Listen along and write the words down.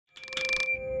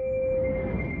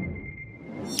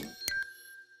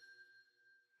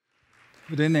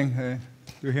Good evening.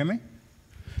 Do you hear me?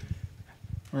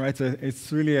 All right.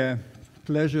 It's really a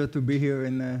pleasure to be here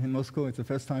in Moscow. It's the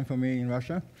first time for me in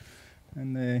Russia,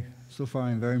 and so far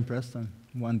I'm very impressed. I'm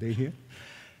one day here,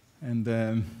 and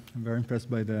I'm very impressed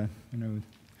by the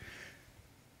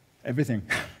everything.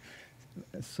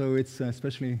 So it's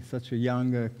especially such a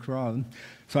young crowd.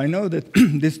 So I know that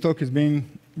this talk is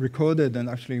being recorded and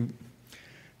actually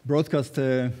broadcast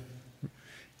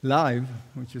live,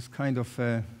 which is kind of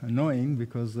annoying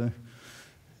because,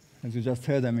 as you just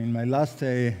heard, I mean, my last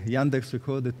Yandex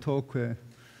recorded talk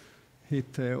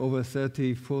hit over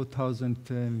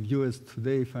 34,000 viewers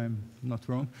today, if I'm not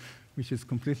wrong, which is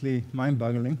completely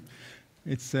mind-boggling.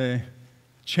 It's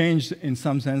changed, in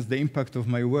some sense, the impact of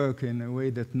my work in a way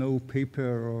that no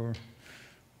paper or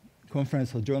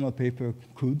conference or journal paper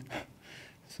could.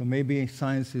 So maybe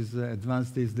science is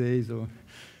advanced these days, or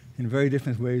in very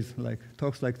different ways, like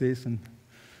talks like this, and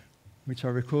which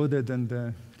are recorded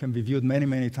and can be viewed many,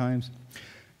 many times.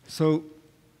 So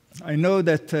I know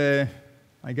that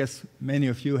I guess many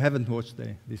of you haven't watched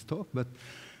this talk, but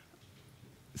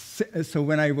so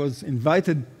when I was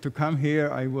invited to come here,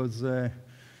 I was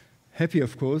happy,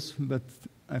 of course, but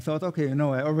I thought, okay,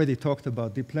 I already talked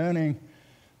about deep learning.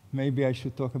 Maybe I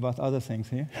should talk about other things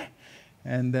here.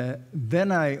 And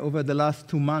then over the last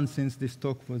 2 months since this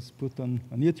talk was put on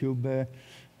YouTube,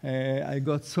 I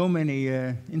got so many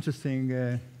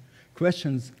interesting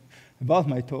questions about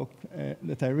my talk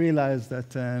that I realized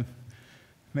that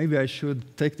maybe I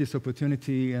should take this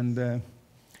opportunity and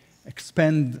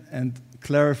expand and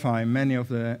clarify many of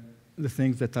the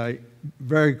things that I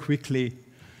very quickly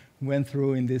went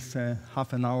through in this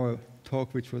half-an-hour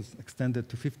talk, which was extended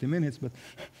to 50 minutes, but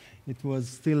it was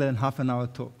still a half-an-hour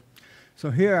talk. So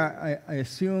here I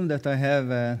assume that I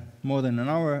have more than an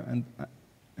hour,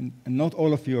 and not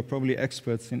all of you are probably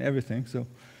experts in everything. So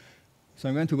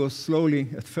I'm going to go slowly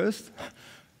at first,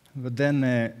 but then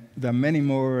there are many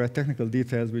more technical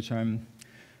details which I'm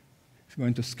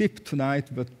going to skip tonight,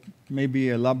 but maybe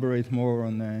elaborate more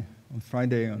on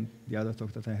Friday on the other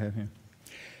talk that I have here.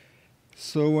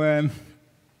 So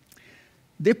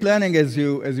deep learning, as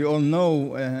you all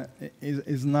know,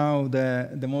 is now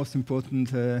the most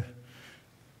important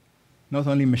not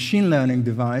only machine learning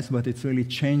device, but it's really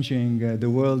changing the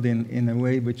world in a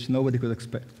way which nobody could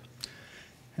expect.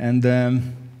 And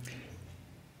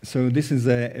so this is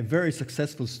a very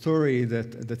successful story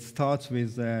that starts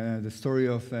with the story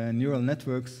of neural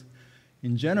networks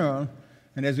in general.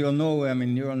 And as you all know, I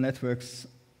mean, neural networks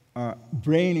are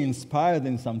brain-inspired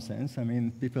in some sense. I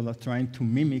mean, people are trying to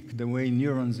mimic the way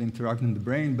neurons interact in the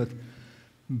brain,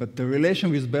 but the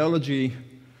relation with biology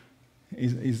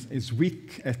is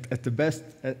weak at the best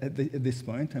at this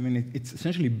point. I mean, it's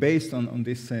essentially based on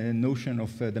this notion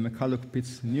of the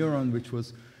McCulloch-Pitts neuron, which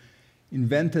was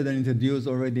invented and introduced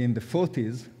already in the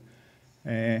 40s,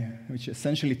 which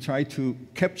essentially tried to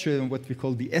capture what we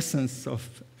call the essence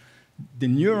of the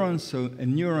neuron. So a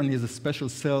neuron is a special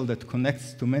cell that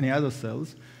connects to many other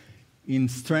cells in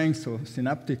strengths or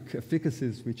synaptic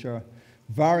efficacies which are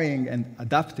varying and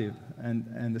adaptive,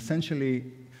 and essentially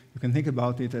you can think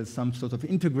about it as some sort of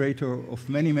integrator of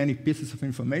many, many pieces of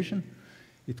information.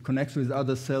 It connects with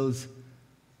other cells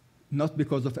not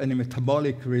because of any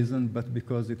metabolic reason, but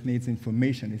because it needs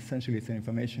information. Essentially, it's an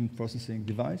information processing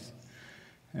device.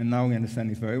 And now we understand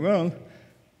it very well.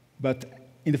 But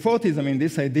in the 40s, I mean,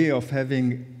 this idea of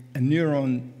having a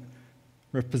neuron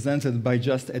represented by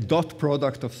just a dot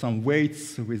product of some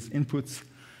weights with inputs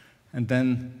and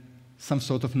then some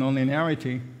sort of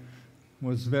nonlinearity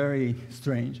was very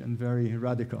strange and very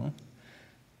radical.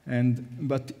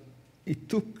 But it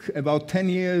took about 10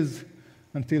 years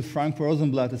until Frank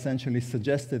Rosenblatt essentially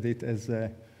suggested it as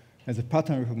a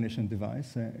pattern recognition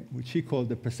device, which he called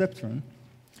the perceptron.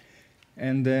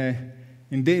 And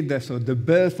indeed, so the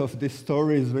birth of this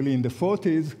story is really in the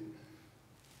 40s.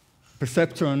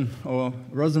 Perceptron, or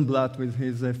Rosenblatt with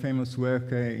his famous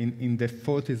work in the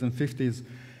 40s and 50s,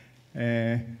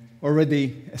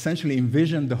 already essentially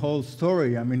envisioned the whole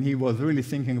story. I mean, he was really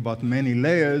thinking about many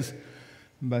layers,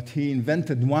 but he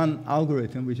invented one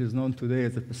algorithm, which is known today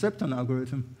as the perceptron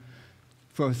algorithm,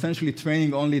 for essentially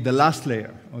training only the last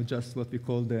layer, or just what we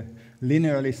call the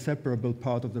linearly separable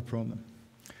part of the problem.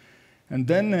 And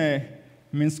then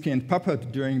Minsky and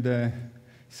Papert, during the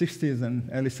 60s and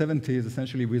early 70s,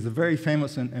 essentially with a very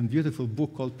famous and beautiful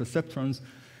book called Perceptrons,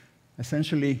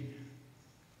 essentially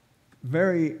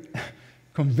very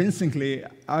convincingly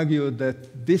argued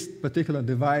that this particular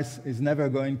device is never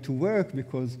going to work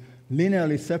because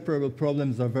linearly separable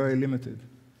problems are very limited.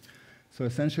 So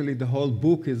essentially the whole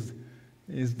book is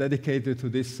is dedicated to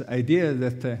this idea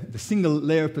that the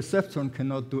single-layer perceptron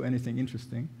cannot do anything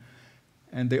interesting.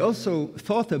 And they also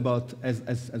thought about, as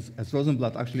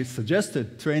Rosenblatt actually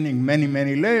suggested, training many,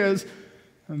 many layers,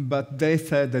 but they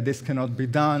said that this cannot be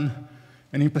done.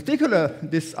 And in particular,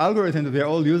 this algorithm that we are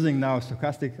all using now,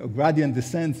 stochastic or gradient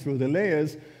descent through the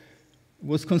layers,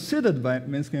 was considered by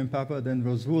Minsky and Papert and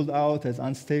was ruled out as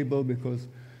unstable because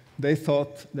they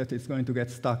thought that it's going to get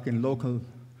stuck in local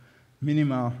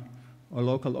minima or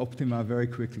local optima very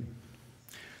quickly.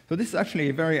 So this is actually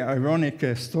a very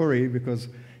ironic story because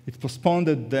it postponed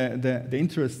the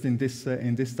interest in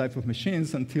this type of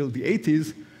machines until the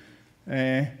 80s,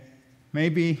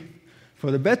 maybe for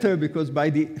the better, because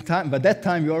by that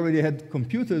time you already had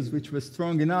computers which were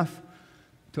strong enough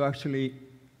to actually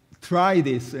try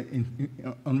this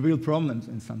on real problems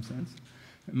in some sense,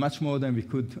 much more than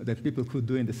people could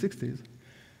do in the 60s.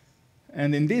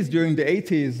 And in this, during the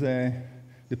 80s,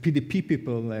 the PDP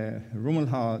people,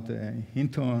 Rumelhart,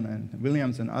 Hinton, and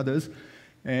Williams, and others,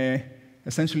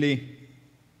 essentially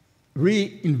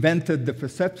reinvented the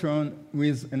perceptron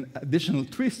with an additional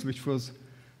twist, which was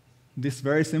this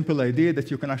very simple idea that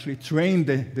you can actually train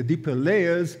the deeper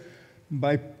layers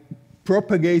by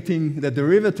propagating the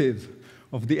derivatives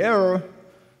of the error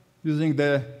using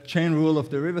the chain rule of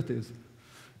derivatives.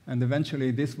 And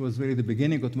eventually, this was really the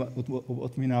beginning of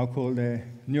what we now call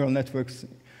neural networks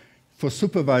for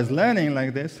supervised learning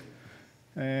like this.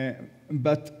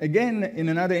 But again, in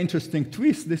another interesting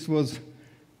twist, this was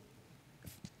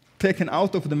taken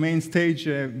out of the main stage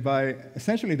by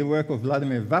essentially the work of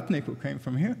Vladimir Vapnik, who came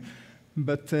from here.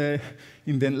 But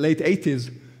in the late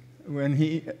 80s, when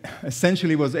he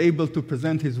essentially was able to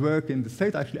present his work in the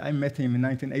States, actually I met him in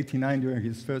 1989 during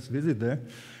his first visit there,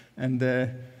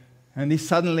 and he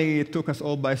suddenly took us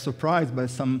all by surprise by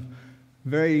some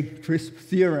very crisp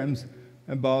theorems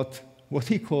about what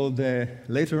he called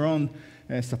later on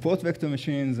support vector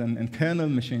machines and kernel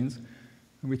machines,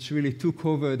 which really took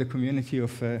over the community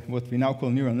of what we now call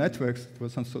neural networks. It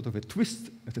was some sort of a twist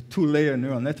at the two-layer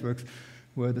neural networks,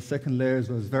 where the second layer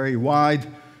was very wide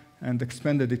and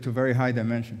expanded it to very high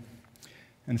dimension.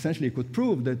 And essentially, you could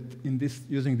prove that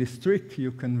using this trick,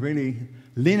 you can really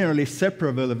linearly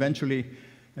separable eventually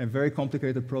a very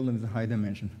complicated problem with a high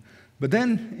dimension. But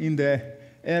then, in the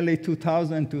early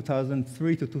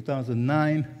 2003 to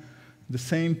 2009, the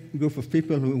same group of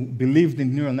people who believed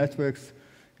in neural networks,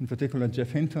 in particular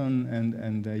Jeff Hinton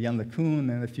and Jan LeCun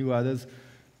and a few others,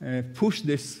 pushed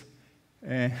this,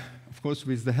 of course,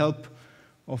 with the help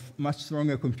of much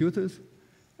stronger computers.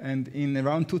 And in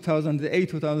around 2008,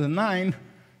 2009,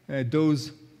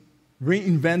 those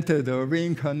reinvented or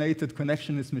reincarnated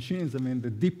connectionist machines, I mean the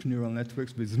deep neural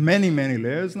networks with many, many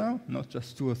layers now, not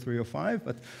just 2 or 3 or 5,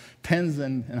 but tens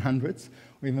and hundreds,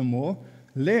 or even more,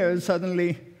 layers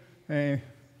suddenly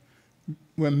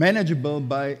were manageable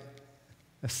by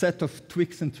a set of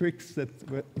tweaks and tricks that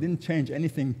didn't change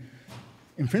anything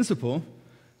in principle.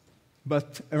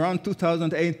 But around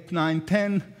 2008, 9,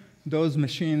 10, those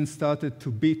machines started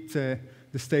to beat the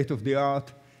state of the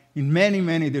art in many,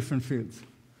 many different fields.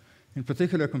 In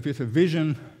particular, computer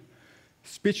vision,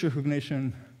 speech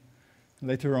recognition,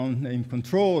 later on in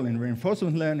control, in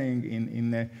reinforcement learning,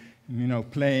 in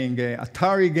playing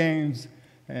Atari games,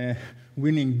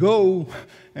 winning Go,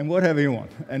 and whatever you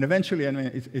want. And eventually, I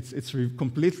mean, it's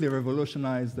completely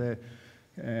revolutionized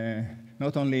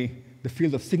not only the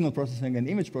field of signal processing and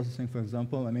image processing, for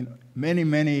example. I mean, many,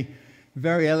 many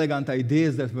very elegant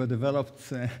ideas that were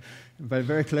developed by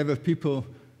very clever people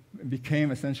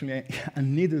became essentially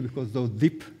unneeded because those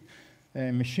deep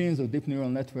machines or deep neural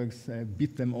networks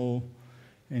beat them all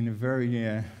in a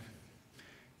very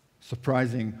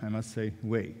surprising, I must say,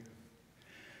 way.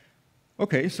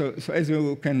 Okay, so as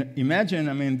you can imagine,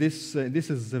 I mean, this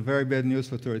is very bad news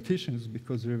for theoreticians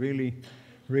because we really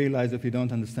realize that we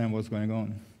don't understand what's going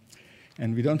on.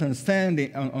 And we don't understand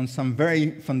it on some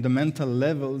very fundamental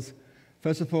levels.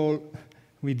 First of all,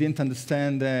 we didn't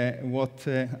understand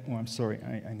I'm sorry,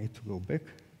 I need to go back.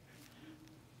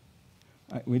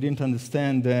 We didn't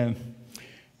understand,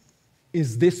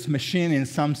 is this machine in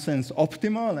some sense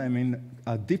optimal? I mean,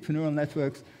 are deep neural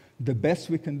networks the best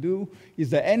we can do? Is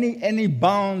there any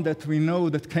bound that we know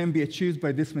that can be achieved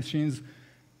by these machines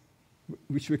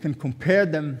which we can compare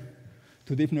them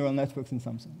to deep neural networks in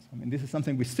some sense? I mean, this is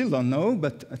something we still don't know,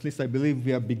 but at least I believe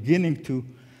we are beginning to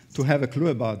have a clue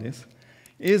about this.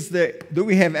 Do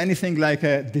we have anything like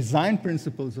design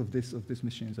principles of these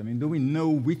machines? I mean, do we know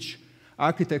which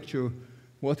architecture,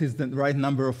 what is the right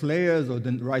number of layers or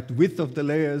the right width of the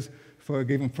layers for a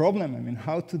given problem? I mean,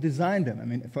 how to design them? I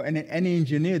mean, for any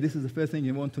engineer, this is the first thing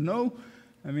you want to know.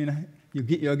 I mean,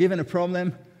 you're given a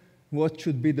problem, what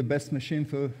should be the best machine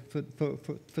for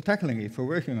tackling it, for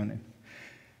working on it.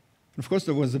 Of course,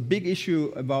 there was a big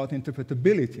issue about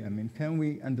interpretability. I mean, can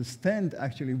we understand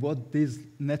actually what these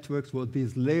networks, what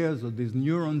these layers, or these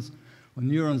neurons, or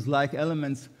neurons-like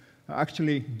elements are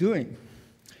actually doing,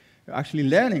 actually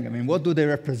learning? I mean, what do they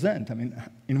represent? I mean,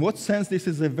 in what sense this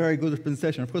is a very good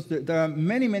representation? Of course, there are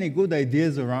many, many good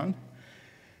ideas around,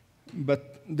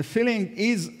 but the feeling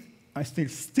is, I think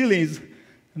still is,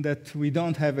 that we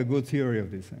don't have a good theory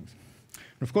of these things.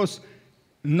 And of course,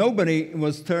 nobody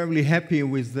was terribly happy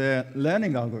with the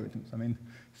learning algorithms. I mean,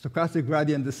 stochastic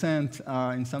gradient descent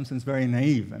are in some sense very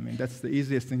naive. I mean, that's the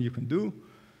easiest thing you can do.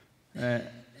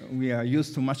 We are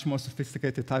used to much more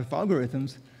sophisticated type of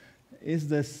algorithms. Is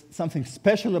there something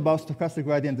special about stochastic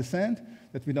gradient descent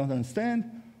that we don't understand?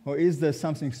 Or is there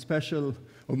something special,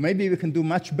 or maybe we can do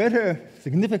much better,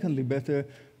 significantly better,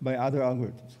 by other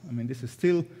algorithms? I mean, this is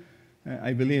still,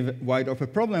 I believe, a wide open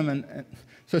problem. And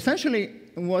so essentially,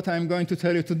 what I'm going to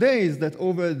tell you today is that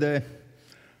over the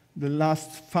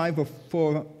last 5 or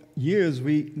 4 years,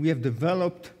 we have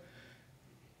developed,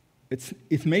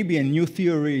 it may be a new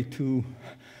theory to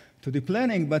deep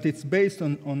learning, but it's based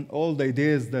on all the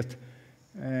ideas that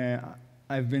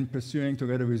I've been pursuing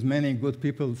together with many good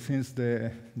people since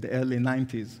the early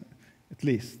 90s, at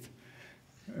least,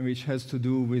 which has to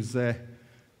do with the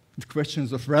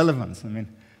questions of relevance. I mean,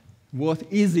 what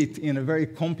is it in a very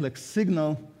complex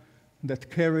signal that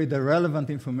carry the relevant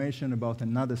information about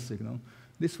another signal?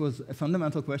 This was a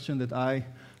fundamental question that I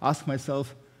asked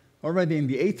myself already in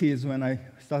the 80s when I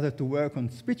started to work on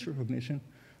speech recognition,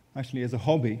 actually as a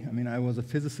hobby. I mean, I was a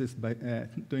physicist by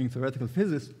doing theoretical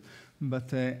physics,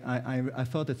 but I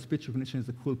thought that speech recognition is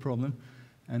a cool problem.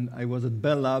 And I was at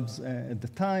Bell Labs at the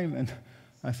time, and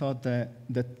I thought that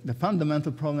the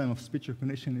fundamental problem of speech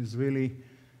recognition is really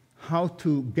how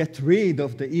to get rid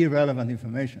of the irrelevant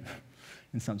information,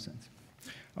 in some sense.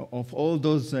 Of all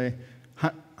those,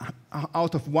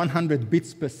 out of 100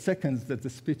 bits per second that the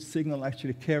speech signal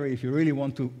actually carry, if you really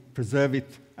want to preserve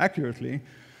it accurately,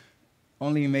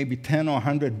 only maybe 10 or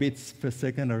 100 bits per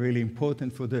second are really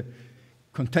important for the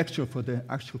contextual, for the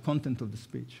actual content of the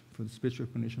speech, for the speech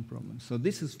recognition problem. So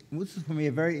this is for me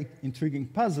a very intriguing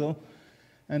puzzle,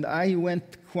 and I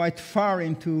went quite far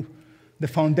into the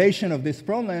foundation of this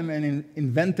problem and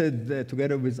invented,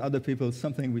 together with other people,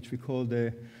 something which we call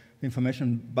the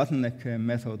information bottleneck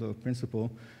method or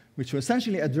principle, which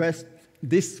essentially addressed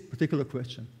this particular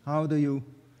question. How do you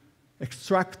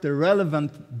extract the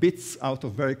relevant bits out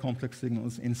of very complex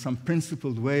signals in some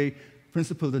principled way,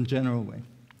 principled and general way?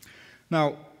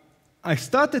 Now, I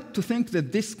started to think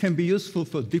that this can be useful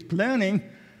for deep learning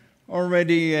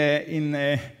already in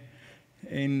the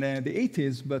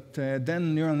 80s, but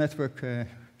then neural network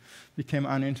became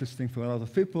uninteresting for a lot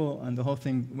of people, and the whole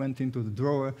thing went into the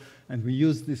drawer, and we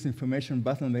used this information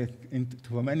bottleneck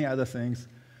for many other things.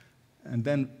 And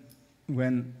then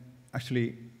when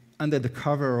actually under the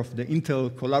cover of the Intel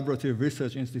Collaborative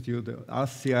Research Institute, the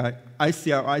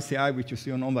ICR, which you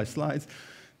see on all my slides,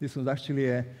 this was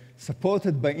actually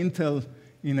supported by Intel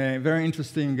in a very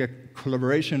interesting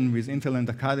collaboration with Intel and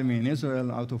Academy in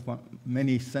Israel, out of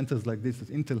many centers like this that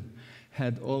Intel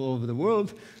had all over the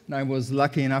world. And I was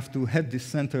lucky enough to head this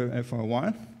center for a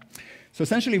while. So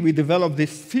essentially, we developed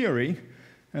this theory,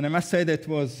 and I must say that it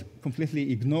was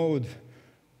completely ignored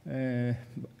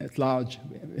at large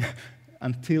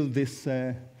until this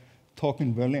talk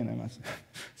in Berlin, I must say.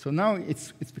 So now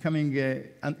it's becoming,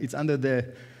 it's under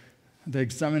the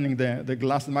examining the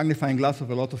glass, the magnifying glass of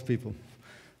a lot of people.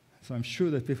 So I'm sure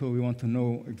that people will want to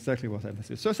know exactly what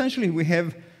happens. So essentially, we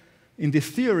have, in this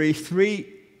theory,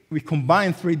 we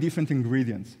combine 3 different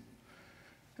ingredients.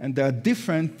 And they are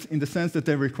different in the sense that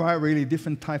they require really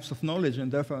different types of knowledge,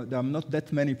 and therefore there are not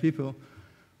that many people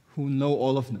who know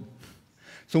all of them.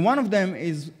 So one of them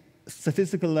is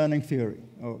statistical learning theory.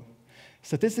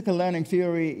 Statistical learning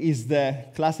theory is the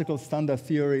classical standard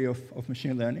theory of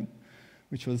machine learning,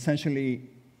 which was essentially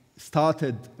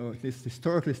started, or at least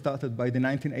historically started, by the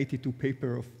 1982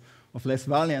 paper of Les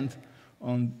Valiant,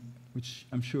 which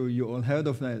I'm sure you all heard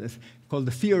of, it's called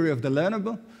the theory of the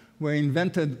learnable, where he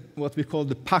invented what we call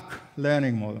the PAC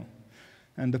learning model.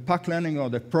 And the PAC learning, or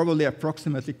the probably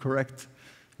approximately correct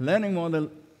learning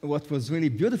model, what was really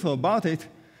beautiful about it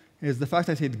is the fact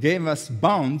that it gave us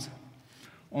bounds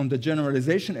on the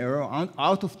generalization error,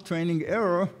 out of training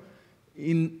error,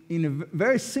 in a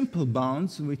very simple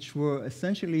bounds, which were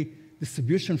essentially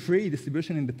distribution-free,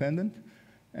 distribution-independent,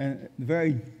 and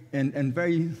very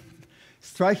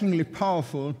strikingly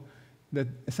powerful, that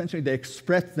essentially they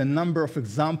express the number of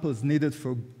examples needed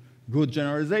for good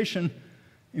generalization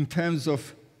in terms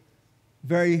of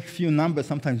very few numbers,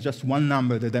 sometimes just one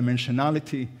number, the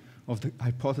dimensionality of the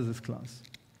hypothesis class.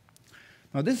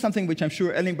 Now, this is something which I'm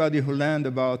sure anybody who learned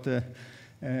about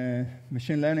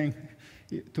machine learning,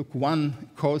 took one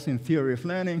course in theory of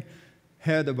learning,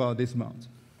 heard about these bounds.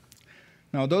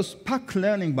 Now, those PAC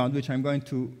learning bounds, which I'm going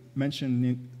to mention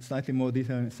in slightly more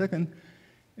detail in a second,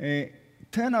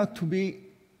 turn out to be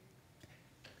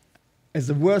as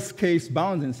a worst-case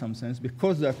bound in some sense,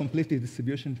 because they are completely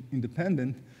distribution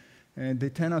independent, they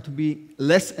turn out to be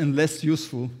less and less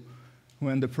useful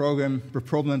when the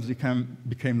problems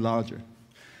became larger.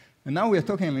 And now we are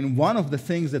talking, I mean, one of the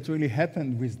things that really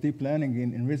happened with deep learning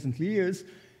in recent years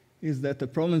is that the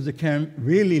problems became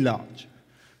really large.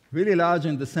 Really large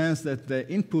in the sense that the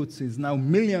inputs is now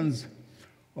millions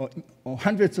or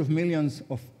hundreds of millions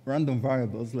of random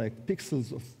variables, like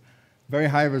pixels of very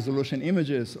high resolution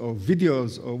images or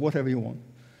videos or whatever you want.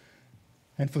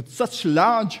 And for such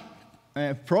large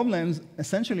problems,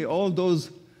 essentially all those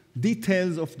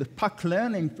details of the PAC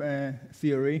learning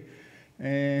theory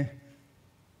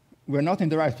were not in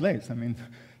the right place. I mean,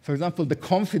 for example, the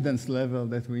confidence level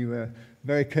that we were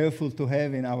very careful to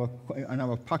have in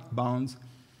our PAC bounds,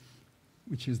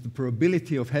 which is the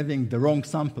probability of having the wrong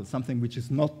sample, something which is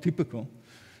not typical,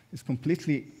 is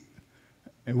completely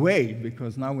away,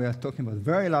 because now we are talking about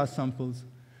very large samples.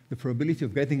 The probability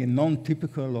of getting a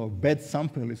non-typical or bad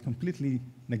sample is completely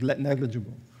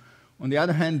negligible. On the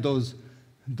other hand, those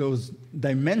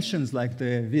dimensions, like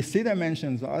the VC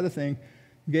dimensions or other things,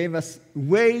 gave us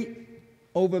way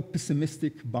over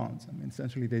pessimistic bounds. I mean,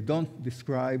 essentially, they don't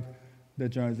describe the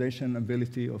generalization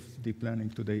ability of deep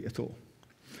learning today at all.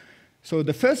 So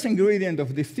the first ingredient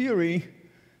of this theory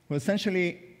was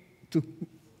essentially to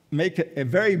make a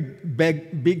very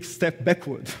big step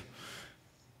backward.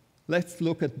 Let's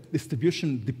look at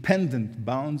distribution-dependent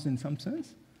bounds in some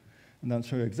sense, and I'll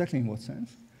show you exactly in what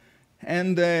sense,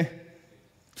 and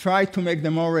try to make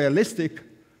them more realistic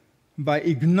by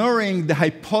ignoring the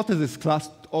hypothesis class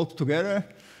altogether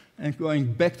and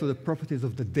going back to the properties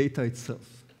of the data itself.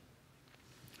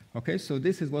 Okay, so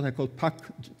this is what I call PAC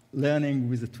learning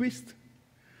with a twist.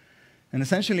 And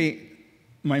essentially,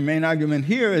 my main argument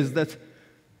here is that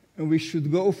we should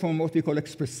go from what we call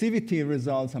expressivity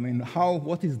results. I mean,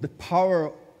 what is the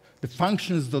power, the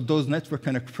functions that those networks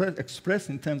can express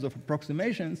in terms of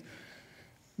approximations,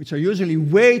 which are usually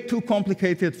way too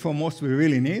complicated for most we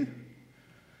really need.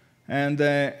 And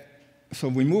so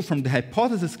we move from the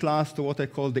hypothesis class to what I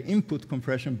call the input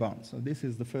compression bound. So this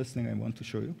is the first thing I want to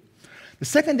show you. The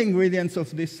second ingredient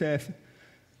of this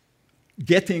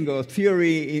getting or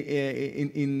theory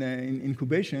in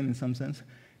incubation, in some sense,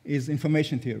 is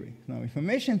information theory. Now,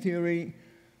 information theory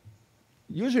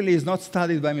usually is not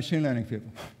studied by machine learning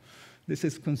people. This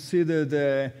is considered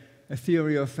a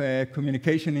theory of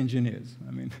communication engineers.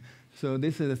 I mean, so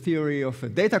this is a theory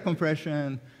of data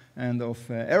compression and of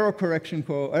error correcting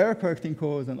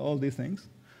codes and all these things.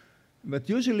 But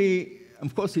usually,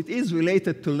 of course, it is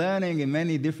related to learning in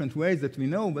many different ways that we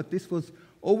know, but this was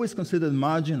always considered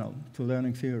marginal to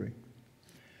learning theory.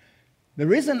 The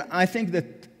reason I think that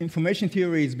information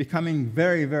theory is becoming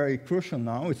very, very crucial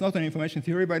now, it's not an information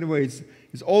theory, by the way,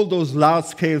 it's all those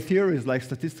large-scale theories like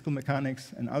statistical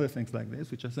mechanics and other things like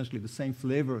this, which are essentially the same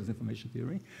flavor as information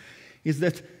theory, is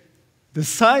that the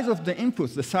size of the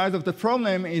inputs, the size of the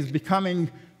problem is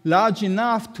becoming large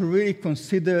enough to really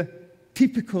consider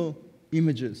typical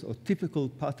images or typical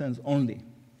patterns only.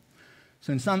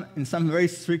 So in some very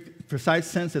strict, precise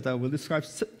sense that I will describe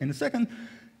in a second,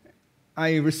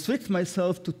 I restrict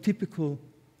myself to typical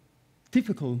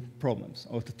problems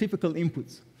or to typical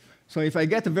inputs. So if I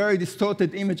get a very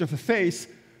distorted image of a face,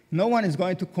 no one is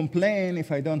going to complain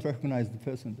if I don't recognize the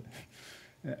person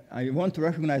there. I want to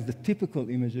recognize the typical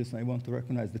images. I want to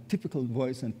recognize the typical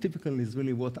voice, and typical is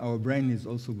really what our brain is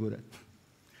also good at.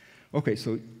 Okay,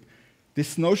 so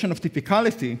this notion of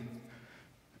typicality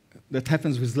that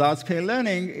happens with large-scale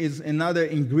learning is another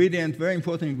ingredient, very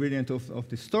important ingredient of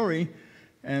this story.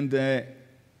 And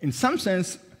in some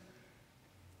sense,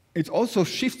 it also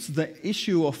shifts the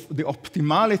issue of the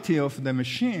optimality of the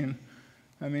machine.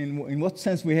 I mean, in what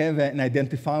sense we have an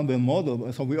identifiable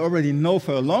model? So we already know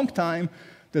for a long time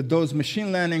that those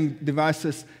machine learning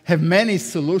devices have many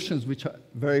solutions which are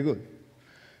very good.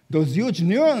 Those huge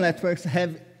neural networks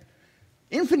have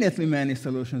infinitely many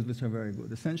solutions which are very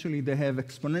good. Essentially, they have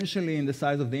exponentially in the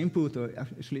size of the input, or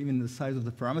actually even the size of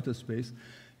the parameter space,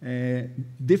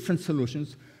 different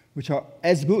solutions which are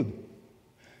as good.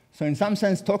 So in some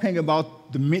sense, talking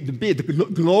about the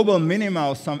global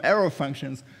minima of some error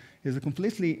functions is a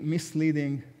completely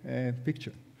misleading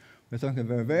picture. We're talking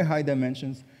about very high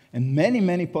dimensions and many,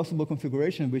 many possible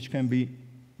configurations which can be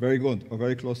very good or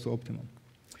very close to optimal.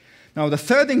 Now, the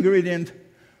third ingredient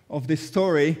of this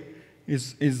story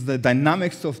is the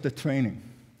dynamics of the training.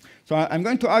 So I'm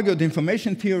going to argue the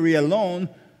information theory alone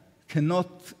cannot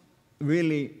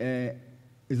really,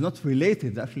 is not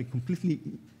related, actually completely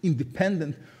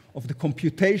independent of the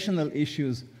computational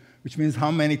issues, which means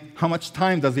how much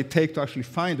time does it take to actually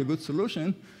find a good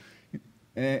solution.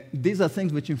 These are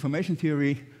things which information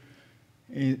theory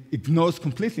ignores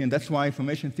completely, and that's why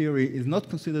information theory is not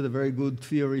considered a very good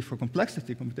theory for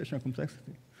complexity, computational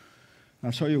complexity.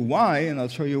 I'll show you why, and I'll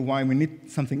show you why we need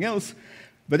something else.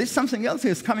 But this something else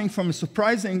is coming from a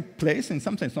surprising place, and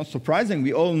sometimes not surprising.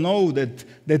 We all know that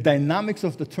the dynamics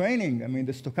of the training, I mean,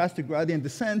 the stochastic gradient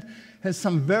descent, has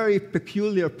some very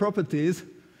peculiar properties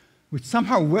which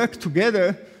somehow work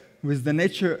together with the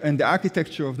nature and the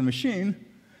architecture of the machine,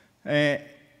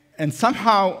 and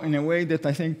somehow, in a way that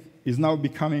I think is now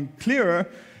becoming clearer,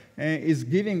 is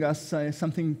giving us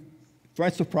something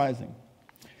quite surprising.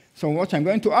 So what I'm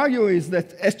going to argue is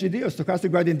that SGD, or stochastic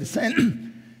gradient descent,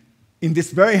 in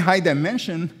this very high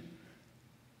dimension,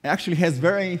 actually has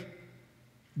very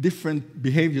different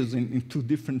behaviors in two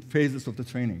different phases of the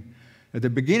training. At the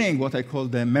beginning, what I call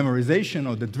the memorization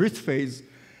or the drift phase,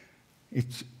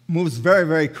 it moves very,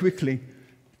 very quickly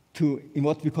to in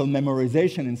what we call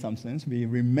memorization in some sense. We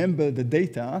remember the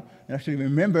data, and actually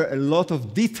remember a lot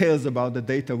of details about the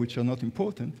data which are not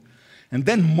important. And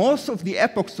then most of the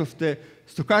epochs of the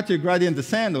stochastic gradient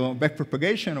descent, or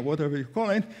backpropagation, or whatever you call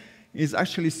it, are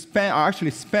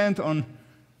actually spent on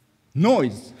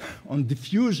noise, on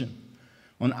diffusion,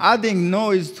 on adding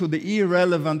noise to the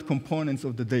irrelevant components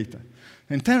of the data.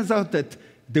 And it turns out that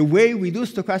the way we do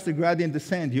stochastic gradient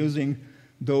descent using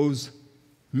those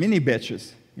mini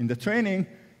batches in the training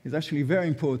is actually very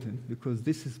important, because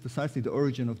this is precisely the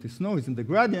origin of this noise in the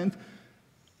gradient,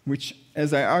 which,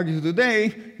 as I argue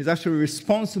today, is actually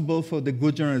responsible for the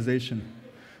good generalization.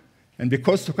 And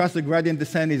because stochastic gradient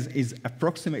descent is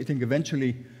approximating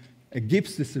eventually a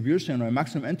Gibbs distribution or a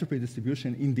maximum entropy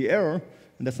distribution in the error,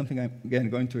 and that's something I'm, again,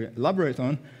 going to elaborate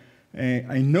on,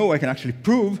 I know I can actually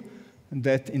prove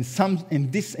that in some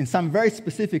very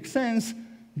specific sense,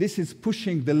 this is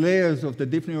pushing the layers of the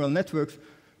deep neural networks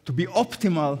to be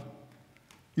optimal,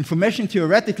 information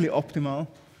theoretically optimal,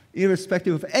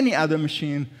 irrespective of any other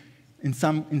machine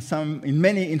in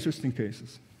many interesting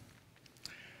cases.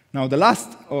 Now, the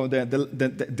last, or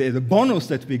the bonus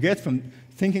that we get from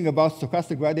thinking about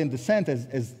stochastic gradient descent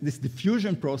as this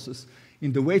diffusion process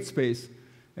in the weight space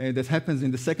that happens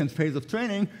in the second phase of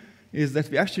training is that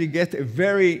we actually get a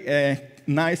very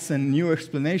nice and new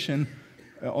explanation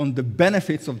on the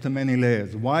benefits of the many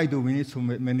layers. Why do we need so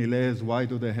many layers? Why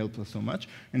do they help us so much?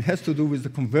 And it has to do with the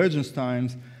convergence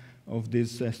times of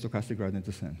this stochastic gradient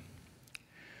descent.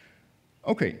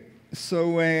 Okay,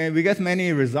 so we get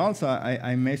many results.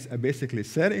 I basically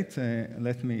said it.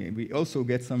 We also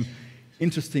get some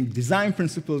interesting design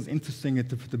principles, interesting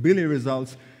interpretability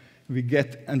results. We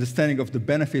get understanding of the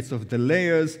benefits of the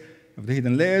layers, of the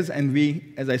hidden layers, and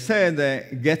we, as I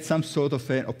said, get some sort of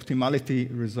an optimality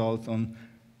result on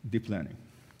deep learning.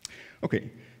 Okay,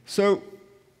 so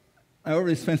I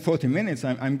already spent 40 minutes.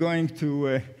 I'm going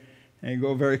to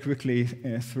go very quickly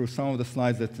through some of the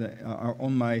slides that are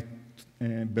on my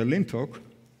Berlin talk.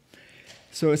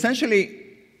 So essentially,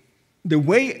 the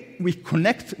way we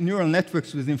connect neural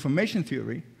networks with information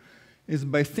theory is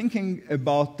by thinking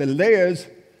about the layers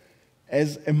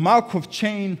as a Markov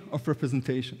chain of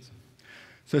representations.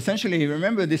 So essentially,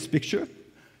 remember this picture.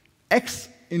 X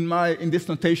in this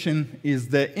notation is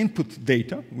the input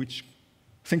data, which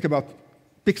think about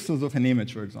pixels of an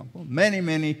image, for example.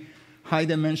 Many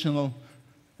high-dimensional,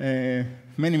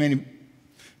 many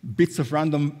bits of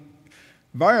random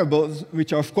variables,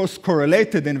 which are, of course,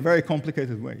 correlated in a very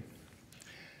complicated way.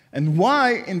 And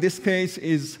Y, in this case,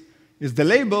 is the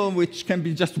label, which can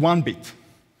be just one bit.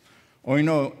 Or,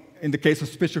 in the case of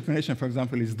speech recognition, for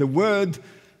example, is the word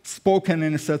spoken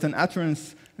in a certain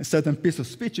utterance, a certain piece of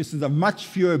speech. This is much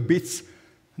fewer bits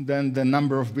than the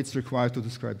number of bits required to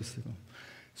describe the signal.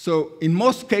 So in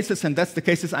most cases, and that's the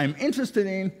cases I'm interested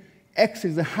in, X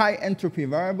is a high entropy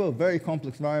variable, a very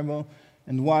complex variable,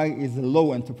 and Y is a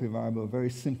low entropy variable, a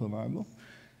very simple variable.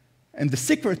 And the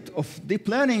secret of deep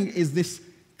learning is this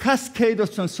cascade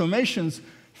of transformations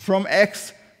from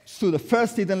X to the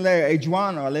first hidden layer,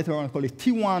 H1, or later on I call it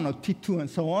T1 or T2, and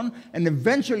so on. And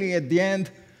eventually, at the end,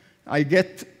 I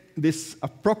get this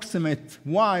approximate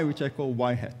Y, which I call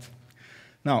Y hat.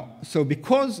 Now, so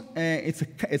because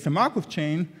it's a Markov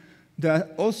chain, there are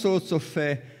all sorts of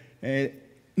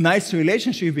nice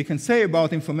relationships we can say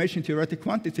about information theoretic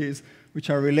quantities which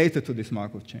are related to this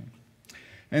Markov chain.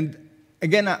 And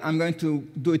Again, I'm going to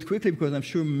do it quickly because I'm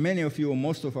sure many of you or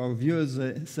most of our viewers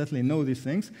certainly know these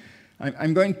things.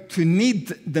 I'm going to need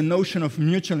the notion of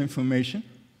mutual information.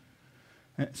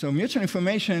 So mutual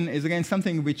information is, again,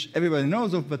 something which everybody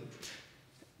knows of, but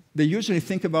they usually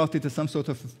think about it as some sort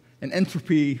of an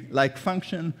entropy-like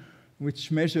function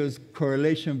which measures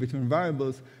correlation between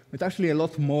variables, but actually a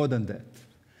lot more than that.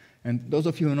 And those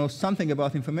of you who know something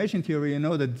about information theory, you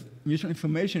know that mutual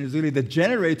information is really the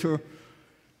generator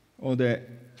or the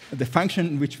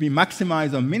function which we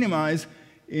maximize or minimize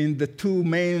in the two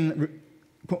main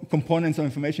components of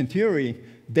information theory,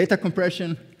 data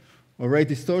compression or rate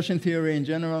distortion theory in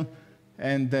general,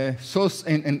 and source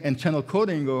and channel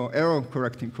coding or error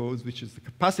correcting codes, which is the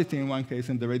capacity in one case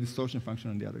and the rate distortion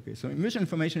function in the other case. So mutual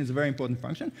information is a very important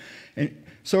function. And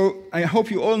so I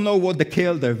hope you all know what the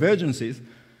KL divergence is.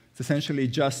 It's essentially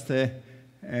just,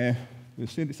 you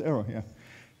see this error here.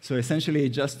 So essentially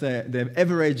just the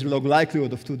average log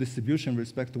likelihood of two distributions with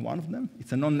respect to one of them.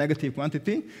 It's a non-negative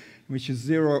quantity, which is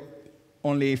 0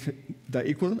 only if they're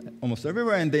equal almost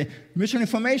everywhere. And the mutual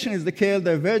information is the KL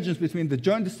divergence between the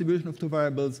joint distribution of two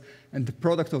variables and the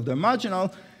product of their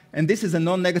marginal. And this is a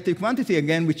non-negative quantity,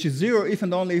 again, which is 0 if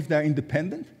and only if they're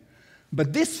independent.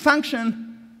 But this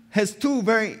function has two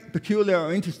very peculiar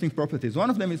or interesting properties.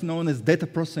 One of them is known as data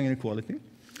processing inequality.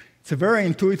 It's a very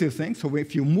intuitive thing. So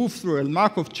if you move through a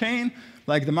Markov chain,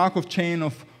 like the Markov chain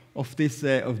of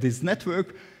this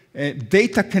network,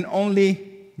 data can only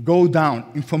go down.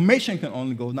 Information can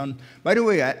only go down. By the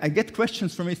way, I get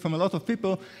questions from it from a lot of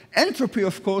people. Entropy,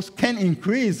 of course, can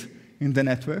increase in the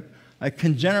network. I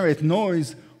can generate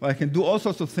noise, or I can do all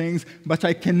sorts of things, but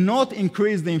I cannot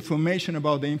increase the information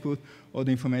about the input or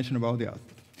the information about the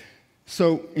output.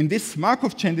 So in this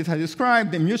Markov chain that I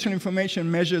described, the mutual information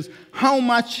measures how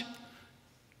much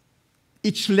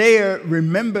each layer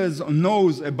remembers or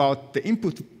knows about the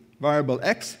input variable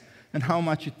x and how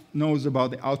much it knows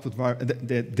about the output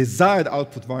the desired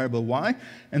output variable y.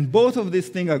 And both of these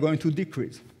things are going to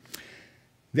decrease.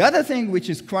 The other thing which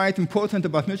is quite important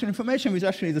about mutual information, which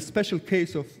actually is a special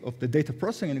case of the data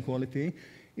processing inequality,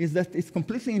 is that it's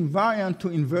completely invariant to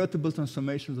invertible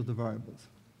transformations of the variables.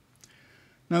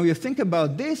 Now, you think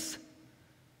about this.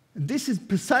 This is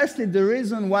precisely the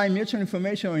reason why mutual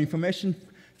information or information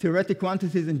theoretic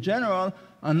quantities in general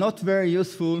are not very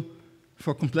useful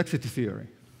for complexity theory.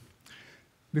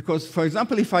 Because, for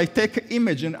example, if I take an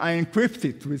image and I encrypt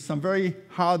it with some very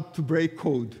hard-to-break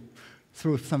code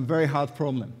through some very hard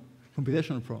problem,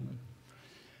 computational problem,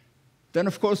 then,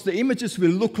 of course, the images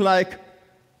will look like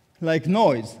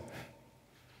noise,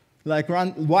 like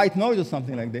white noise or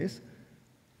something like this.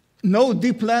 No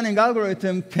deep learning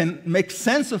algorithm can make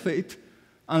sense of it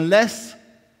unless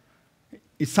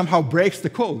it somehow breaks the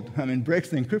code, breaks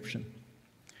the encryption.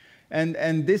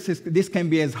 And this can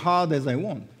be as hard as I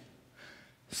want.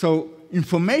 So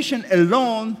information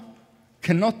alone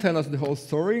cannot tell us the whole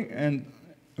story, and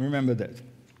remember that.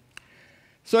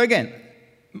 So again,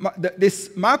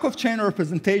 this Markov chain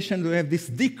representation, we have this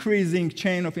decreasing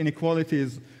chain of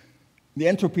inequalities. The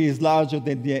entropy is larger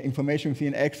than the information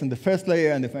within X in the first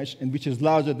layer, and which is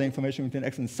larger than the information within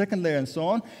X in the second layer, and so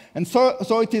on. And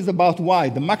so it is about Y.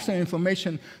 The maximum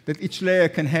information that each layer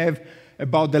can have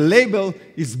about the label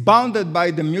is bounded by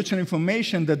the mutual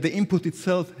information that the input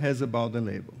itself has about the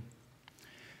label.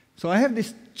 So I have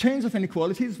these chains of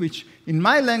inequalities, which in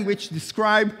my language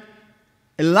describe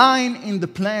a line in the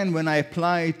plan when I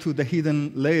apply it to the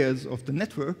hidden layers of the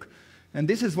network. And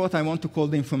this is what I want to call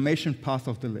the information path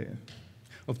of the layer,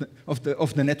 of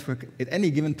the network at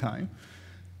any given time.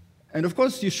 And of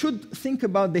course, you should think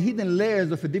about the hidden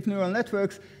layers of a deep neural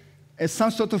networks as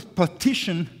some sort of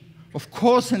partition of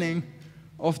coarsening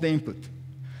of the input.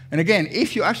 And again,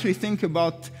 if you actually think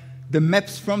about the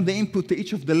maps from the input to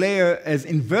each of the layer as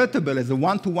invertible, as a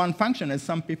one-to-one function, as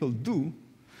some people do,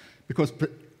 because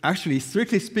actually,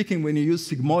 strictly speaking, when you use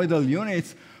sigmoidal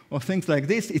units or things like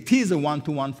this, it is a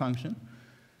one-to-one function,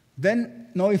 then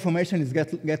no information is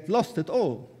get lost at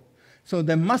all. So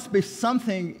there must be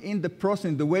something in the process,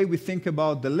 in the way we think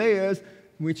about the layers,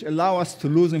 which allow us to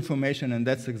lose information, and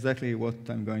that's exactly what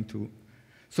I'm going to.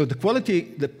 So the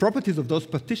properties of those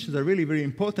partitions are really, very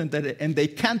important, and they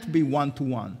can't be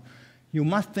one-to-one. You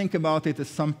must think about it as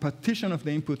some partition of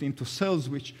the input into cells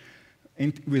within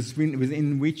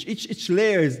which each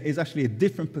layer is actually a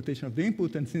different partition of the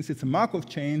input, and since it's a Markov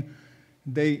chain,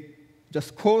 they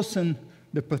just coarsen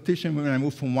the partition when I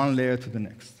move from one layer to the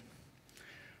next.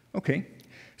 Okay,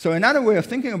 so another way of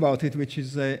thinking about it, which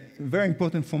is very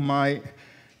important for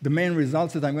the main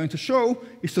results that I'm going to show,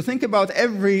 is to think about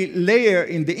every layer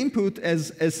in the input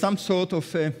as some sort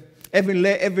of, every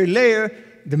layer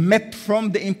the map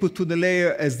from the input to the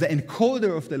layer as the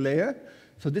encoder of the layer.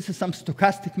 So this is some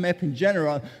stochastic map in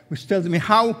general, which tells me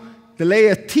how the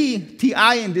layer Ti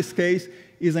in this case,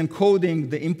 is encoding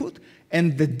the input.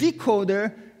 And the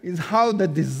decoder is how the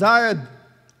desired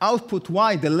output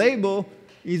Y, the label,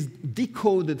 is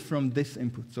decoded from this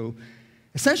input. So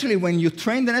essentially, when you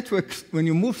train the network, when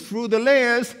you move through the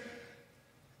layers,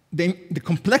 the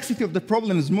complexity of the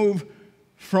problems move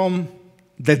from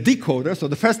the decoder. So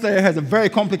the first layer has a very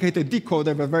complicated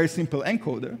decoder, but a very simple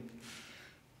encoder.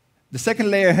 The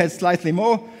second layer has slightly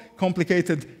more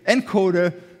complicated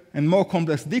encoder and more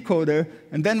complex decoder.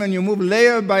 And then when you move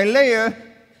layer by layer,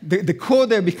 the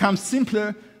decoder becomes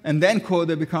simpler and the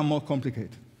encoder becomes more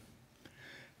complicated.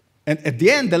 And at the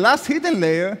end, the last hidden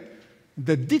layer,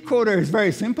 the decoder is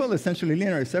very simple, essentially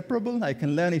linearly separable. I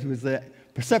can learn it with the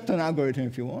perceptron algorithm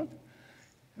if you want.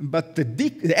 But the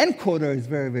encoder is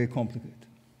very, very complicated.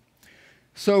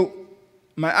 So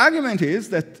my argument is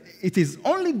that it is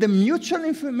only the mutual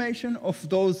information of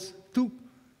those two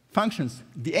functions,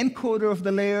 the encoder of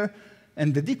the layer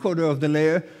and the decoder of the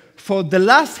layer, for the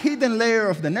last hidden layer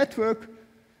of the network,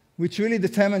 which really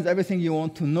determines everything you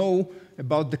want to know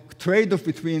about the trade-off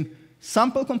between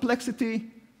sample complexity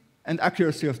and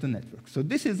accuracy of the network. So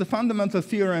this is a fundamental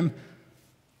theorem,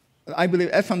 I believe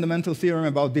a fundamental theorem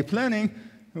about deep learning,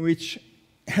 which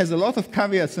has a lot of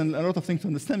caveats and a lot of things to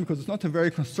understand because it's not a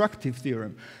very constructive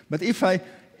theorem. But if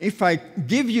I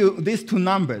give you these two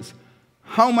numbers,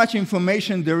 how much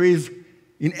information there is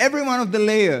in every one of the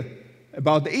layers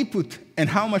about the input and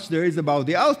how much there is about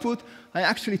the output, I'm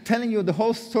actually telling you the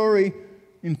whole story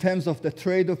in terms of the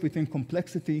trade-off between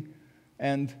complexity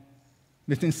and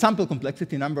between sample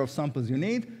complexity, number of samples you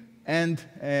need, and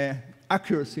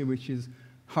accuracy, which is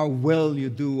how well you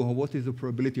do or what is the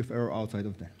probability of error outside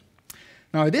of that.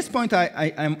 Now, at this point,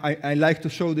 I like to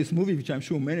show this movie, which I'm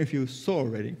sure many of you saw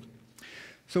already.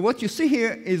 So what you see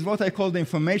here is what I call the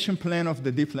information plane of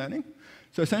the deep learning.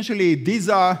 So essentially, these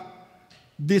are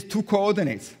these two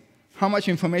coordinates, how much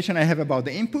information I have about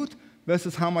the input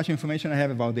versus how much information I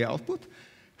have about the output.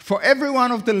 For every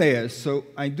one of the layers, so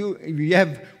we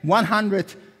have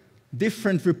 100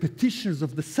 different repetitions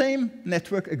of the same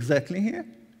network exactly here,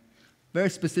 very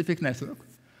specific network.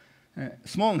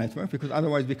 Small network, because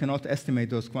otherwise we cannot estimate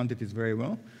those quantities very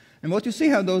well. And what you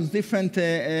see are those different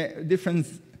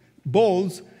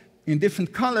balls in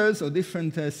different colors, or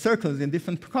different circles in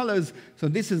different colors. So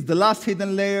this is the last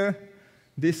hidden layer.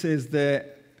 This is the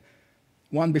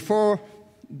one before.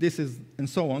 This is, and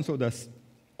so on. So there's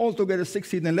altogether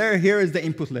 6 hidden layers. Here is the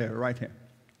input layer right here.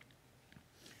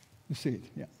 You see it?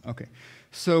 Yeah, OK.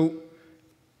 So,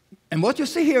 and what you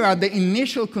see here are the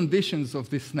initial conditions of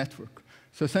this network.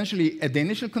 So essentially, at the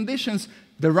initial conditions,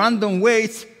 the random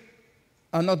weights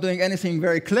are not doing anything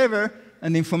very clever,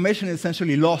 and the information is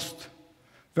essentially lost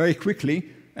very quickly.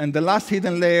 And the last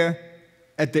hidden layer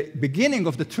at the beginning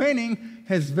of the training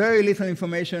has very little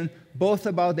information, both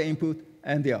about the input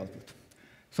and the output.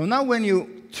 So now when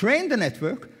you train the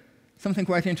network, something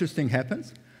quite interesting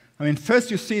happens. I mean,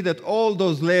 first you see that all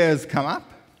those layers come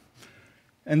up.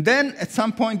 And then at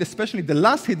some point, especially the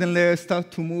last hidden layers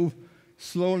start to move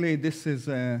slowly. This is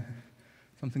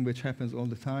something which happens all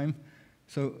the time.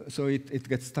 So it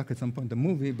gets stuck at some point in the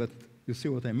movie, but you see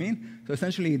what I mean. So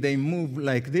essentially, they move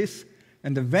like this,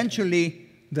 and eventually,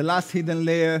 the last hidden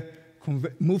layer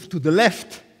moves to the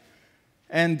left,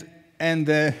 and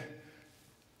in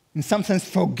some sense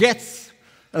forgets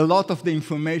a lot of the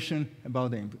information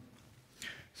about the input.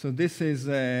 So this is,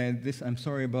 I'm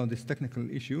sorry about this technical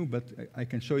issue, but I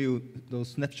can show you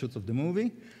those snapshots of the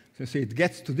movie. So you see it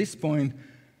gets to this point.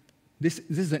 This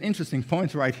is an interesting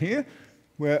point right here,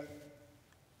 where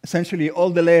essentially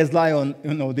all the layers lie on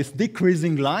this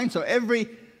decreasing line. So every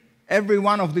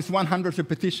one of these 100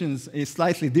 repetitions is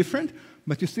slightly different,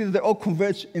 but you see that they all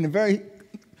converge in a very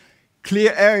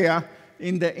clear area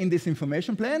in this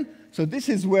information plane. So this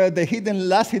is where the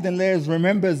last hidden layers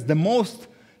remembers the most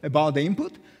about the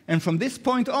input. And from this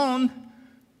point on,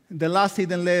 the last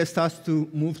hidden layer starts to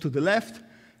move to the left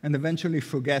and eventually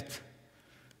forget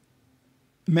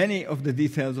many of the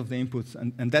details of the inputs.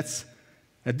 And that's,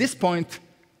 at this point,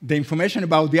 the information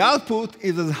about the output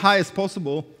is as high as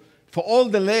possible for all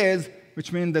the layers,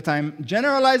 which means that I'm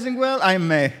generalizing well,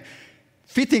 I'm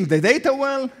fitting the data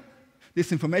well.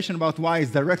 This information about Y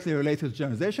is directly related to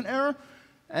generalization error.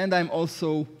 And I'm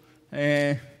also,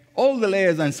 all the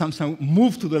layers and somehow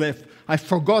move to the left. I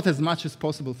forgot as much as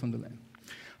possible from the left.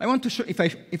 I want to show,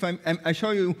 if I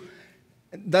show you,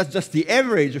 that's just the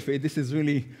average of it. This is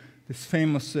really this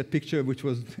famous picture which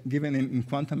was given in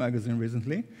Quantum magazine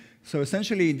recently. So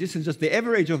essentially, this is just the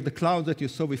average of the clouds that you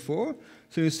saw before.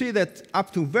 So you see that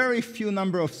up to very few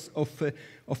number of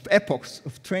epochs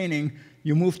of training,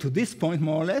 you move to this point,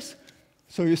 more or less.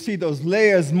 So you see those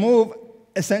layers move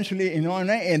essentially in one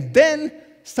way, and then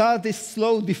start this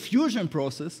slow diffusion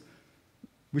process,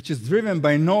 which is driven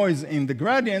by noise in the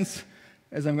gradients,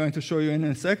 as I'm going to show you in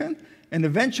a second. And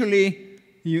eventually,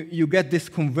 you get this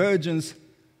convergence,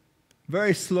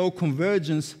 very slow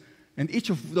convergence, and each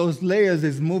of those layers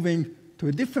is moving to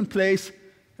a different place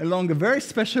along a very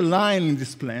special line in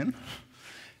this plane,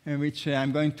 and which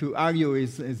I'm going to argue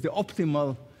is the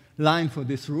optimal line for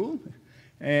this rule.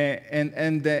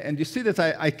 And you see that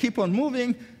I keep on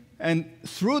moving, and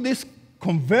through this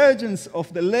convergence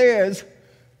of the layers,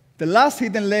 the last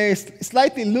hidden layer is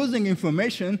slightly losing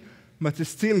information, but is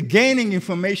still gaining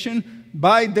information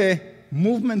by the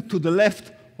movement to the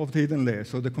left of the hidden layer.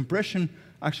 So the compression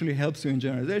actually helps you in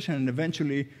generalization, and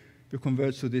eventually you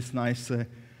converge to this nice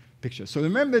picture. So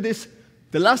remember this,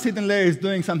 the last hidden layer is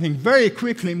doing something very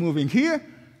quickly, moving here,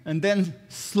 and then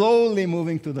slowly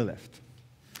moving to the left.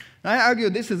 I argue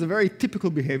this is a very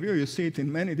typical behavior. You see it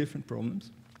in many different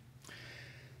problems.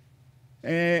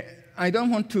 I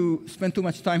don't want to spend too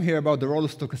much time here about the role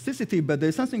of stochasticity, but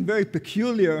there's something very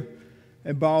peculiar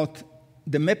about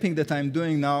the mapping that I'm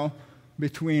doing now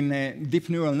between deep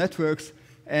neural networks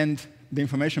and the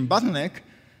information bottleneck.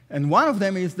 And one of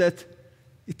them is that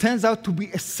it turns out to be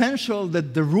essential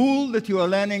that the rule that you are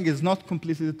learning is not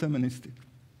completely deterministic.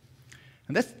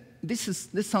 And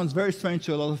this sounds very strange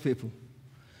to a lot of people,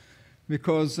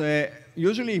 because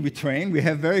usually we train, we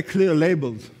have very clear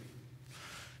labels.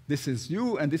 This is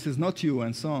you, and this is not you,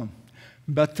 and so on.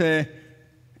 But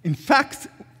in fact,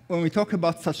 when we talk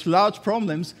about such large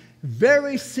problems,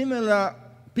 very similar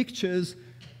pictures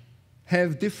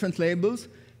have different labels,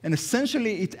 and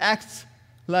essentially it acts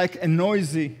like a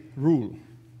noisy rule.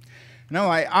 Now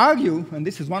I argue, and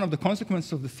this is one of the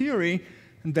consequences of the theory,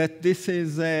 that this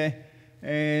is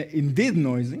indeed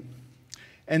noisy.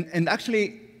 And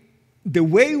actually, the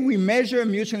way we measure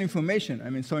mutual information, I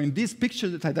mean, so in these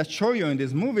pictures that I show you in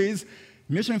these movies,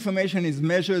 mutual information is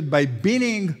measured by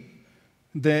binning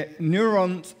the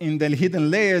neurons in the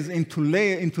hidden layers into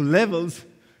levels,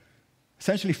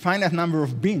 essentially finite number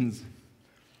of bins.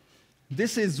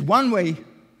 This is one way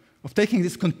of taking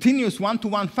this continuous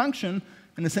one-to-one function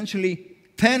and essentially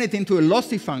turn it into a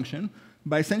lossy function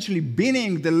by essentially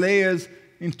binning the layers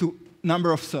into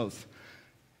number of cells.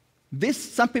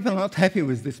 Some people are not happy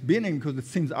with this binning because it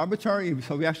seems arbitrary,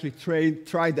 so we actually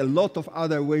tried a lot of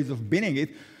other ways of binning it,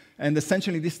 and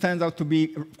essentially this turns out to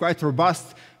be quite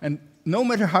robust, and no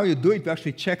matter how you do it, we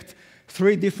actually checked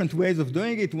 3 different ways of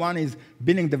doing it. One is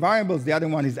binning the variables, the other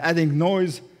one is adding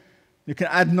noise. You can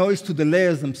add noise to the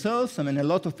layers themselves. I mean, a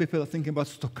lot of people are thinking about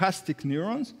stochastic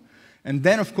neurons. And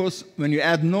then, of course, when you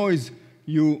add noise,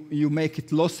 you make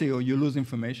it lossy or you lose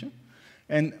information.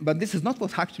 But this is not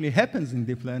what actually happens in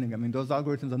deep learning. I mean, those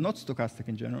algorithms are not stochastic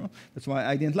in general. That's why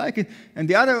I didn't like it. And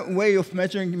the other way of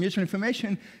measuring mutual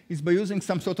information is by using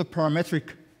some sort of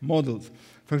parametric models.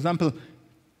 For example,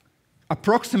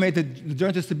 approximated the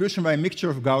joint distribution by a mixture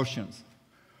of Gaussians,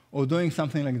 or doing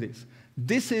something like this.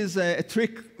 This is a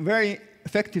trick, very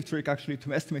effective trick, actually,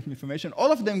 to estimate information.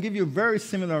 All of them give you very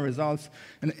similar results.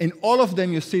 And in all of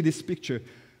them, you see this picture,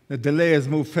 that the layers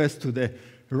move first to the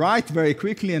right very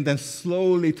quickly and then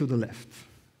slowly to the left.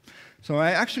 So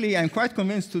I'm quite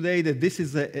convinced today that this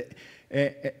is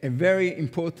a very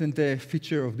important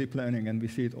feature of deep learning, and we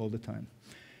see it all the time.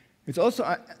 It's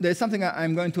also, there's something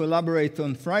I'm going to elaborate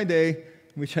on Friday,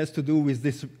 which has to do with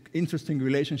this interesting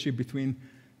relationship between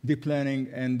deep learning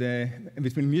and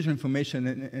between mutual information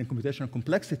and computational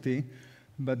complexity,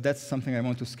 but that's something I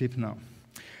want to skip now.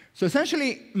 So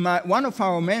essentially, one of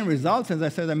our main results, as I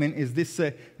said, is this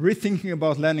rethinking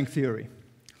about learning theory.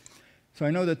 So I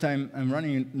know that I'm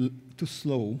running too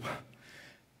slow.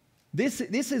 This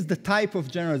is the type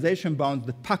of generalization bounds,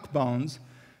 the PAC bounds,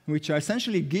 which are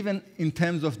essentially given in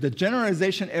terms of the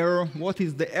generalization error, what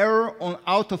is the error on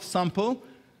out of sample,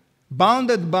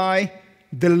 bounded by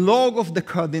the log of the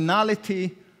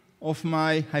cardinality of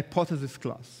my hypothesis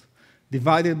class,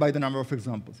 divided by the number of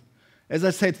examples. As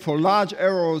I said, for large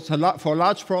errors, for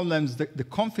large problems, the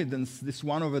confidence, this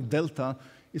 1 over delta,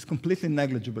 is completely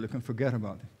negligible. You can forget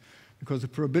about it, because the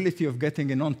probability of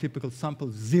getting a non-typical sample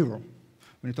is 0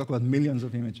 when you talk about millions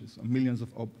of images or millions of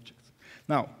objects.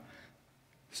 Now,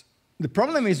 the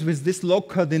problem is with this log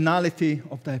cardinality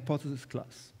of the hypothesis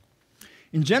class.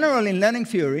 In general, in learning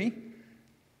theory,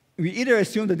 we either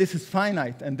assume that this is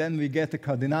finite, and then we get a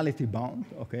cardinality bound,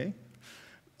 okay?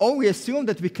 or we assume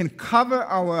that we can cover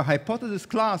our hypothesis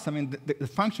class, I mean, the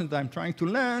functions that I'm trying to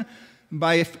learn,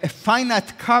 by a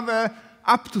finite cover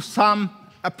up to some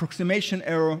approximation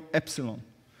error epsilon.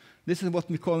 This is what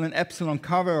we call an epsilon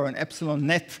cover, or an epsilon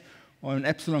net, or an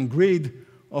epsilon grid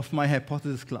of my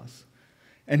hypothesis class.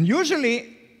 And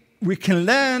usually, we can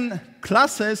learn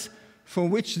classes for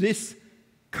which this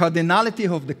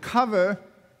cardinality of the cover,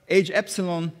 h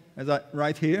epsilon, as I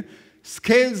write here,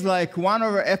 scales like 1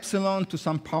 over epsilon to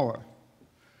some power.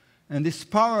 And this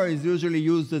power is usually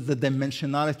used as the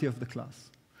dimensionality of the class.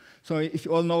 So if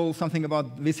you all know something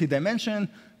about VC dimension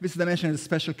is a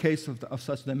special case of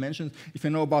such dimensions. If you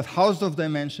know about Hausdorff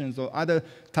dimensions or other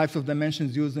types of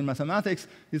dimensions used in mathematics,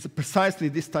 it's precisely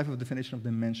this type of definition of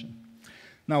dimension.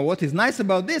 Now, what is nice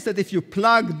about this is that if you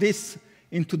plug this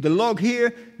into the log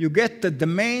here, you get that the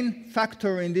main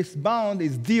factor in this bound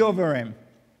is d over m.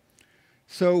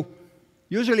 So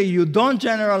usually you don't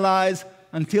generalize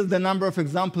until the number of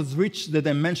examples reach the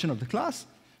dimension of the class.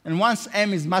 And once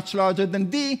m is much larger than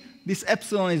d, this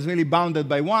epsilon is really bounded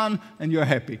by 1, and you're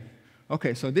happy.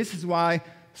 OK, so this is why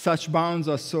such bounds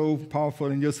are so powerful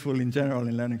and useful in general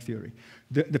in learning theory.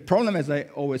 The problem, as I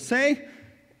always say,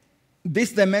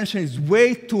 this dimension is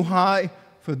way too high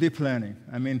for deep learning.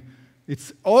 I mean,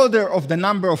 it's order of the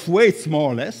number of weights,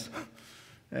 more or less.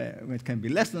 It can be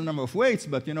less than the number of weights,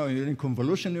 but you're using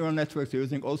convolution neural networks, you're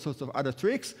using all sorts of other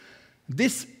tricks.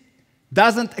 This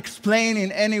doesn't explain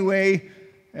in any way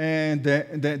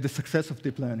the success of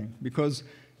deep learning, because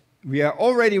we are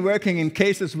already working in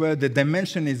cases where the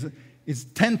dimension is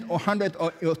 10 or 100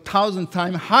 or 1,000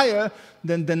 times higher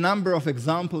than the number of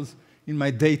examples in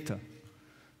my data,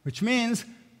 which means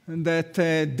that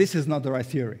this is not the right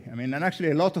theory. I mean, and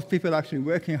actually a lot of people are actually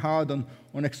working hard on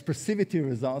expressivity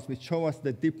results, which show us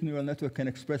that deep neural network can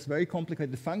express very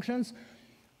complicated functions,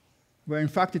 where in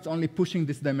fact it's only pushing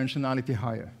this dimensionality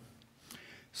higher.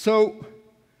 So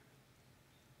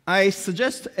I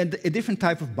suggest a different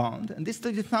type of bound, and this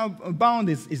type of bound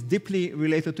is deeply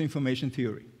related to information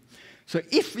theory. So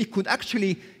if we could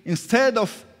actually, instead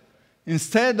of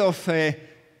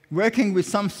working with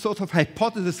some sort of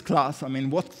hypothesis class, I mean,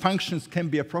 what functions can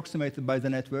be approximated by the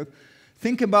network,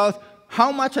 think about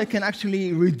how much I can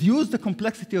actually reduce the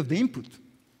complexity of the input.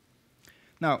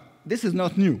 Now, this is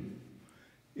not new.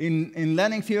 In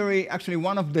learning theory, actually,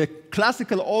 one of the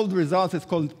classical old results is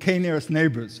called k-nearest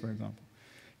neighbors, for example.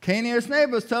 K-nearest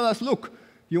neighbors tell us, look,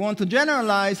 you want to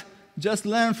generalize, just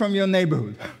learn from your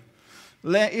neighborhood.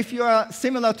 If you are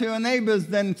similar to your neighbors,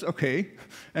 then it's OK.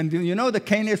 And you know the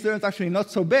k-nearest error is actually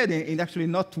not so bad. It's actually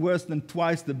not worse than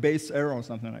twice the base error or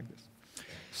something like this.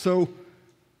 So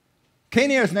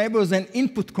k-nearest neighbors is an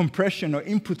input compression or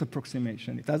input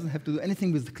approximation. It doesn't have to do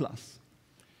anything with the class.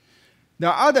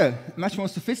 There are other, much more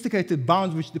sophisticated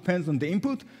bounds which depends on the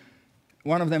input.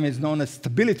 One of them is known as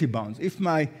stability bounds. If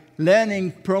my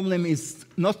learning problem is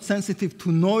not sensitive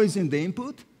to noise in the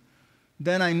input,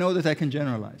 then I know that I can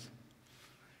generalize.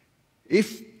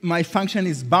 If my function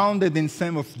is bounded in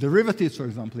some of derivatives, for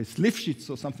example, it's Lifshitz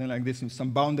or something like this, in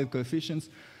some bounded coefficients,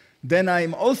 then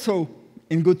I'm also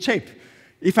in good shape.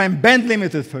 If I'm band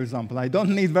limited, for example, I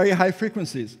don't need very high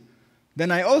frequencies,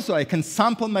 then I can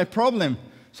sample my problem.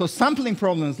 So sampling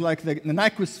problems like the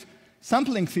Nyquist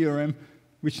sampling theorem,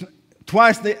 which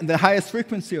twice the highest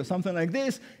frequency or something like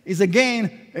this, is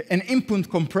again an input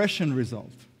compression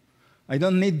result. I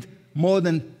don't need more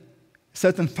than a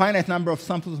certain finite number of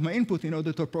samples of my input in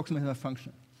order to approximate my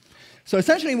function. So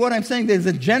essentially what I'm saying, there's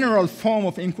a general form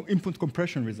of input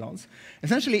compression results.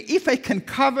 Essentially, if I can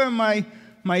cover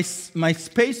my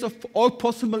space of all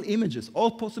possible images,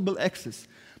 all possible x's,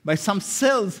 by some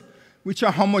cells which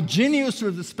are homogeneous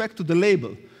with respect to the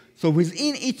label. So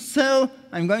within each cell,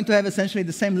 I'm going to have essentially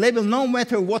the same label, no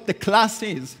matter what the class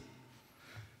is.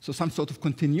 So some sort of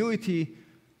continuity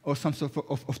or some sort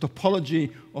of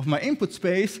topology of my input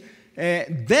space.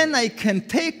 Then I can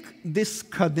take this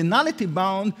cardinality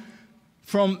bound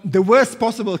from the worst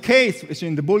possible case, which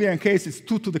in the Boolean case is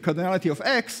 2 to the cardinality of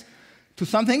x, to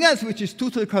something else, which is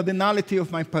 2 to the cardinality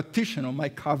of my partition or my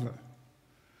cover.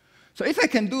 So if I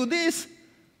can do this,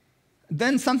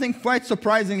 then something quite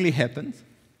surprisingly happens.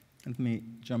 Let me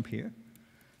jump here.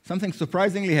 Something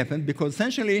surprisingly happened, because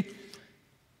essentially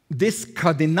this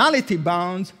cardinality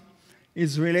bound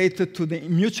is related to the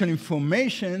mutual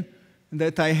information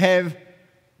that I have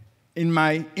in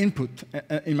my input,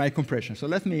 in my compression.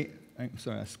 So I'm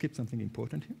sorry, I skipped something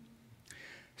important here.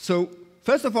 So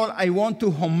first of all, I want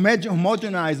to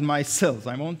homogenize my cells.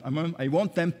 I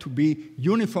want them to be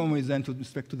uniform with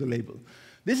respect to the label.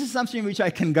 This is something which I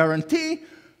can guarantee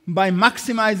by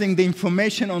maximizing the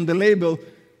information on the label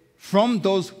from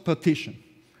those partitions.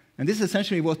 And this is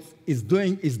essentially what is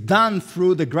done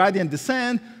through the gradient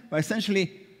descent by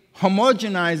essentially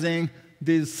homogenizing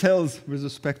these cells with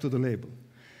respect to the label.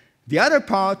 The other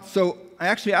part, so I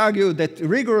actually argue that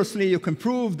rigorously you can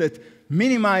prove that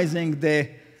minimizing the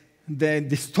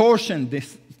distortion,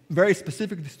 this very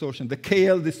specific distortion, the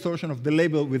KL distortion of the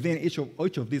label within each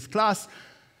of these class,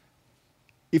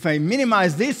 if I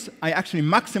minimize this, I actually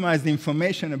maximize the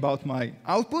information about my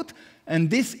output,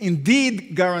 and this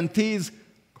indeed guarantees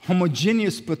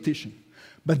homogeneous partition.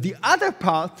 But the other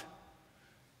part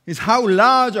is how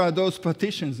large are those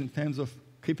partitions in terms of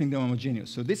keeping them homogeneous.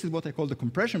 So this is what I call the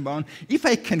compression bound. If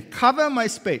I can cover my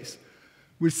space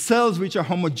with cells which are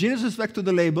homogeneous with respect to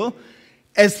the label,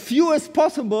 as few as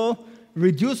possible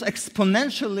reduce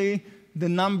exponentially the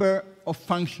number of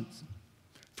functions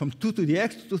from 2 to the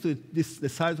x to 2 to the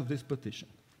size of this partition.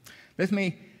 Let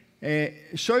me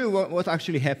show you what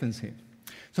actually happens here.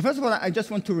 So first of all, I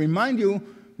just want to remind you,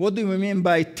 what do we mean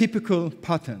by typical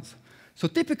patterns? So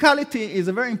typicality is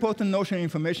a very important notion in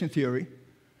information theory.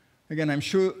 Again, I'm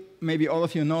sure maybe all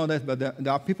of you know that, but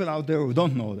there are people out there who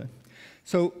don't know that.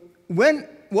 So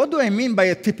what do I mean by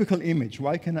a typical image?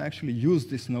 Why can I actually use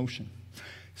this notion?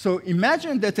 So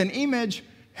imagine that an image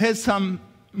has some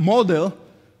model,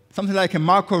 something like a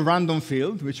Markov random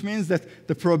field, which means that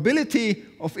the probability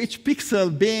of each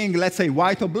pixel being, let's say,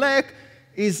 white or black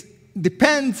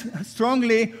depends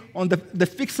strongly on the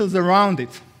pixels around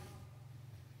it.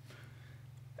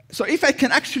 So if I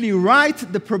can actually write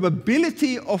the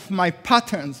probability of my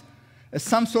patterns as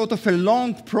some sort of a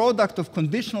long product of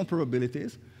conditional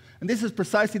probabilities, and this is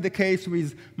precisely the case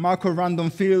with Markov random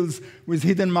fields, with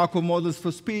hidden Markov models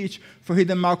for speech, for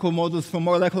hidden Markov models for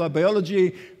molecular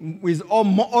biology, with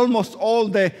almost all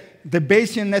the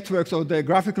Bayesian networks or the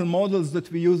graphical models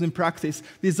that we use in practice.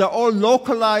 These are all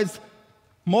localized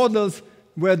models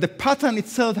where the pattern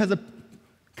itself has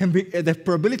the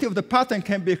probability of the pattern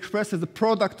can be expressed as a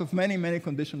product of many, many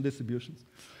conditional distributions.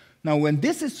 Now, when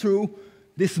this is true,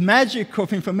 this magic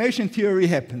of information theory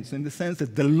happens in the sense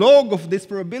that the log of this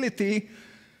probability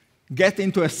get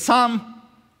into a sum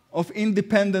of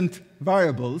independent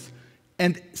variables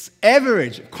and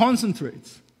average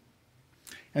concentrates.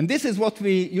 And this is what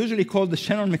we usually call the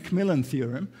Shannon-Macmillan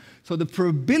theorem. So the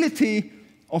probability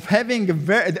of having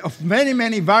many,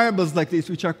 many variables like this,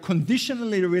 which are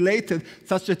conditionally related,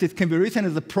 such that it can be written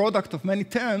as a product of many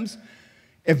terms,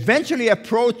 eventually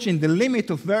approaching the limit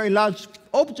of very large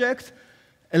objects,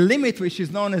 a limit which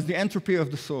is known as the entropy of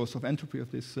the source, of entropy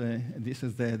of this. This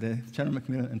is the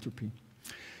Shannon-Macmillan entropy.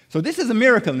 So this is a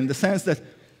miracle in the sense that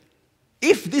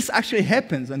if this actually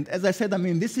happens, and as I said, I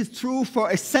mean, this is true for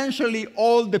essentially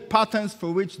all the patterns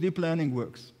for which deep learning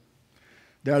works.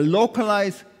 They are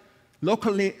locally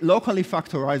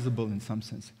factorizable in some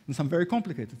sense, in some very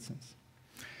complicated sense.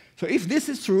 So if this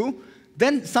is true,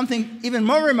 then something even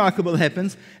more remarkable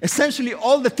happens. Essentially,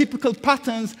 all the typical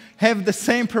patterns have the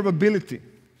same probability,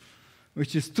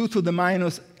 which is 2 to the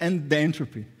minus and the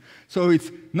entropy. So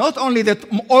it's not only that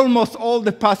almost all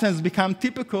the patterns become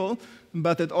typical,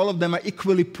 but that all of them are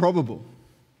equally probable.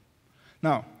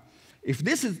 Now, if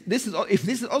this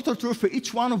is also true for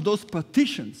each one of those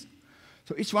partitions,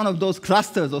 so each one of those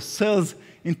clusters or cells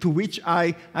into which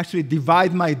I actually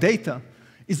divide my data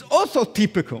is also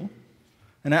typical.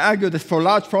 And I argue that for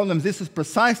large problems, this is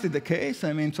precisely the case.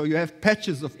 I mean, so you have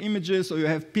patches of images, or you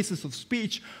have pieces of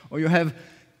speech, or you have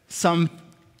some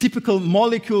typical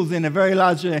molecules in a very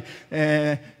large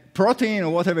protein,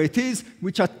 or whatever it is,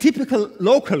 which are typical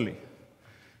locally.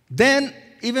 Then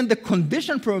even the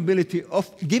condition probability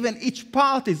of given each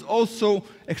part is also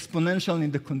exponential in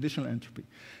the conditional entropy.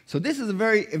 So this is a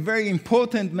very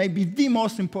important, maybe the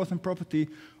most important property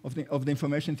of the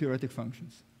information theoretic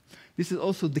functions. This is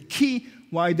also the key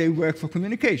why they work for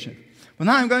communication. But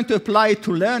now I'm going to apply it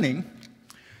to learning.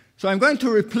 So I'm going to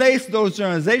replace those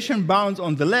generalization bounds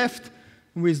on the left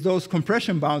with those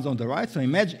compression bounds on the right. So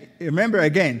remember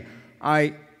again,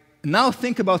 I now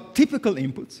think about typical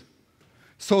inputs.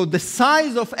 So the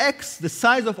size of X, the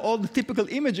size of all the typical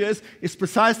images, is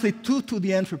precisely 2 to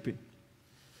the entropy.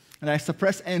 And I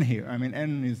suppress n here. I mean,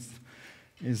 n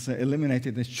is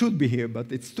eliminated. It should be here,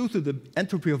 but it's 2 to the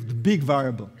entropy of the big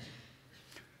variable.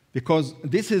 Because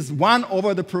this is 1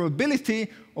 over the probability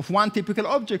of one typical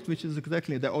object, which is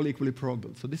exactly, they're all equally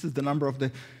probable. So this is the number of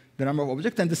the number of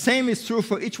objects. And the same is true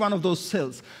for each one of those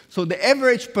cells. So the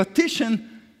average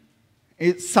partition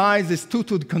size is 2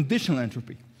 to the conditional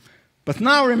entropy. But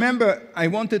now remember, I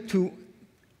wanted to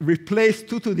replace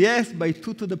 2 to the s by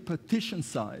 2 to the partition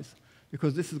size,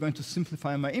 because this is going to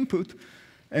simplify my input.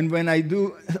 And when I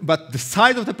do, but the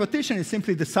size of the partition is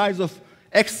simply the size of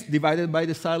x divided by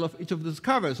the size of each of those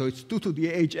curves. So it's 2 to the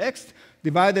age x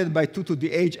divided by 2 to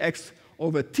the age x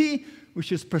over t,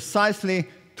 which is precisely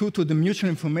 2 to the mutual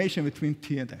information between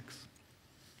t and x.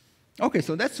 Okay,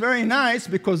 so that's very nice,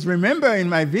 because remember in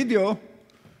my video,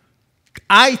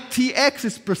 ITX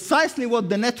is precisely what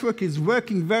the network is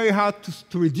working very hard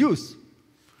to reduce.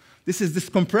 This is this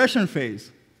compression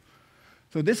phase.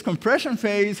 So this compression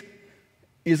phase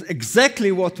is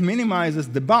exactly what minimizes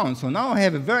the bound. So now I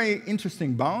have a very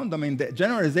interesting bound. I mean, the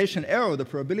generalization error, the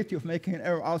probability of making an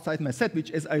error outside my set,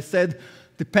 which, as I said,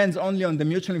 depends only on the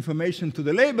mutual information to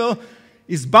the label,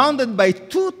 is bounded by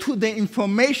 2 to the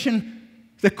information,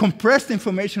 the compressed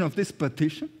information of this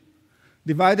partition,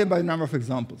 divided by the number of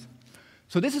examples.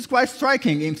 So this is quite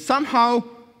striking. If somehow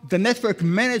the network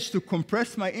managed to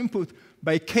compress my input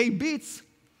by k bits,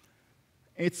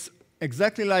 it's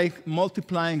exactly like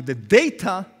multiplying the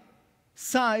data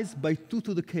size by 2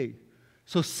 to the k.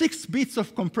 So 6 bits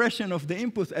of compression of the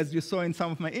input, as you saw in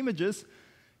some of my images,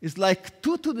 is like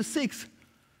 2 to the 6,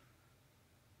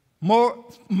 more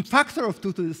factor of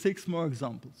 2 to the 6 more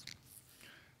examples.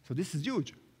 So this is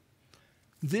huge.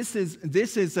 This is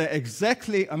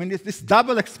exactly, I mean, this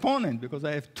double exponent, because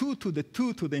I have 2 to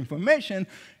the information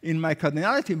in my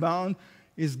cardinality bound,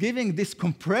 is giving this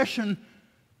compression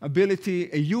ability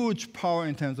a huge power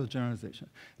in terms of generalization.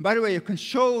 By the way, you can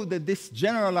show that this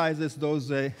generalizes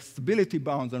those stability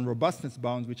bounds and robustness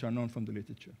bounds which are known from the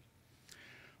literature.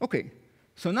 Okay,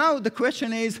 so now the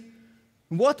question is,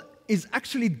 what is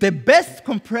actually the best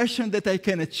compression that I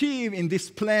can achieve in this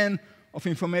plan of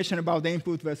information about the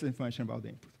input versus information about the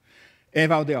input,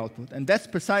 about the output? And that's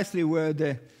precisely where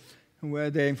the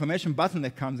information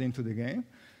bottleneck comes into the game.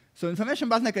 So information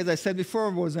bottleneck, as I said before,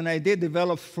 was an idea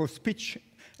developed for speech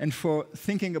and for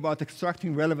thinking about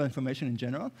extracting relevant information in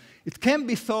general. It can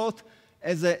be thought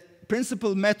as a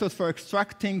principal method for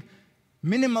extracting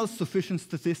minimal sufficient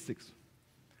statistics.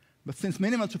 But since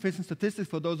minimal sufficient statistics,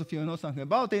 for those of you who know something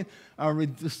about it, are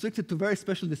restricted to very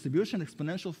special distribution,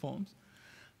 exponential forms,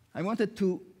 I wanted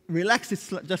to relax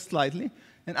it just slightly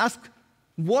and ask,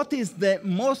 what is the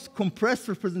most compressed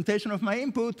representation of my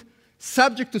input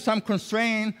subject to some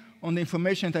constraint on the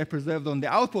information that I preserved on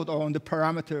the output or on the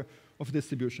parameter of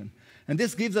distribution? And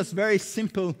this gives us very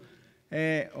simple,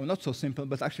 or not so simple,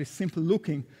 but actually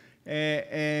simple-looking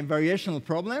variational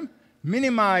problem.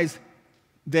 Minimize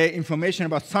the information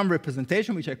about some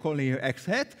representation, which I call here x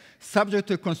hat, subject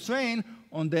to a constraint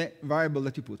on the variable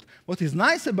that you put. What is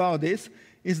nice about this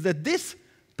is that this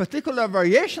particular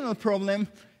variational problem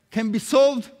can be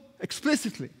solved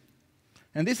explicitly.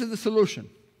 And this is the solution.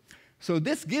 So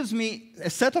this gives me a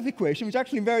set of equations, which are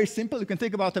actually very simple. You can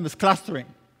think about them as clustering.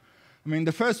 I mean,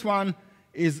 the first one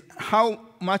is how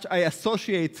much I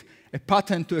associate a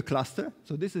pattern to a cluster.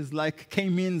 So this is like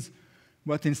k-means,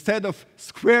 but instead of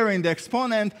squaring the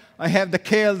exponent, I have the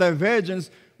KL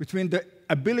divergence between the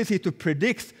ability to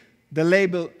predict the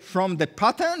label from the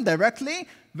pattern directly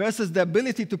versus the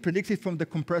ability to predict it from the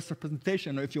compressed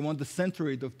representation, or if you want, the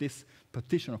centroid of this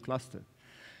partition or cluster.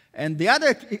 And the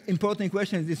other important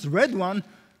equation is this red one,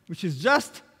 which is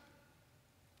just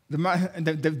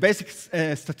the basic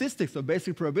statistics or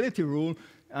basic probability rule.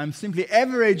 I'm simply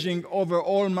averaging over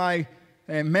all my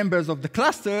members of the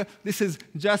cluster. This is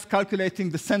just calculating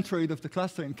the centroid of the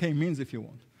cluster in k-means, if you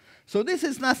want. So this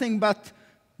is nothing but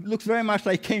looks very much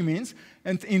like k-means.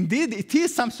 And indeed, it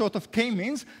is some sort of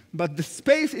k-means, but the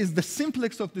space is the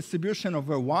simplex of distribution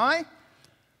over y.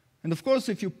 And of course,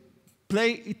 if you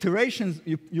play iterations,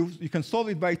 you can solve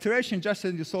it by iteration just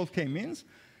as you solve k-means.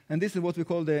 And this is what we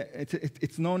call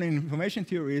it's known in information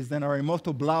theory as an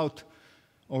Arimoto-Blaut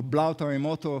or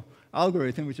Blaut-Arimoto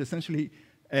algorithm, which essentially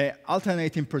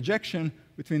alternating projection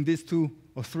between these 2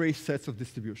 or 3 sets of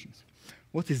distributions.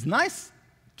 What is nice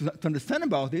to understand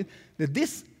about it, that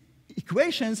these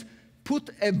equations put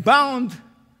a bound,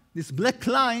 this black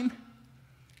line,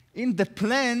 in the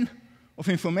plane of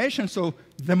information. So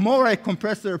the more I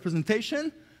compress the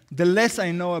representation, the less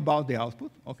I know about the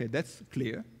output. Okay, that's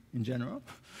clear in general,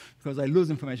 because I lose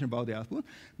information about the output.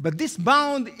 But this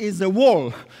bound is a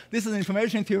wall. This is an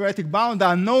information theoretic bound. There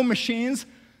are no machines.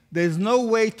 There's no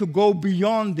way to go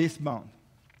beyond this bound.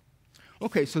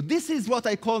 Okay, so this is what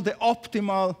I call the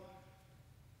optimal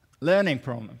learning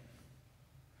problem.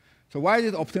 So why is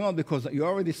it optimal? Because you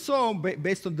already saw,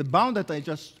 based on the bound that I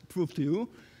just proved to you,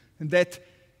 that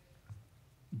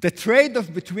the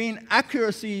trade-off between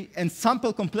accuracy and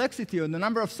sample complexity, or the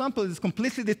number of samples, is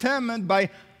completely determined by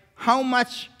how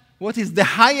much, what is the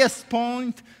highest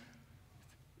point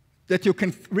that you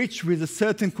can reach with a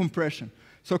certain compression.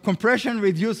 So compression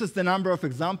reduces the number of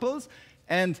examples,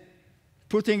 and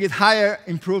putting it higher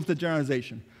improves the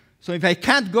generalization. So if I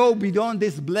can't go beyond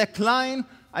this black line,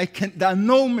 there are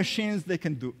no machines that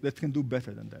can do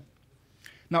better than that.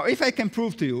 Now, if I can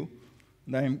prove to you,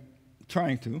 and I'm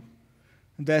trying to,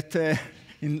 that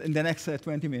in the next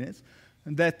 20 minutes,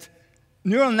 that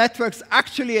neural networks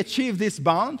actually achieve this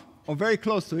bound, or very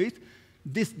close to it,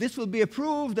 this will be a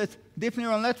proof that deep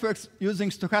neural networks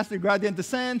using stochastic gradient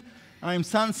descent are in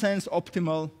some sense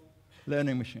optimal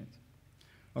learning machines.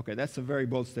 OK, that's a very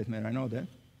bold statement, I know that.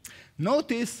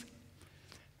 Notice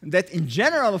that in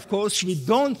general, of course, we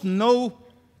don't know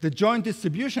the joint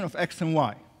distribution of x and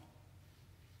y.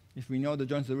 If we know the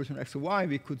joint distribution of x and y,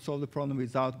 we could solve the problem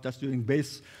without just doing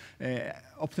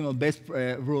optimal base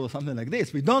rule or something like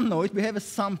this. We don't know it. We have a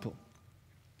sample.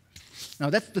 Now,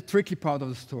 that's the tricky part of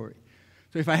the story.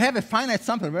 So if I have a finite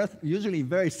sample, usually a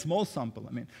very small sample,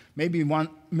 I mean, maybe 1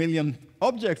 million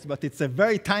objects, but it's a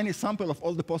very tiny sample of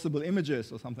all the possible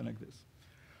images or something like this.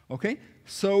 OK?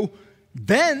 So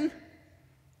then,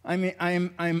 I mean,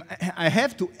 I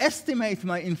have to estimate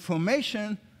my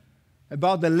information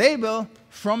about the label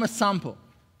from a sample.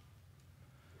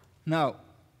 Now,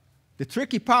 the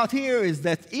tricky part here is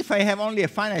that if I have only a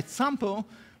finite sample,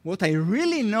 what I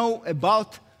really know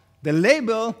about the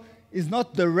label is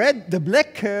not the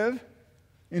black curve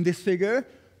in this figure,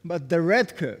 but the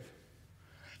red curve.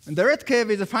 And the red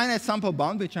curve is a finite sample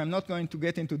bound, which I'm not going to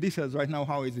get into details right now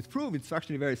how is it proved. It's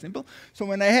actually very simple. So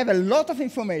when I have a lot of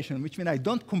information, which means I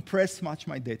don't compress much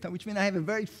my data, which means I have a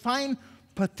very fine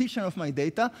partition of my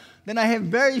data, then I have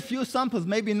very few samples,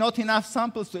 maybe not enough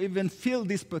samples to even fill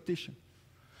this partition.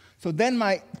 So then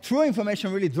my true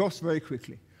information really drops very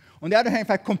quickly. On the other hand,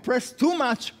 if I compress too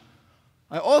much,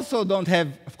 I also don't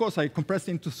have, of course, I compressed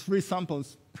into 3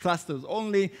 samples, clusters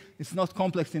only. It's not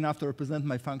complex enough to represent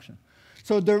my function.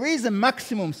 So there is a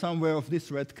maximum somewhere of this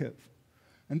red curve.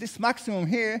 And this maximum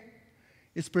here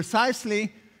is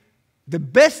precisely the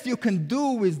best you can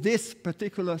do with this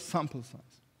particular sample size.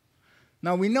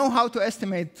 Now, we know how to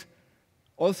estimate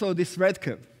also this red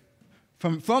curve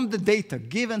from the data,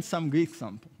 given some Greek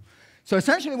sample. So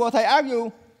essentially what I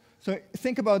argue, so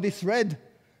think about this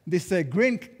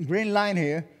green line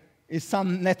here is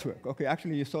some network. Okay,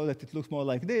 actually, you saw that it looks more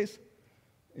like this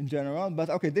in general.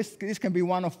 But OK, this can be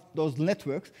one of those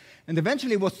networks. And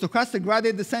eventually, what stochastic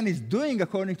gradient descent is doing,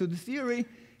 according to the theory,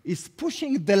 is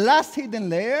pushing the last hidden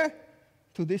layer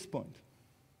to this point,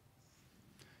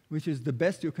 which is the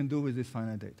best you can do with this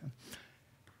finite data.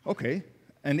 OK,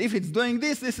 and if it's doing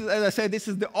this is, as I said, this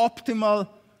is the optimal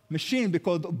machine,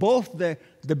 because both the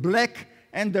black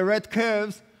and the red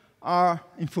curves are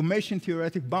information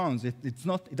theoretic bounds. It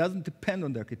doesn't depend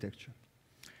on the architecture.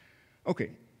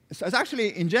 OK, so it's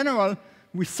actually, in general,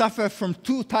 we suffer from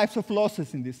 2 types of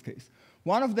losses in this case.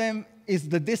 One of them is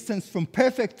the distance from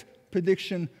perfect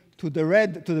prediction to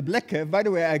the black curve. By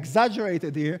the way, I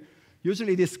exaggerated here.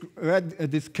 Usually, these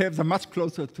curves are much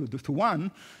closer to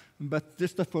 1. But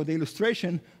just for the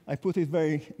illustration, I put it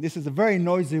this is a very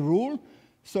noisy rule.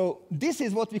 So this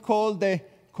is what we call the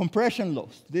compression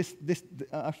loss.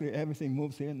 Actually, everything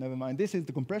moves here. Never mind. This is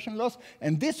the compression loss.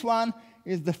 And this one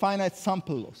is the finite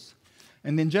sample loss.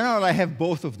 And in general, I have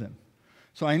both of them.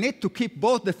 So I need to keep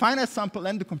both the finite sample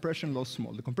and the compression loss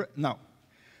small. Now,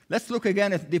 let's look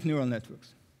again at deep neural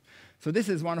networks. So this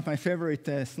is one of my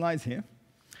favorite slides here.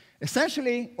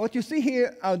 Essentially, what you see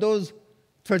here are those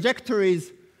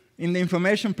trajectories in the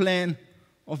information plane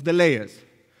of the layers.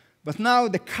 But now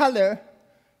the color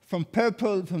from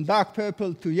dark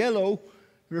purple to yellow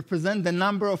represent the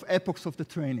number of epochs of the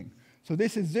training. So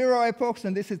this is 0 epochs,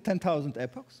 and this is 10,000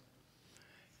 epochs.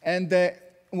 And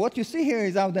what you see here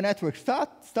is how the network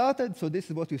started. So this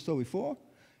is what we saw before.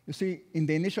 You see, in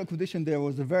the initial condition, there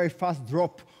was a very fast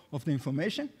drop of the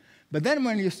information. But then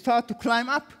when you start to climb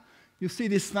up, you see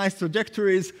these nice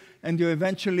trajectories, and you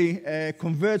eventually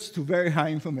converge to very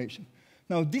high information.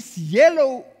 Now, this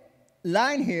yellow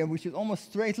line here, which is almost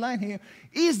straight line here,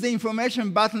 is the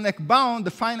information bottleneck bound,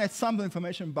 the finite sample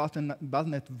information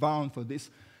bottleneck bound for this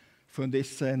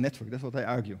network. That's what I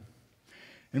argue.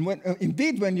 And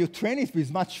indeed, when you train it with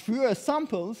much fewer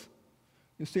samples,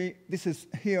 you see this is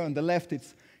here on the left,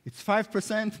 it's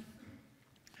 5%.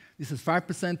 This is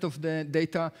 5% of the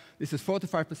data. This is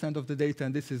 45% of the data.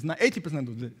 And this is 80%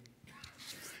 of the data.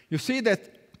 You see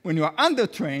that when you are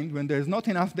undertrained, when there's not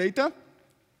enough data,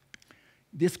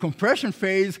 this compression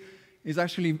phase is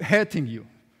actually hurting you.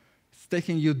 It's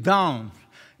taking you down.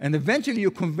 And eventually,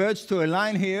 you converge to a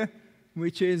line here,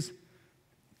 which is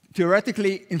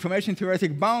theoretically information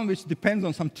theoretic bound, which depends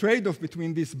on some trade-off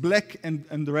between these black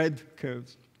and red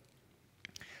curves.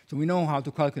 So we know how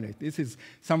to calculate. This is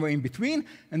somewhere in between.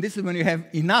 And this is when you have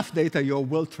enough data, you're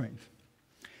well trained.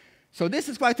 So this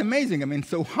is quite amazing. I mean,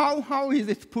 so how is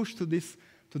it pushed to this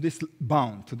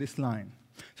bound, to this line?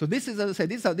 So this is, as I said,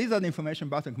 these are the information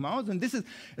bottleneck modes, and this is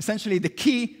essentially the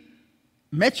key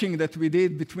matching that we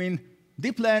did between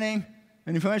deep learning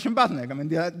and information bottleneck. I mean,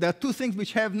 there are two things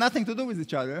which have nothing to do with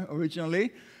each other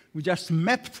originally. We just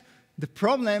mapped the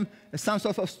problem as some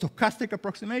sort of stochastic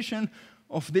approximation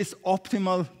of this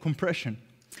optimal compression.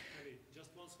 Okay,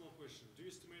 just one small question. Do you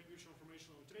estimate mutual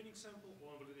information on training sample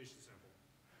or on validation sample?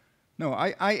 No,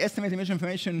 I estimate mutual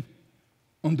information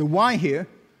on the Y here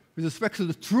with respect to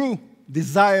the true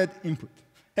desired input,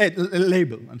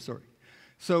 label, I'm sorry.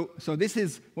 So this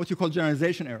is what you call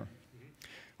generalization error.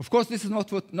 Of course, this is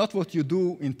not what you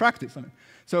do in practice.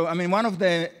 I mean, one of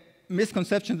the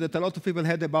misconceptions that a lot of people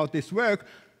had about this work,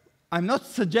 I'm not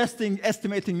suggesting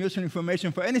estimating mutual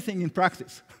information for anything in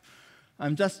practice.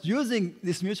 I'm just using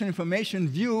this mutual information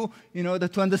view in order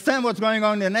to understand what's going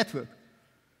on in the network.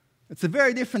 It's a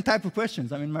very different type of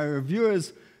questions. I mean, my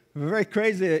reviewers were very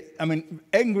crazy,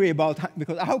 angry about,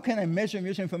 because how can I measure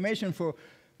mutual information for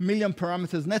million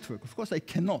parameters network? Of course, I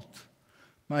cannot.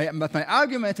 But my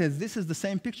argument is this is the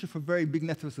same picture for very big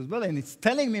networks as well, and it's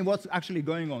telling me what's actually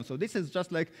going on. So this is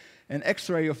just like an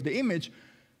X-ray of the image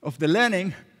of the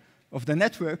learning of the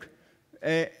network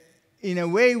in a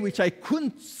way which I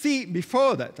couldn't see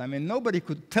before that. I mean, nobody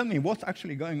could tell me what's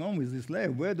actually going on with this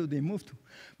layer. Where do they move to?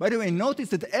 By the way, notice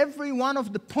that every one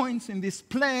of the points in this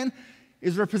plane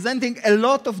is representing a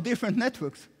lot of different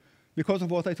networks because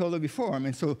of what I told you before. I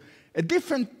mean, so a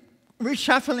different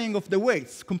reshuffling of the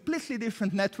weights, completely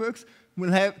different networks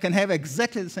can have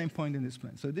exactly the same point in this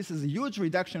plane. So this is a huge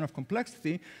reduction of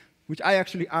complexity, which I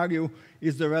actually argue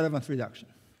is the relevant reduction.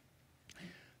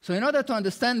 So in order to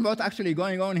understand what's actually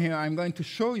going on here, I'm going to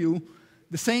show you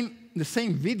the same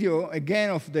video again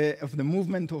of the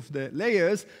movement of the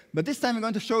layers, but this time I'm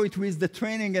going to show it with the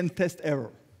training and test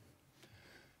error.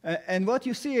 And what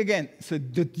you see again, so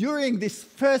during this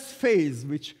first phase,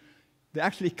 which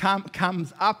actually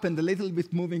comes up and a little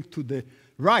bit moving to the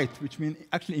right, which means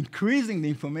actually increasing the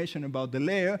information about the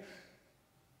layer,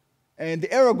 and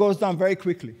the error goes down very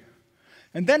quickly.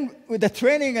 And then with the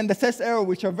training and the test error,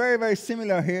 which are very, very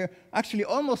similar here, actually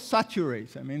almost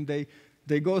saturate. I mean,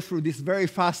 they go through this very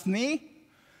fast knee,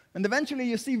 and eventually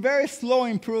you see very slow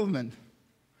improvement.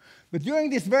 But during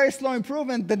this very slow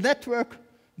improvement,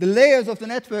 the layers of the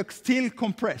network still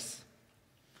compress,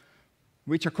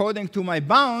 which according to my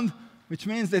bound, which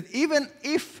means that even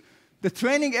if the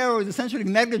training error is essentially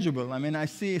negligible, I mean, I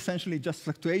see essentially just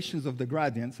fluctuations of the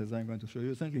gradients, as I'm going to show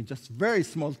you, essentially just very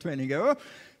small training error,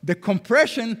 the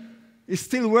compression is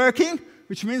still working,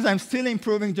 which means I'm still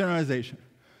improving generalization.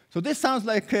 So this sounds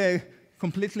like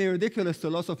completely ridiculous to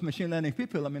lots of machine learning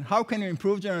people. I mean, how can you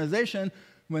improve generalization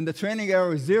when the training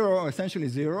error is zero, or essentially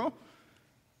zero?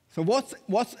 So what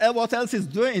else is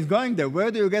going there?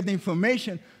 Where do you get the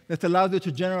information that allows you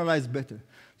to generalize better?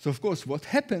 So of course, what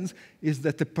happens is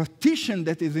that the partition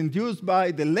that is induced by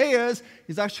the layers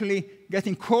is actually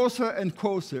getting coarser and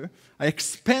coarser. I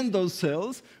expand those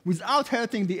cells without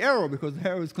hurting the error, because the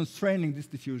error is constraining this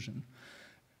diffusion,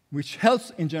 which helps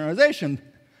in generalization.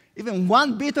 Even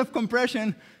one bit of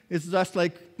compression is just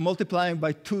like multiplying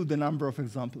by 2 the number of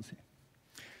examples here.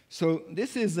 So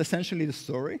this is essentially the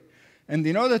story. And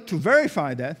in order to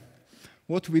verify that,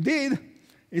 what we did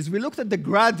is we looked at the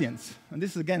gradients. And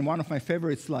this is, again, one of my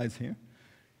favorite slides here.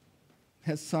 It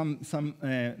has some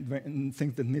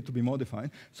things that need to be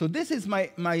modified. So this is my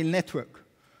network.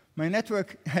 My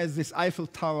network has this Eiffel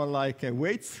Tower-like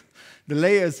weights. The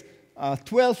layers are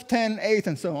 12, 10, 8,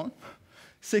 and so on.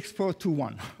 6, 4, 2,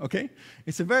 1. Okay?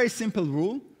 It's a very simple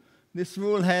rule. This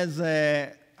rule has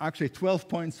actually 12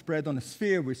 points spread on a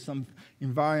sphere with some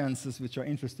invariances which are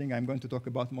interesting. I'm going to talk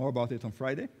more about it on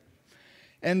Friday.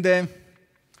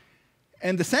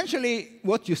 And essentially,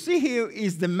 what you see here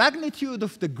is the magnitude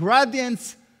of the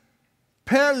gradients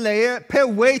per layer, per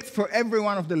weight for every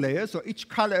one of the layers. So each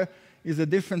color is a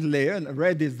different layer.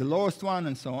 Red is the lowest one,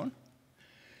 and so on.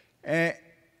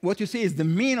 What you see is the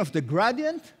mean of the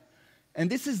gradient, and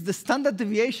this is the standard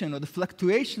deviation, or the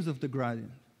fluctuations of the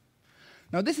gradient.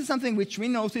 Now, this is something which we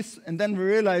notice, and then we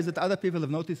realize that other people have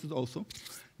noticed it also,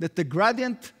 that the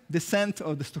gradient descent,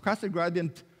 or the stochastic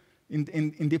gradient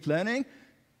in deep learning,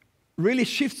 really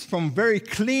shifts from very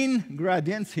clean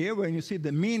gradients here, where you see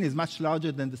the mean is much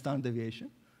larger than the standard deviation,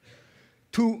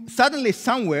 to suddenly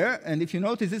somewhere, and if you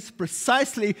notice, it's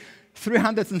precisely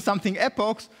 300 and something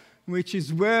epochs, which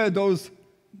is where those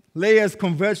layers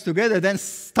converge together, then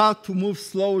start to move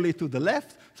slowly to the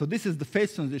left. So this is the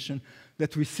phase transition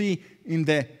that we see in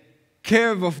the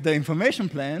curve of the information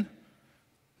plane,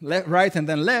 right and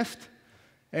then left.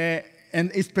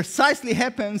 And it precisely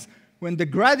happens when the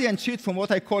gradient shifts from what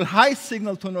I call high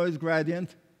signal-to-noise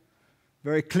gradient,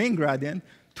 very clean gradient,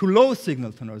 to low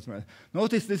signal-to-noise gradient.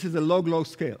 Notice this is a log-log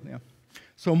scale. Yeah?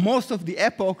 So most of the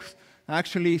epochs are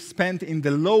actually spent in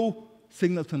the low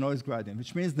signal-to-noise gradient,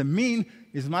 which means the mean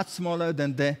is much smaller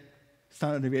than the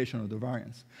standard deviation or the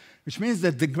variance, which means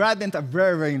that the gradients are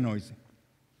very, very noisy.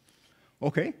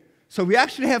 Okay? So we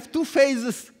actually have two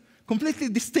phases, completely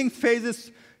distinct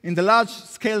phases. In the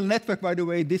large-scale network, by the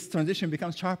way, this transition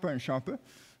becomes sharper and sharper,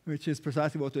 which is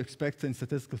precisely what to expect in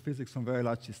statistical physics from very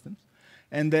large systems.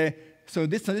 And so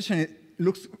this transition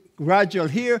looks gradual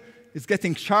here. It's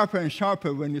getting sharper and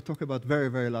sharper when you talk about very,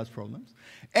 very large problems.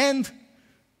 And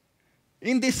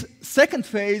in this second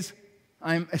phase,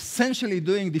 I'm essentially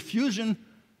doing diffusion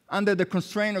under the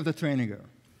constraint of the training error.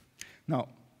 Now,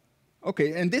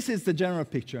 okay, and this is the general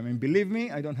picture. I mean, believe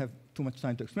me, I don't have too much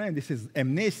time to explain. This is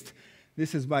MNIST.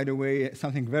 This is, by the way,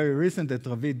 something very recent that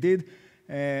Ravid did.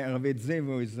 Ravid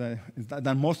Ziv has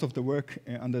done most of the work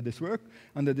under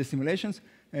these simulations.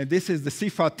 This is the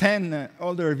CFAR 10.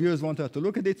 All the reviewers wanted to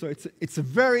look at it. So it's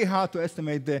very hard to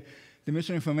estimate the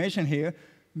mutual information here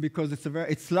because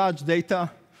it's large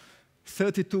data,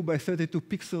 32 by 32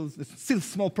 pixels. It's still a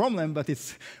small problem, but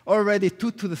it's already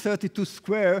 2 to the 32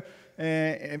 square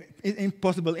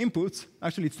possible inputs.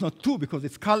 Actually, it's not 2 because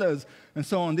it's colors and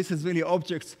so on. This is really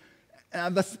objects.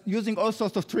 That's using all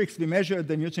sorts of tricks. We measure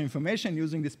the mutual information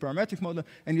using this parametric model,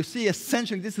 and you see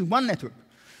essentially this is one network,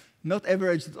 not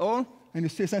averaged at all, and you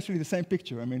see essentially the same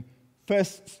picture. I mean,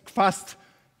 first fast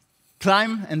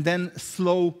climb and then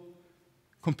slow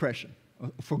compression,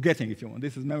 or forgetting if you want.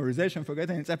 This is memorization,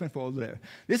 forgetting. It's happened for all the layers.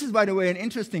 This is, by the way, an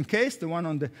interesting case, the one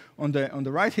on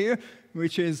the right here,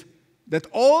 which is that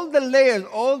all the layers,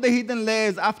 all the hidden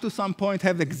layers up to some point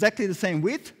have exactly the same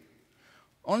width.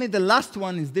 Only the last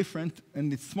one is different,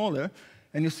 and it's smaller.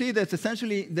 And you see that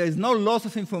essentially there is no loss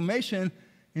of information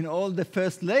in all the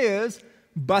first layers,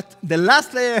 but the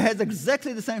last layer has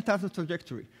exactly the same type of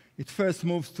trajectory. It first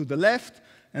moves to the left,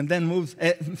 and then moves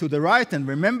to the right and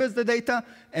remembers the data,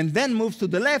 and then moves to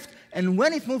the left. And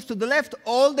when it moves to the left,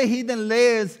 all the hidden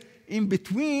layers in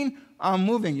between are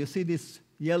moving. You see these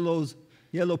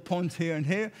yellow points here and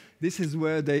here. This is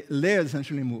where the layers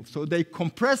essentially move. So they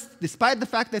compress, despite the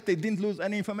fact that they didn't lose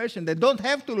any information. They don't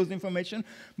have to lose information,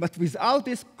 but without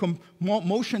this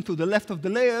motion to the left of the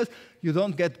layers, you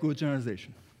don't get good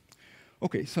generalization.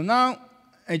 Okay, so now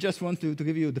I just want to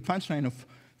give you the punchline of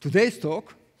today's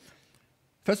talk.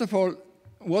 First of all,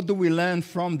 what do we learn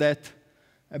from that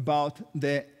about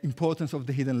the importance of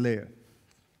the hidden layer?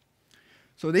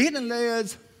 So the hidden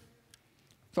layers,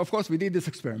 so of course we did this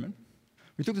experiment.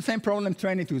 We took the same problem,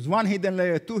 trained it with 1 hidden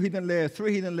layer, 2 hidden layers,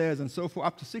 3 hidden layers, and so forth,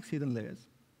 up to 6 hidden layers.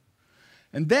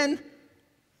 And then,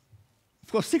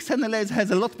 of course, 6 hidden layers has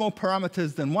a lot more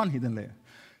parameters than 1 hidden layer.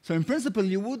 So in principle,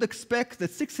 you would expect that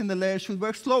 6 hidden layers should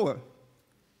work slower.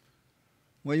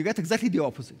 Well, you get exactly the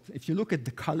opposite. If you look at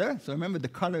the color, so remember the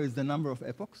color is the number of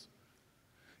epochs.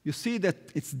 You see that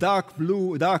it's dark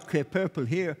blue, dark purple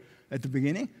here at the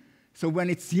beginning. So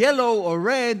when it's yellow or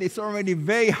red, it's already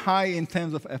very high in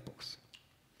terms of epochs.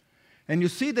 And you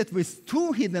see that with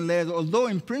 2 hidden layers, although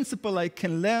in principle I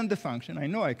can learn the function, I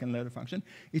know I can learn the function,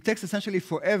 it takes essentially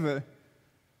forever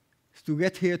to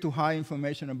get here to high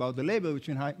information about the label, which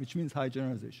means high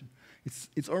generalization.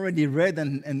 It's already red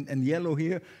and yellow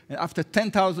here, and after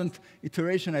 10,000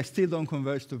 iterations, I still don't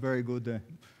converge to very good,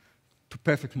 to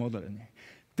perfect modeling.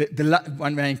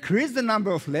 When I increase the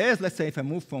number of layers, let's say if I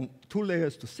move from 2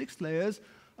 layers to 6 layers,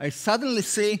 I suddenly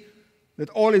see that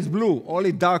all is blue, all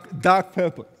is dark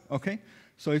purple. Okay?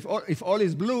 So if all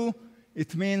is blue,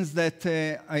 it means that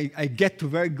I get to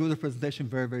very good representation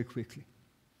very, very quickly.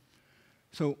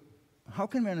 So how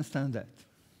can we understand that?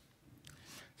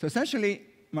 So essentially,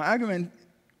 my argument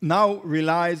now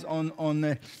relies on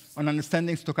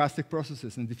understanding stochastic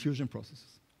processes and diffusion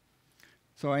processes.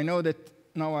 So I know that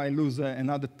now I lose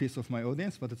another piece of my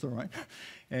audience, but it's all right.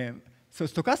 So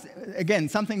stochastic, again,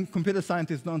 something computer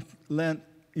scientists don't learn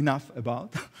enough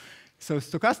about. So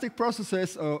stochastic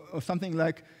processes, or something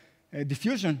like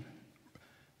diffusion,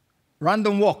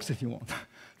 random walks, if you want,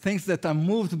 things that are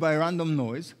moved by random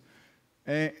noise.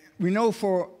 We know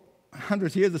for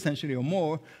 100 years, essentially, or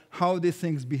more, how these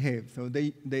things behave. So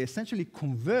they essentially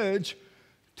converge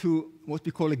to what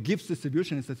we call a Gibbs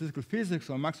distribution in statistical physics,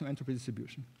 or maximum entropy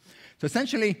distribution. So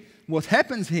essentially, what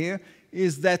happens here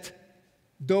is that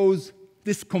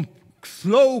this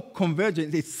slow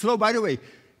convergence, it's slow, by the way.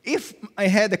 If I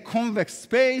had a convex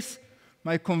space,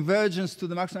 my convergence to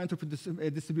the maximum entropy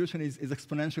distribution is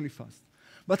exponentially fast.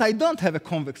 But I don't have a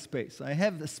convex space. I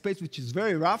have a space which is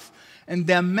very rough, and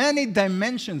there are many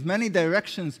dimensions, many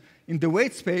directions in the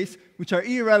weight space which are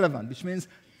irrelevant, which means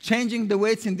changing the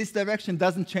weights in this direction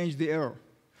doesn't change the error.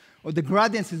 Or the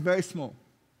gradients is very small,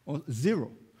 or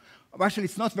 0. Actually,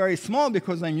 it's not very small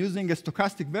because I'm using a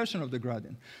stochastic version of the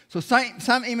gradient. So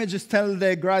some images tell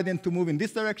the gradient to move in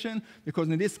this direction, because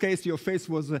in this case, your face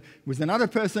was with another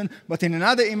person, but in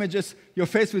another images, your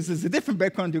face was a different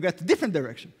background, you get a different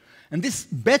direction. And these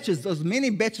batches, those many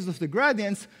batches of the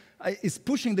gradients, is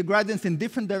pushing the gradients in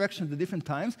different directions at different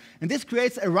times, and this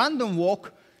creates a random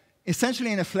walk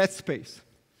essentially in a flat space.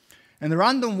 And a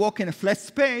random walk in a flat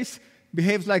space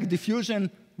behaves like diffusion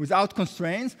without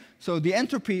constraints, so the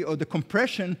entropy or the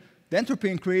compression, the entropy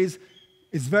increase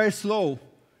is very slow.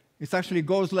 It actually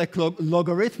goes like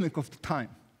logarithmic of the time,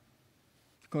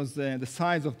 because the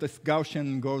size of this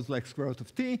Gaussian goes like square root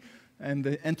of t, and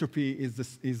the entropy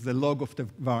is the log of the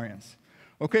variance.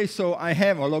 Okay, so I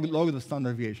have a log of the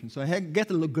standard deviation. So I get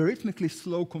a logarithmically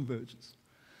slow convergence.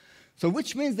 So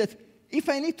which means that if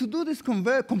I need to do this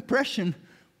compression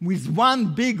with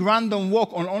one big random walk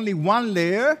on only one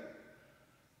layer,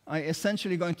 I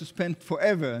essentially going to spend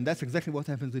forever, and that's exactly what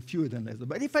happens with fluid and laser.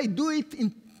 But if I do it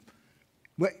in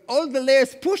where all the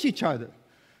layers push each other,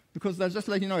 because that's just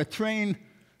like, a train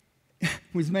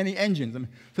with many engines.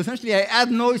 So essentially, I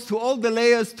add noise to all the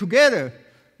layers together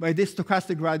by this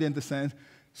stochastic gradient descent.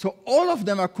 So all of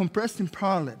them are compressed in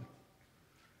parallel.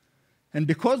 And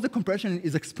because the compression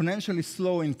is exponentially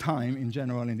slow in time, in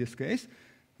general in this case,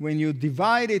 when you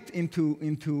divide it into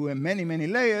many, many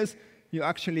layers, you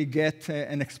actually get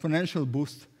an exponential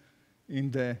boost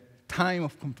in the time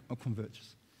of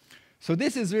convergence. So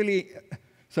this is really,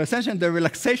 so essentially the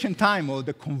relaxation time or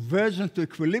the convergence to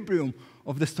equilibrium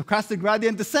of the stochastic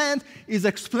gradient descent is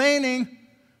explaining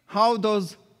how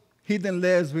those hidden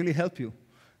layers really help you.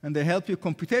 And they help you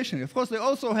computationally. Of course, they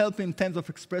also help in terms of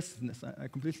expressiveness.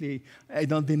 I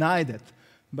don't deny that.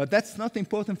 But that's not the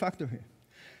important factor here.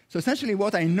 So essentially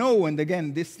what I know, and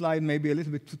again, this slide may be a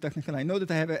little bit too technical, I know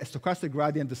that I have a stochastic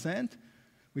gradient descent,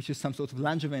 which is some sort of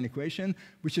Langevin equation,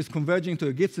 which is converging to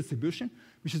a Gibbs distribution,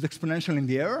 which is exponential in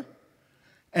the error.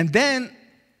 And then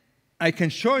I can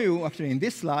show you, actually in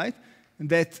this slide,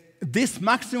 that this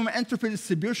maximum entropy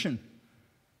distribution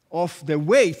of the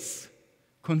weights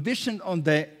conditioned on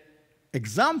the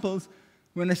examples,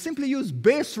 when I simply use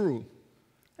Bayes' rule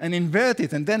and invert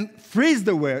it and then freeze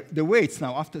the weights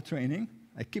now after training,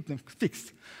 I keep them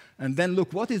fixed, and then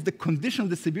look what is the conditional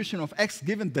distribution of x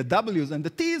given the w's and the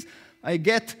t's, I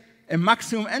get a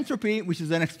maximum entropy, which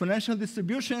is an exponential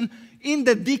distribution in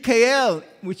the DKL,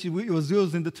 which was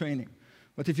used in the training.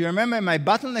 But if you remember my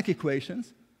bottleneck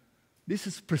equations, this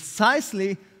is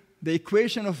precisely the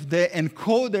equation of the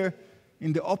encoder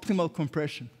in the optimal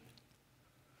compression.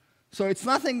 So it's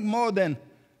nothing more than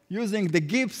using the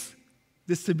Gibbs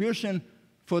distribution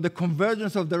for the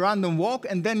convergence of the random walk,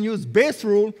 and then use Bayes'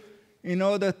 rule in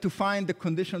order to find the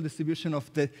conditional distribution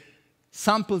of the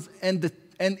samples and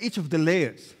each of the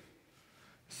layers.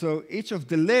 So each of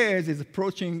the layers is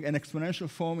approaching an exponential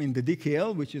form in the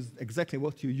DKL, which is exactly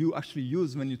what you actually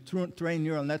use when you train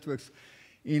neural networks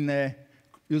in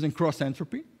using cross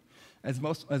entropy, as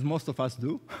most of us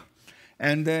do.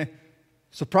 And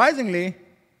surprisingly,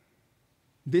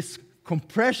 this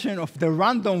compression of the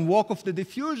random walk of the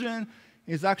diffusion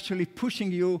is actually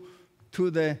pushing you to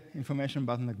the information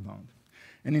bottleneck bound.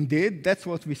 And indeed, that's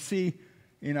what we see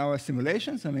in our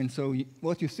simulations. So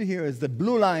what you see here is the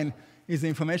blue line is the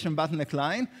information bottleneck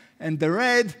line, and the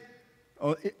red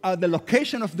are the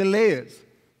location of the layers.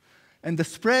 And the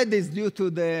spread is due to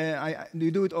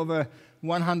you do it over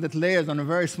 100 layers on a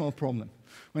very small problem.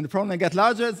 When the problem gets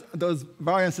larger, those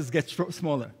variances get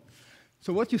smaller.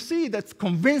 So what you see that's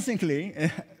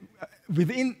convincingly,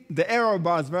 within the error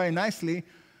bars very nicely,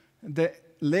 the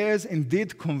layers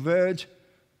indeed converge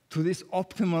to this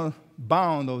optimal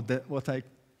bound of what I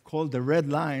call the red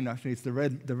line. Actually, it's the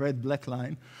red-black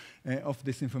line of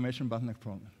this information bottleneck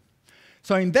problem.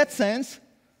 So in that sense,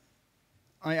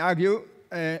 I argue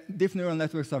deep neural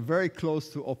networks are very close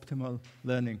to optimal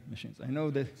learning machines. I know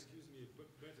that. Excuse me, but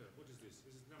beta, what is this? Is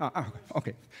it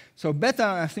Okay. So beta,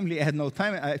 I simply had no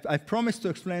time. I promised to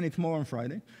explain it more on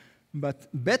Friday. But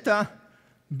beta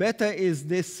is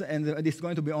this, and it's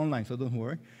going to be online, so don't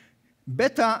worry.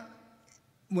 Beta,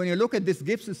 when you look at this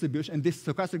Gibbs distribution and this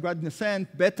stochastic gradient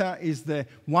descent, beta is the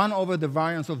 1 over the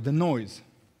variance of the noise.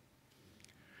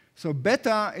 So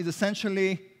beta is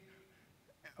essentially,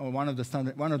 or one of the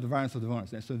variance of the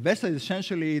variance. So beta is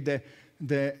essentially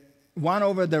the 1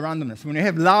 over the randomness. When you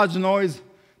have large noise,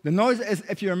 the noise,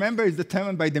 if you remember, is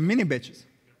determined by the mini batches.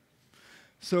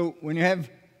 So when you have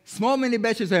Small mini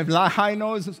batches have high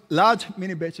noise, large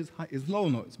mini batches is low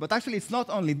noise. But actually, it's not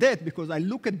only that, because I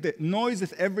look at the noise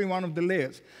at every one of the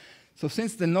layers. So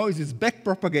since the noise is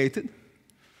back-propagated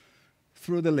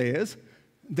through the layers,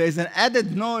 there's an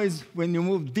added noise when you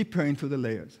move deeper into the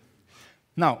layers.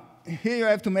 Now, here you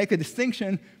have to make a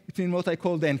distinction between what I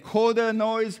call the encoder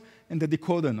noise and the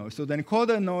decoder noise. So the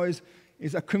encoder noise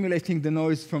is accumulating the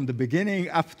noise from the beginning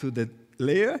up to the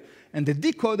layer, and the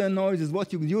decoder noise is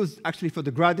what you use actually for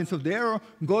the gradients of the error,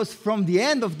 goes from the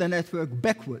end of the network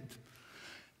backward.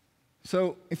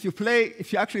 So if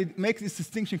you actually make this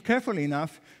distinction carefully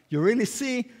enough, you really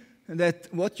see that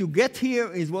what you get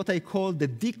here is what I call the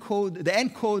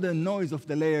encoder noise of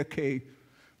the layer K,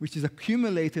 which is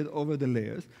accumulated over the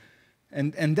layers.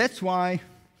 And that's why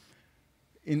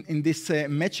in this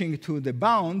matching to the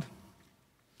bound,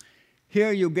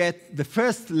 here you get the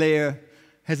first layer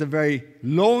has a very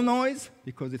low noise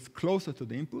because it's closer to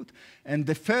the input. And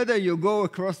the further you go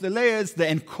across the layers, the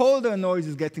encoder noise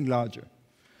is getting larger.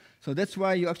 So that's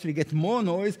why you actually get more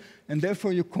noise, and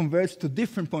therefore you converge to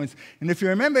different points. And if you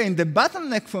remember in the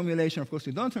bottleneck formulation, of course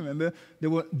you don't remember,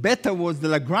 beta was the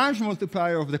Lagrange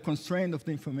multiplier of the constraint of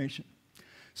the information.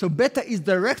 So beta is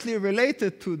directly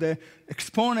related to the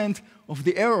exponent of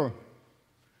the error.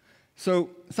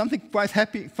 So something quite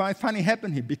funny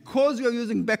happened here. Because you're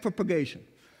using backpropagation,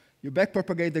 you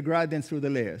backpropagate the gradients through the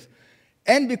layers.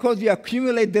 And because you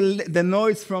accumulate the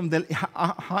noise from the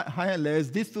higher layers,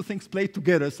 these two things play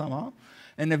together somehow.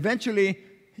 And eventually,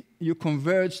 you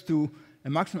converge to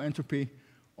a maximum entropy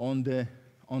on the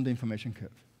information curve.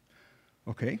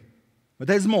 OK? But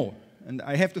there's more. And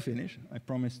I have to finish. I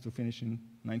promised to finish in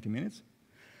 90 minutes.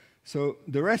 So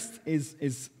the rest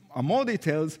are more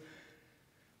details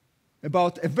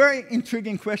about a very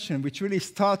intriguing question, which really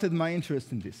started my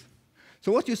interest in this.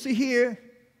 So what you see here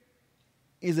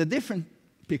is a different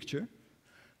picture.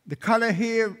 The color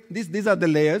here, these are the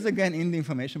layers, again, in the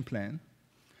information plane.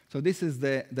 So this is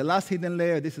the last hidden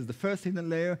layer. This is the first hidden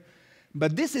layer.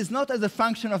 But this is not as a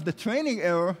function of the training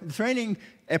error, the training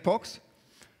epochs,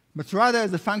 but rather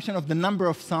as a function of the number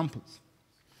of samples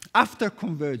after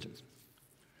convergence.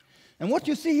 And what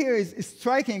you see here is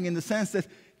striking in the sense that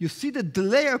you see that the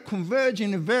layer converge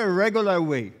in a very regular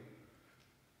way.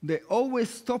 They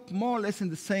always stop more or less in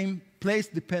the same place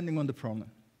depending on the problem.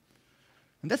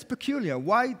 And that's peculiar.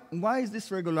 Why is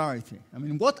this regularity? I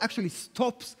mean, what actually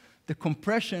stops the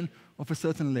compression of a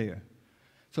certain layer?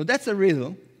 So that's a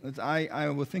riddle that I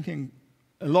was thinking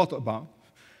a lot about.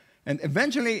 And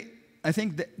eventually, I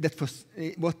think that for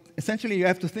what essentially you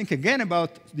have to think again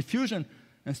about diffusion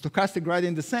and stochastic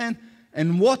gradient descent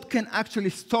and what can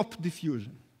actually stop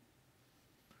diffusion.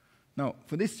 Now,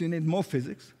 for this, you need more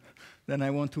physics than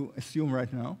I want to assume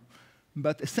right now.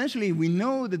 But essentially, we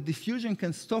know that diffusion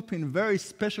can stop in very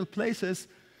special places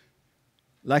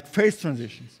like phase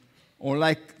transitions or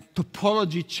like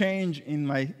topology change in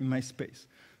my space.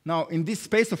 Now, in this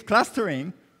space of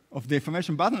clustering of the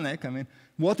information bottleneck, I mean,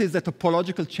 what is the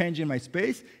topological change in my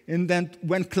space? And then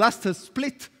when clusters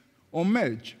split or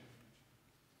merge.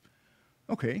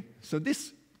 OK, so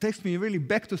this takes me really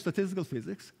back to statistical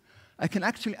physics.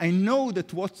 I know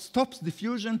that what stops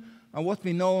diffusion are what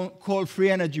we call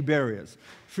free energy barriers.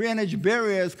 Free energy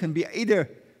barriers can be either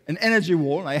an energy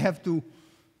wall. I have to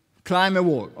climb a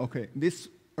wall. OK, this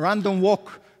random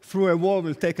walk through a wall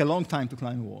will take a long time to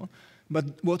climb a wall.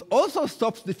 But what also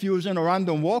stops diffusion or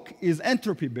random walk is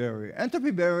entropy barrier.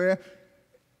 Entropy barrier,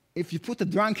 if you put a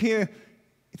drunk here,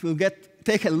 it will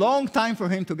take a long time for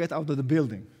him to get out of the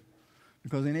building,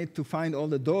 because you need to find all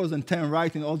the doors and turn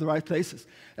right in all the right places.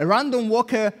 A random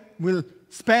walker will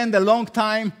spend a long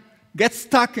time, get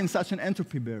stuck in such an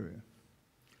entropy barrier.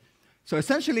 So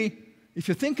essentially, if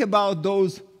you think about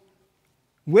those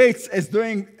weights as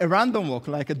doing a random walk,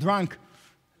 like a drunk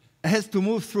has to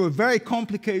move through a very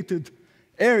complicated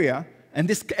area, and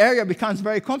this area becomes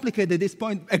very complicated at this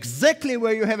point, exactly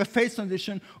where you have a phase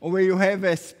transition or where you have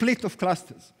a split of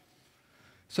clusters.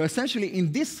 So essentially,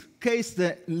 in this case,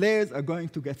 the layers are going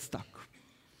to get stuck.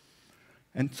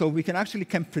 And so we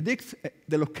can predict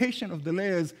the location of the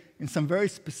layers in some very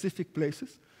specific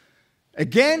places.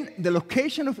 Again, the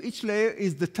location of each layer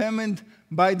is determined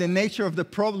by the nature of the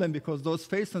problem, because those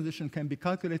phase transitions can be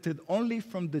calculated only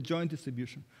from the joint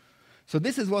distribution. So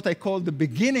this is what I call the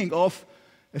beginning of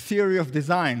a theory of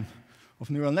design of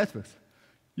neural networks.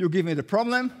 You give me the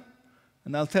problem,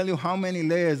 and I'll tell you how many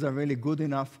layers are really good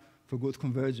enough for good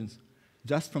convergence,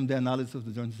 just from the analysis of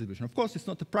the joint distribution. Of course, it's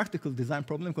not a practical design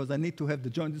problem, because I need to have the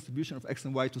joint distribution of x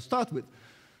and y to start with.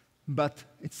 But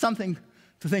it's something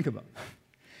to think about.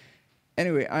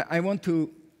 Anyway, I want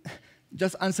to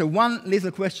just answer one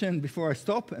little question before I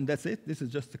stop, and that's it. This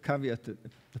is just a caveat,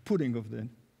 the pudding of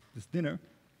this dinner.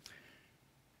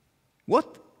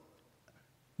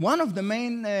 One of the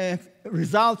main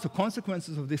results or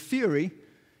consequences of this theory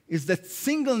is that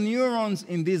single neurons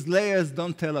in these layers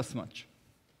don't tell us much.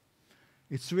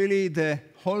 It's really the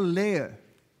whole layer.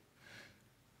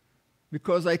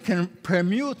 Because I can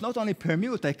permute, not only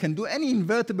permute, I can do any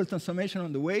invertible transformation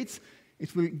on the weights.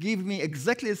 It will give me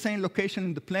exactly the same location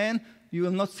in the plane. You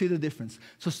will not see the difference.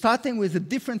 So starting with the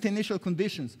different initial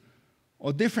conditions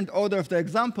or different order of the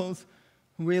examples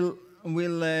will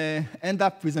end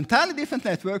up with entirely different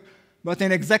network, but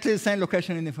in exactly the same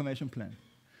location in the information plane.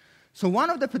 So one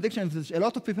of the predictions that a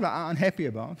lot of people are unhappy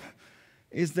about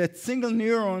is that single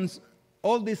neurons,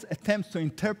 all these attempts to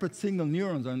interpret single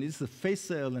neurons, and this is a face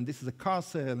cell, and this is a car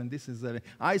cell, and this is an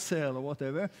eye cell, or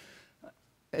whatever,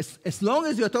 as long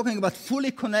as you're talking about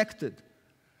fully connected,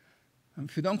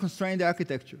 if you don't constrain the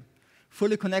architecture,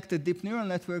 fully connected deep neural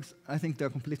networks, I think they're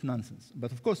complete nonsense.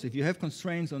 But of course, if you have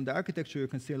constraints on the architecture, you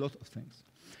can see a lot of things.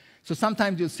 So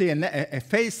sometimes you'll see a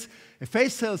face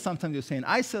cell, sometimes you'll see an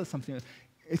eye cell, something else.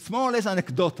 It's more or less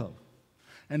anecdotal.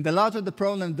 And the larger the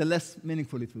problem, the less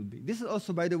meaningful it will be. This is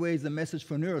also, by the way, is a message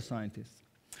for neuroscientists,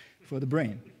 for the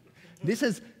brain. This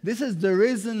is the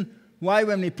reason why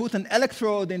when we put an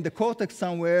electrode in the cortex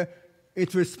somewhere,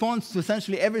 it responds to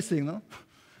essentially every signal.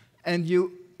 And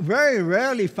you very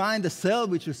rarely find a cell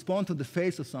which responds to the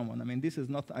face of someone. I mean, this is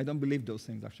not, I don't believe those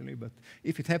things, actually. But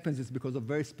if it happens, it's because of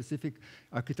very specific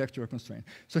architectural constraint.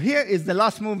 So here is the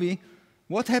last movie.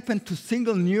 What happened to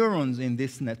single neurons in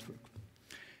this network?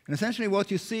 And essentially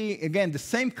what you see, again, the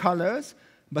same colors,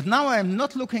 but now I'm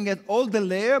not looking at all the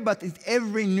layer, but it's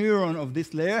every neuron of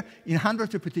this layer in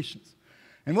 100 repetitions.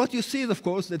 And what you see is, of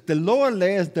course, that the lower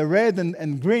layers, the red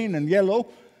and green and yellow,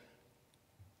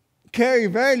 carry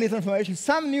very little information.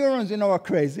 Some neurons, are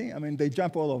crazy. I mean, they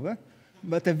jump all over.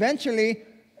 But eventually,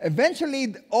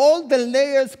 all the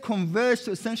layers converge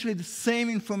to essentially the same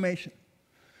information.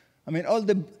 I mean,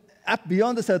 up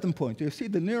beyond a certain point. You see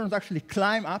the neurons actually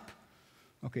climb up.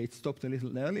 OK, it stopped a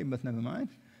little early, but never mind.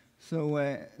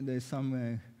 So there's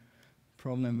some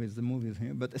problem with the movies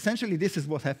here. But essentially, this is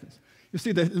what happens. You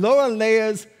see the lower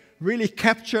layers really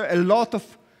capture a lot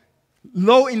of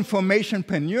low information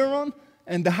per neuron.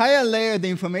 And the higher layer, the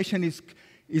information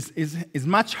is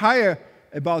much higher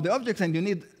about the objects, and you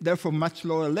need, therefore, much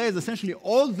lower layers. Essentially,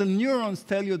 all the neurons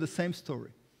tell you the same story.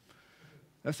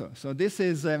 That's all. So this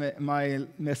is my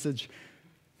message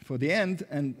for the end,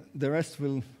 and the rest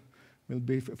will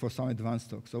be for some advanced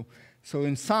talk. So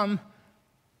in sum,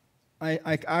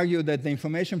 I argue that the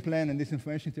information plan and this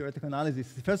information theoretical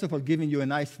analysis is, first of all, giving you a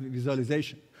nice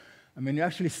visualization. I mean, you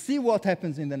actually see what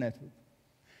happens in the network.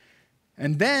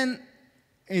 And then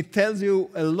it tells you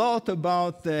a lot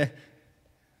about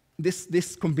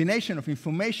this combination of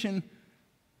information,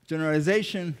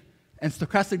 generalization, and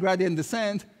stochastic gradient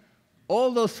descent.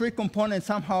 All those three components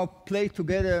somehow play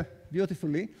together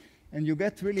beautifully, and you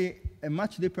get really a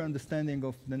much deeper understanding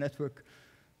of the network.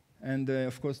 And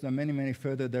of course, there are many, many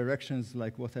further directions,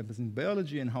 like what happens in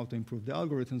biology and how to improve the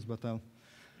algorithms, but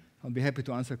I'll be happy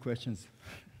to answer questions.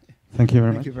 Thank you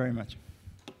very much. Thank you very much.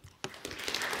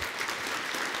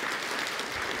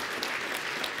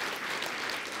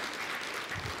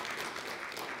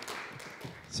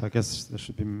 So I guess there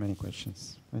should be many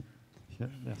questions. Right here,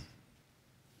 yes.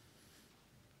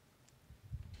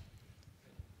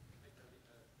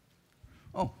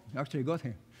 Oh, you actually got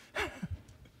here.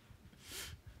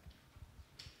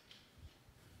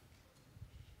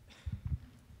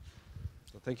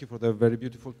 So thank you for the very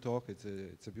beautiful talk.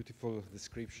 It's a beautiful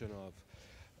description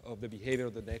of the behavior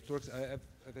of the networks.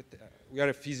 We are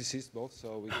a physicist both,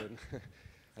 so we can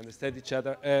understand each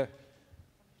other.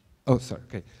 Oh, sorry.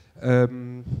 Okay.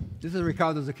 This is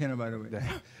Ricardo Zucchino, by the way.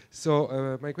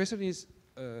 So my question is,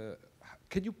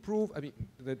 can you prove, I mean,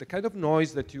 the kind of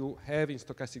noise that you have in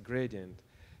stochastic gradient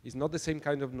is not the same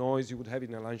kind of noise you would have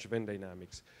in a Langevin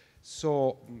dynamics.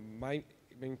 So my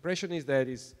impression is that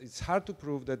it's hard to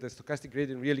prove that the stochastic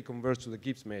gradient really converges to the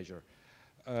Gibbs measure.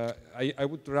 I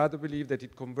would rather believe that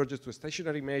it converges to a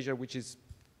stationary measure, which is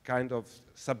kind of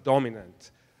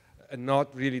subdominant, and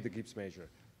not really the Gibbs measure.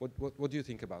 What do you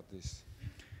think about this?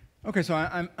 OK, so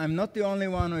I'm not the only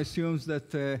one who assumes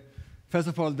that, first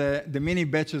of all, the mini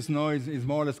batches noise is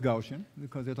more or less Gaussian,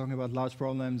 because you're talking about large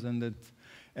problems.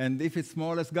 And if it's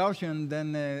more or less Gaussian,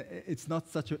 then it's not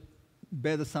such a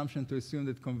bad assumption to assume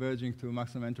that converging to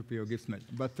maximum entropy or Gibbs measure.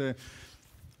 But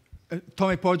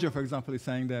Tommy Poggio, for example, is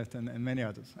saying that, and many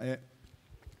others.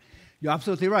 You're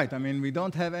absolutely right. I mean, we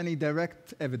don't have any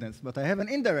direct evidence, but I have an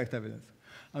indirect evidence.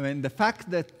 I mean, the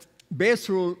fact that Bayes'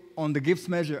 rule on the Gibbs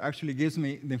measure actually gives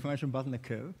me the information bottleneck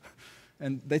curve.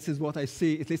 And this is what I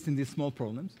see, at least in these small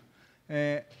problems.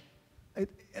 I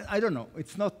don't know.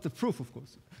 It's not the proof, of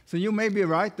course. So you may be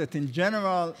right that in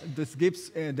general, this Gibbs,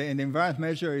 the invariant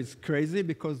measure is crazy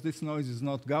because this noise is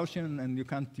not Gaussian, and you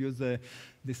can't use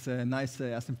this nice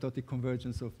asymptotic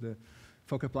convergence of the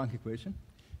Fokker-Planck equation.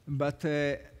 But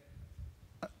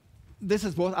this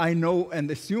is what I know and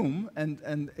assume,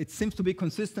 and it seems to be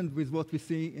consistent with what we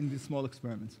see in these small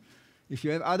experiments. If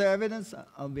you have other evidence,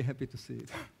 I'll be happy to see it.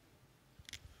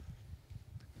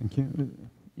 Thank you.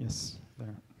 Yes, there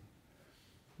are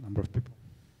a number of people.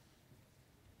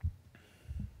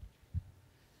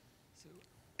 So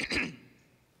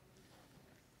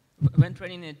when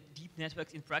training a deep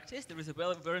networks in practice, there is a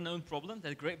well-known problem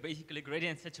that basically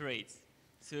gradient saturates.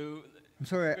 So I'm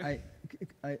sorry,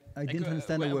 I didn't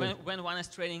understand the word. When one is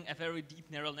training a very deep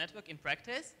neural network in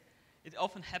practice, it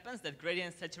often happens that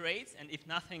gradient saturates, and if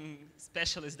nothing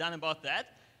special is done about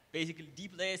that, basically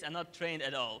deep layers are not trained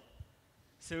at all.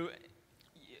 So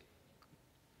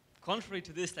contrary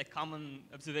to this common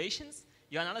observations,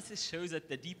 your analysis shows that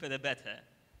the deeper the better.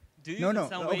 Do you in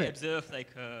some way observe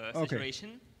saturation?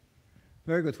 Okay.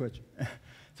 Very good question.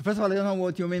 So first of all, I don't know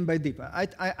what you mean by deep.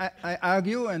 I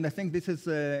argue, and I think this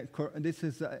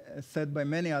is said by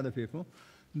many other people,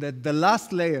 that the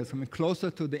last layers, closer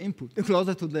to the input,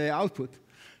 closer to the output,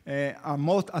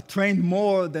 are trained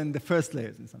more than the first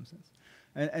layers in some sense.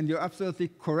 And you're absolutely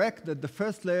correct that the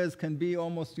first layers can be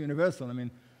almost universal.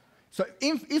 So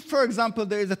if, for example,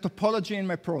 there is a topology in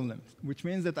my problem, which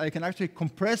means that I can actually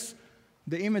compress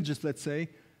the images, let's say,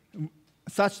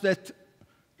 such that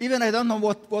even I don't know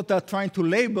what they're trying to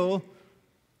label,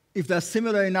 if they're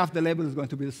similar enough, the label is going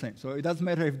to be the same. So it doesn't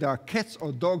matter if there are cats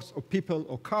or dogs or people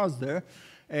or cars there.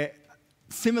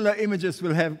 Similar images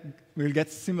will get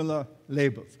similar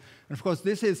labels. And of course,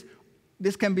 this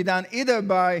can be done either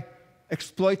by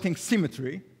exploiting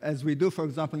symmetry, as we do, for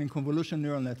example, in convolution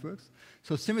neural networks.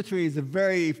 So symmetry is a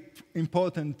very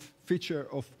important feature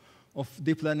of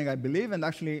deep learning, I believe. And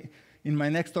actually, in my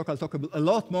next talk, I'll talk a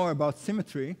lot more about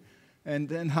symmetry and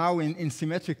then how in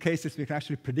symmetric cases we can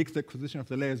actually predict the position of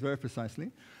the layers very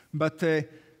precisely. But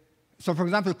so for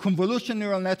example, convolution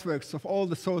neural networks of all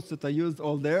the sorts that are used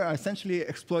all there are essentially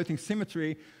exploiting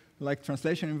symmetry, like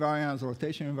translation invariance,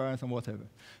 rotation invariance, and whatever.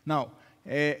 Now,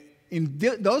 in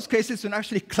those cases, you can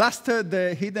actually cluster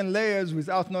the hidden layers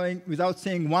without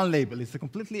seeing one label. It's a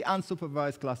completely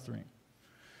unsupervised clustering.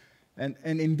 And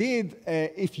indeed,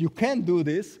 if you can do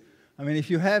this,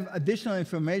 if you have additional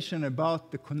information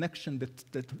about the connection,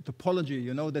 the topology,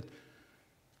 you know that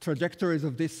trajectories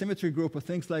of this symmetry group or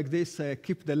things like this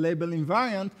keep the label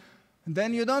invariant,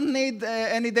 then you don't need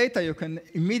any data. You can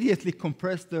immediately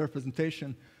compress the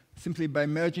representation simply by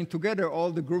merging together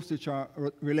all the groups which are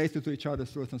related to each other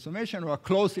through a transformation or are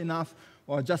close enough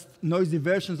or just noisy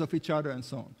versions of each other and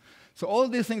so on. So all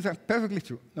these things are perfectly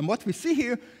true. And what we see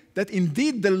here, that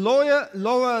indeed the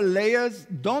lower layers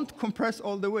don't compress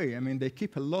all the way. They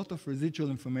keep a lot of residual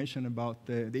information about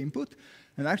the input.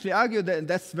 And I actually argue that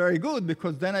that's very good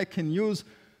because then I can use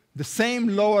the same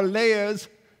lower layers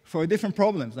for different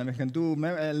problems. I can do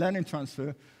learning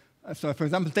transfer. So for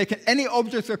example, take any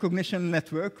object recognition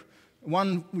network,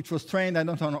 one which was trained,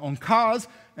 on cars,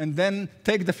 and then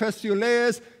take the first few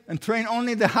layers and train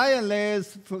only the higher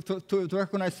layers to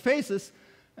recognize faces,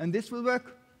 and this will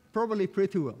work probably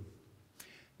pretty well.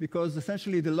 Because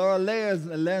essentially the lower layers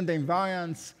learn the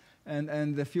invariance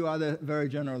and a few other very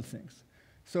general things.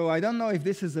 So I don't know if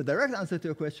this is a direct answer to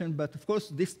your question, but of course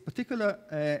this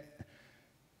particular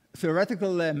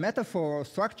theoretical metaphor or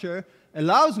structure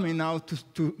allows me now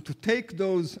to take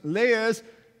those layers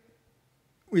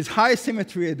with high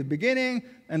symmetry at the beginning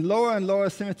and lower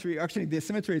symmetry. Actually, the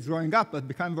symmetry is growing up, but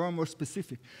become more and more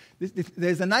specific.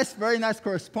 There's a very nice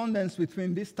correspondence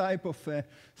between this type of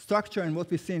structure and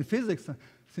what we see in physics,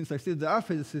 since I see there are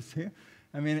physicists here.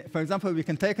 For example, we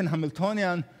can take a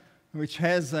Hamiltonian, which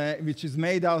is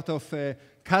made out of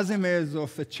Casimirs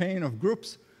of a chain of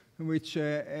groups,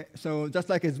 so just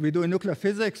like as we do in nuclear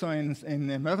physics or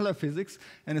in molecular physics,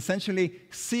 and essentially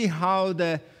see how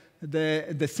the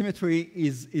symmetry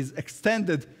is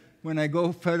extended when I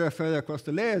go further across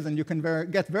the layers, and you can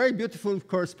get very beautiful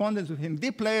correspondence between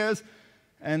deep layers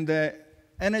and the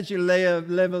energy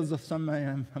levels of some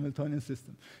Hamiltonian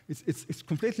system. It's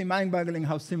completely mind-boggling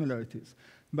how similar it is.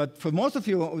 But for most of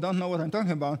you who don't know what I'm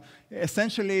talking about,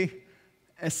 essentially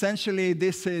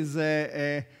this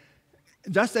is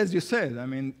just as you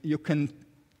said. You can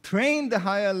train the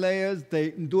higher layers. They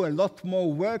do a lot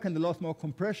more work and a lot more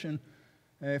compression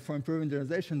for improving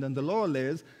generalization than the lower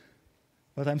layers.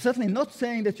 But I'm certainly not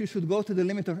saying that you should go to the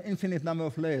limit of infinite number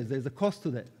of layers. There's a cost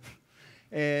to that.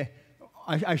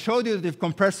 I showed you that if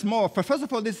compressed more, first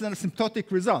of all, this is an asymptotic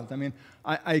result. I mean,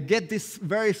 I get this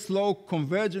very slow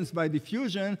convergence by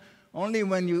diffusion only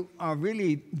when you are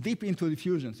really deep into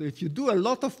diffusion. So if you do a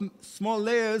lot of small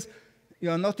layers, you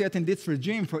are not yet in this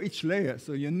regime for each layer.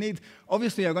 So you need,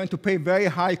 obviously, you're going to pay very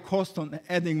high cost on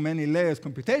adding many layers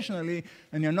computationally,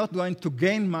 and you're not going to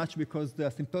gain much because the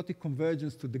asymptotic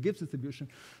convergence to the Gibbs distribution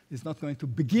is not going to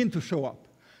begin to show up.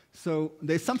 So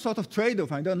there's some sort of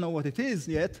trade-off. I don't know what it is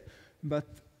yet, but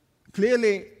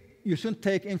clearly, you shouldn't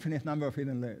take infinite number of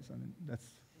hidden layers. I mean, that's,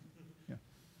 yeah.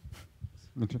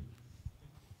 Okay.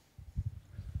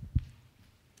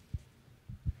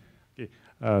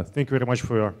 Thank you very much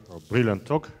for your brilliant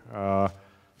talk.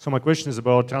 So my question is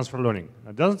about transfer learning.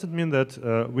 Doesn't it mean that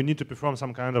we need to perform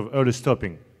some kind of early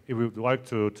stopping if we would like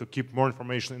to keep more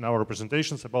information in our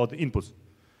representations about the inputs?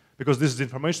 Because this is the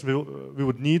information we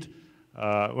would need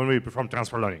when we perform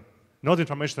transfer learning. Not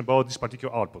information about these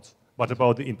particular outputs, but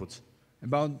about the inputs.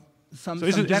 About some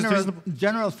So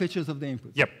general features of the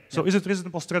input. Yep. So is it a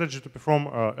reasonable strategy to perform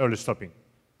early stopping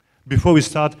before we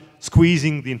start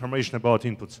squeezing the information about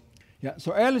inputs? Yeah,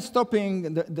 so early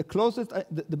stopping, the closest,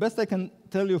 the best I can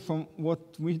tell you from what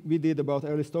we did about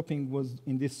early stopping was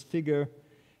in this figure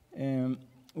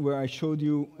where I showed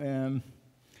you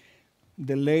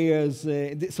the layers.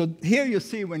 So here you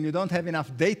see when you don't have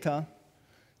enough data,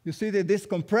 you see that this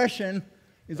compression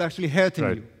is actually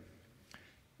hurting you.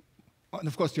 And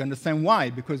of course, you understand why,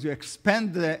 because you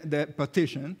expand the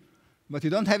partition, but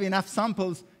you don't have enough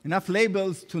samples, enough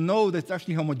labels to know that it's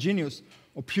actually homogeneous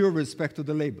or pure with respect to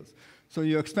the labels. So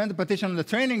you expand the partition on the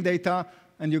training data,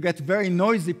 and you get very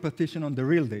noisy partition on the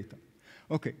real data.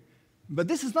 OK. But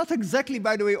this is not exactly,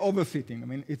 by the way, overfitting. I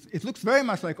mean, it looks very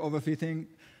much like overfitting,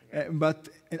 but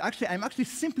I'm actually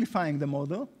simplifying the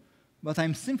model, but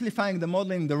I'm simplifying the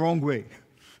model in the wrong way.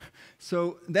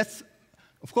 So that's,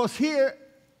 of course, here,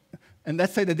 and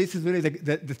let's say that this is really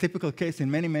the typical case in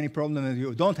many, many problems that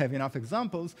you don't have enough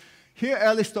examples. Here,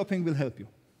 early stopping will help you,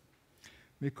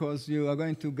 because you are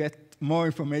going to get more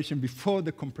information before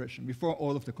the compression, before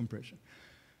all of the compression.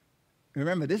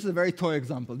 Remember, this is a very toy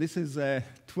example. This is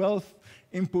 12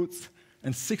 inputs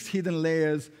and 6 hidden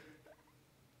layers.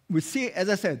 We see, as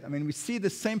I said, I mean, we see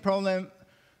the same problem,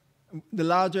 the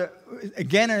larger,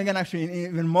 again and again, actually, in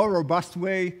an even more robust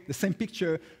way, the same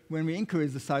picture when we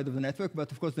increase the size of the network.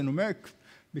 But of course, the numeric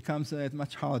becomes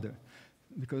much harder,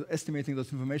 because estimating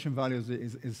those information values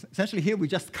is essentially here we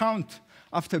just count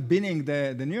after binning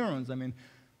the neurons. I mean,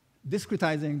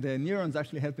 discretizing the neurons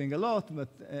actually helping a lot, but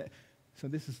so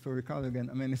this is for Ricardo again.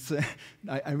 I mean, it's,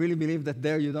 I really believe that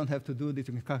there you don't have to do this.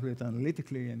 You can calculate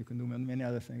analytically, and you can do many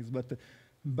other things. But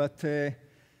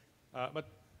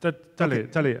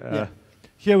Tali, yeah.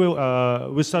 Here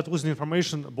we start losing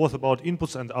information both about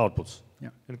inputs and outputs. Yeah.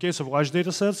 In case of large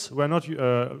data sets, we're not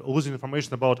losing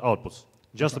information about outputs,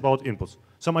 just about inputs.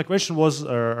 So my question was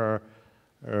about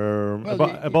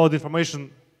the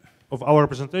information of our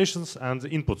representations and the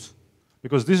inputs,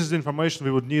 because this is the information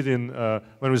we would need in,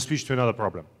 when we switch to another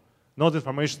problem, not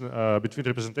information between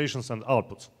representations and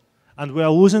outputs. And we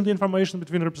are losing the information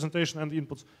between representation and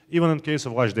inputs, even in case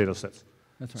of large data sets.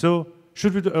 That's right. So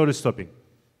should we do early stopping?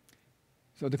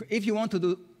 So if you want to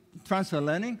do transfer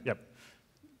learning, Yep.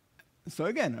 So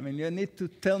again, I mean, you need to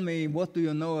tell me what do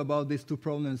you know about these two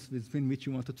problems between which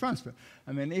you want to transfer.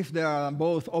 I mean, if they are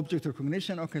both object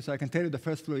recognition, okay, so I can tell you the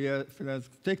first flow here,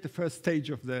 take the first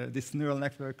stage of this neural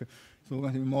network, so we're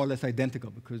going to be more or less identical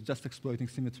because just exploiting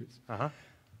symmetries.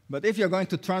 But if you're going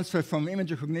to transfer from image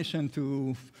recognition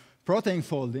to protein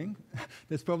folding,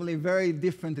 there's probably very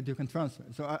different that you can transfer.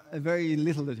 So very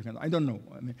little that you can, I don't know.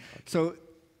 I mean, so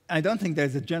I don't think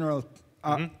there's a general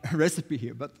recipe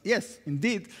here, but yes,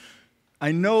 indeed,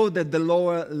 I know that the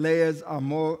lower layers are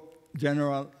more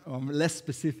general or less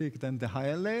specific than the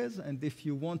higher layers, and if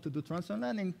you want to do transfer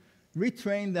learning,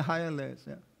 retrain the higher layers.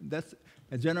 Yeah. That's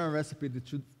a general recipe that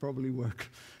should probably work.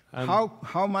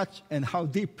 How much and how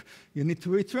deep you need to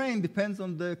retrain depends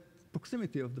on the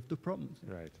proximity of the two problems.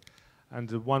 Right.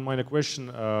 And one minor question,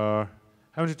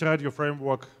 haven't you tried your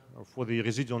framework for the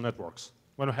residual networks?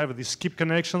 When we have these skip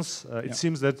connections, it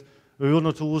seems that we will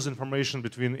not lose information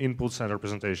between inputs and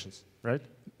representations, right?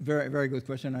 Very, very good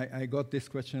question. I got this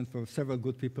question from several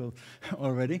good people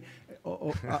already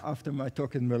after my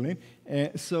talk in Berlin.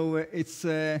 So it's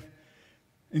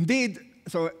indeed,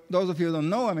 so those of you who don't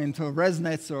know, I mean, so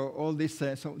ResNets or all this,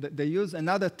 so they use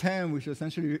another term, which is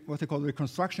essentially what they call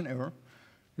reconstruction error,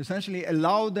 to essentially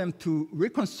allow them to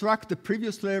reconstruct the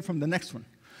previous layer from the next one.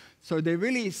 So they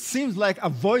really seems like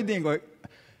avoiding or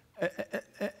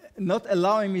not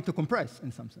allowing me to compress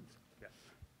in some sense. Yeah.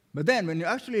 But then when you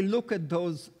actually look at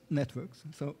those networks,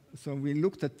 so we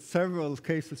looked at several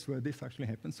cases where this actually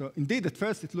happened. So indeed, at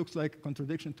first, it looks like a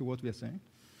contradiction to what we are saying.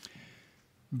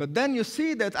 But then you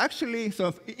see that actually,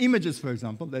 so images, for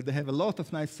example, that they have a lot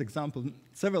of nice examples,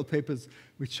 several papers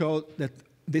which show that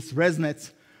this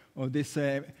ResNet or this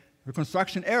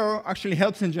reconstruction error actually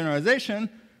helps in generalization,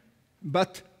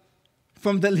 but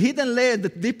from the hidden layer, the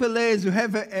deeper layers, you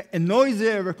have a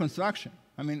noisier reconstruction.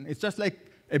 I mean, it's just like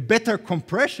a better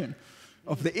compression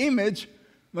of the image.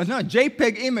 But no,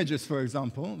 JPEG images, for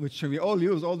example, which we all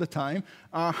use all the time,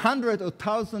 are 100 or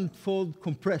 1,000-fold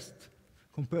compressed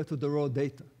compared to the raw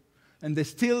data. And they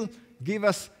still give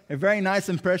us a very nice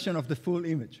impression of the full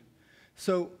image.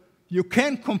 So you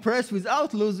can compress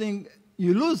without losing,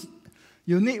 you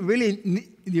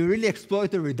really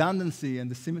exploit the redundancy and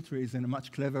the symmetries in a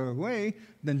much cleverer way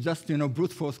than just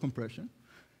brute force compression.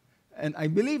 And I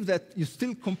believe that you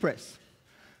still compress.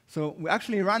 So we're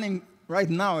actually running right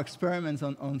now experiments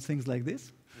on things like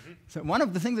this. Mm-hmm. So one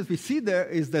of the things that we see there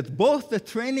is that both the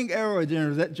training error and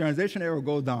generalization error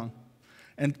go down.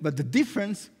 But the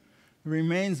difference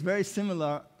remains very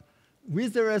similar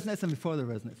with the ResNets and before the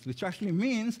ResNets, which actually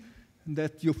means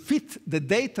that you fit the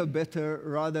data better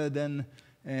rather than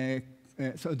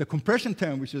so the compression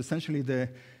term, which is essentially the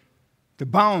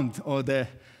bound or the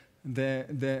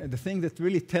thing that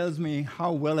really tells me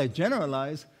how well I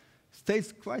generalize,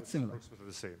 stays quite similar. Works with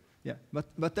the same. Yeah,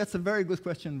 but that's a very good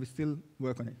question. We still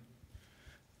work on it.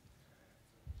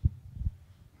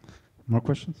 More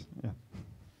questions? Yeah.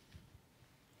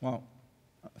 Wow.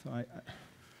 So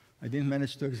I didn't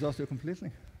manage to exhaust you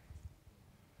completely.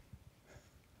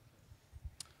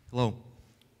 Hello.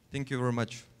 Thank you very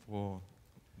much for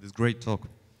this great talk.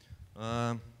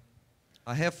 I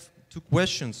have two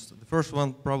questions. The first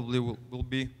one probably will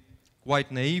be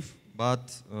quite naive,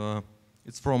 but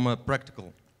it's from a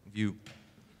practical view.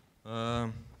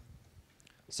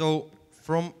 So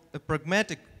from a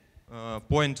pragmatic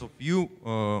point of view,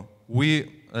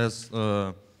 we as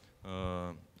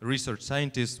research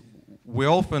scientists, we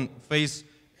often face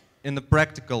in the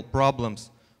practical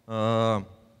problems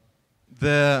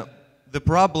the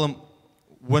problem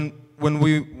when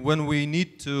we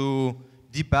need to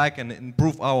debug and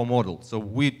improve our model. So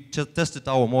we just tested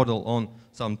our model on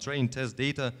some trained test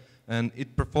data, and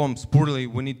it performs poorly.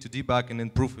 We need to debug and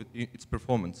improve its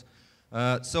performance.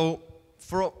 So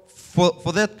for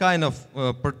that kind of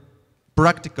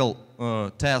practical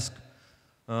task,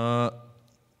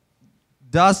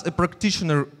 does a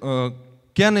practitioner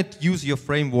can it use your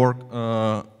framework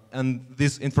and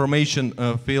this information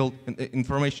field,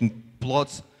 information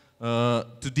plots to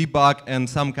debug and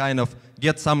some kind of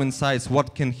get some insights?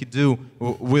 What can he do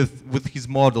with his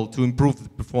model to improve the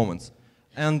performance?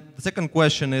 And the second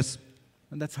question is.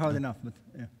 And that's hard enough, but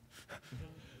yeah.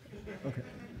 Okay,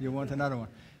 you want another one?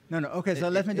 No. Okay, so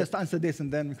let me just answer this,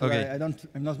 and then because okay.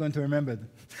 I'm not going to remember it.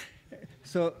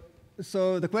 So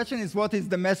the question is, what is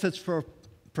the message for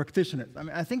practitioners? I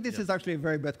mean, I think this is actually a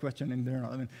very bad question in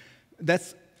general. I mean,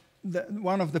 that's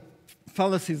one of the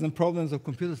fallacies and problems of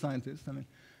computer scientists. I mean,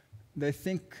 they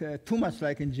think too much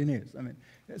like engineers. I mean,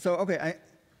 so okay,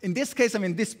 in this case, I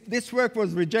mean, this work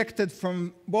was rejected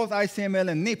from both ICML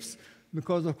and NIPS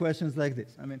because of questions like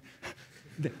this. I mean,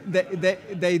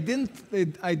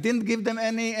 I didn't give them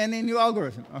any new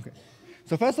algorithm. Okay,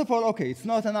 so first of all, okay, it's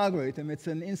not an algorithm; it's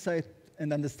an insight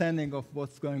and understanding of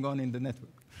what's going on in the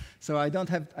network. So I don't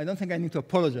think I need to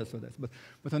apologize for that.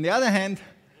 But on the other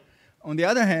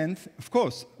hand, of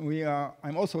course,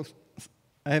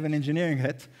 I have an engineering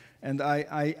hat, and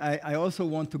I also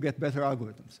want to get better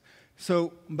algorithms.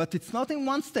 So, but it's not in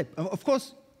one step. Of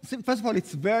course, first of all,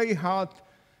 it's very hard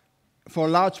for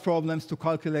large problems to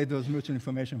calculate those mutual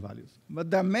information values.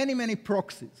 But there are many, many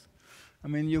proxies. I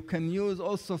mean, you can use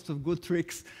all sorts of good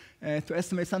tricks to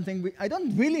estimate something. I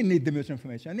don't really need the mutual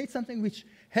information. I need something which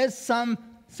has some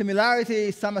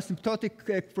similarity, some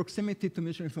asymptotic proximity to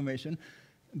mutual information.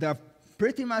 There are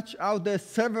pretty much out there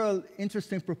several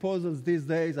interesting proposals these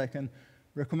days. I can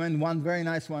recommend one very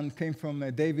nice one, came from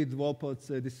David Wolpert's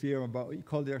this year about, he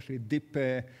called it actually deep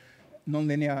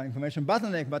nonlinear information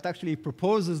bottleneck, but actually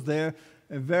proposes there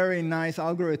a very nice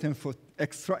algorithm for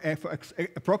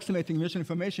approximating mutual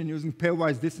information using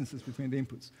pairwise distances between the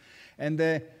inputs.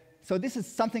 And so this is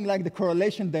something like the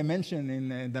correlation dimension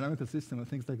in a dynamical system or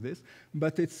things like this.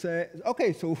 But it's,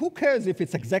 okay, so who cares if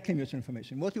it's exactly mutual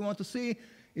information? What you want to see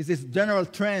is this general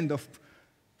trend of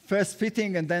first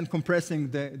fitting and then compressing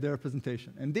the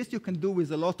representation. And this you can do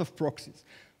with a lot of proxies.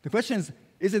 The question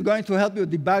is it going to help you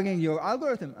debugging your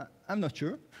algorithm? I'm not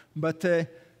sure. But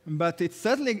it's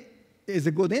certainly, is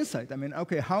a good insight. I mean,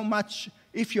 okay, how much,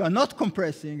 if you are not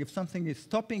compressing, if something is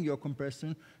stopping your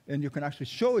compression, and you can actually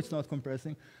show it's not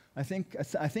compressing, I think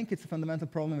it's a fundamental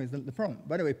problem is the problem.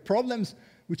 By the way, problems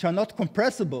which are not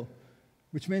compressible,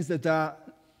 which means that they are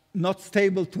not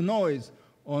stable to noise,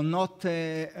 or not,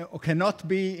 or cannot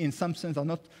be, in some sense,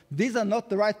 these are not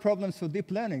the right problems for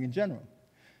deep learning in general.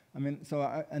 I mean, so,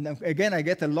 and again, I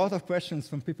get a lot of questions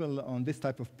from people on this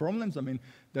type of problems. I mean,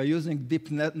 they're using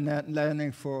deep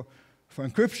learning for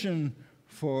encryption,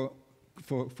 for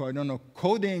I don't know,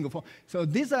 coding. So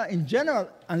these are, in general,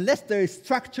 unless there is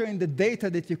structure in the data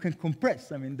that you can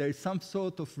compress, I mean, there is some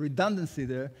sort of redundancy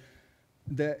there,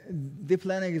 the deep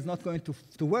learning is not going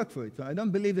to work for it. So I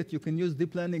don't believe that you can use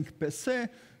deep learning per se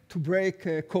to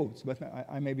break codes, but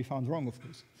I may be found wrong, of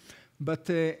course. But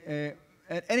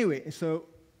anyway, so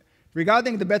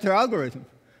regarding the better algorithm,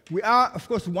 we are, of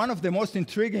course, one of the most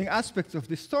intriguing aspects of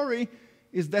this story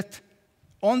is that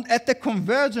at the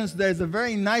convergence, there's a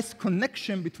very nice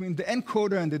connection between the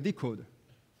encoder and the decoder,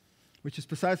 which is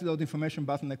precisely those information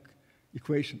bottleneck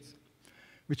equations,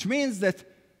 which means that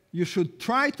you should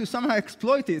try to somehow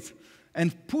exploit it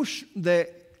and push the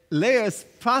layers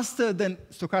faster than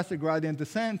stochastic gradient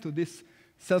descent to these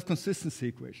self-consistency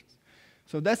equations.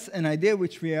 So that's an idea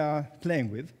which we are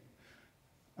playing with.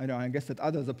 I guess that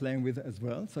others are playing with as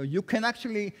well. So you can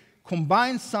actually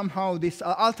combine somehow this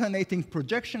alternating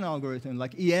projection algorithm,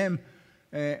 like EM,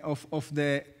 of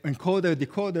the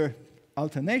encoder-decoder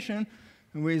alternation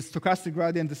with stochastic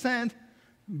gradient descent.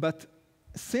 But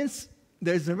since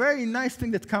there's a very nice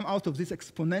thing that comes out of this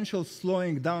exponential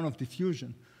slowing down of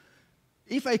diffusion,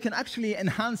 if I can actually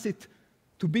enhance it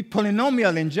to be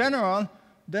polynomial in general,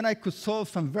 then I could solve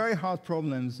some very hard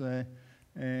problems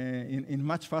in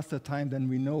much faster time than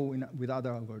we know with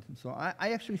other algorithms. So I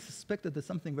actually suspect that there's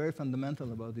something very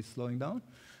fundamental about this slowing down.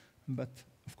 But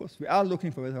of course, we are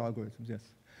looking for better algorithms, yes.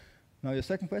 Now, your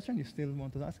second question, you still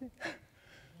want to ask it?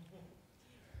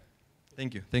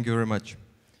 Thank you. Thank you very much.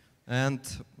 And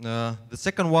the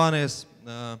second one is,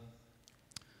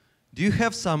 do you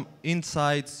have some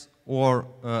insights or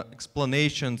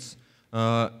explanations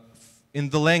in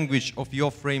the language of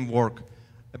your framework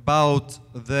about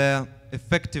the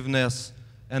effectiveness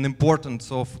and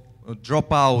importance of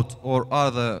dropout or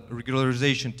other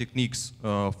regularization techniques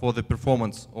for the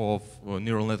performance of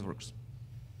neural networks?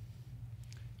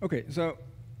 Okay, so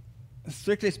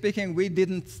strictly speaking, we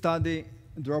didn't study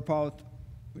dropout.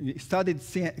 We studied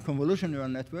convolution neural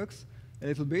networks a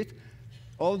little bit.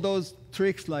 All those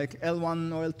tricks like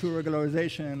L1 or L2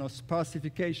 regularization or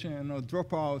sparsification or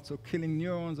dropouts or killing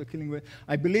neurons or killing,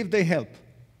 I believe they help.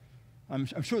 I'm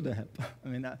sure they help. I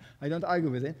mean, I don't argue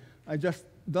with it. I just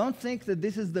don't think that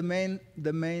this is the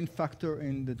main factor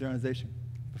in the generalization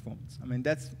performance. I mean,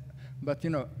 but you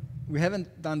know, we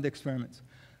haven't done the experiments.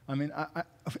 I mean,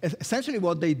 essentially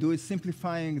what they do is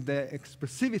simplifying the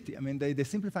expressivity. I mean, they're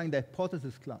simplifying the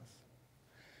hypothesis class.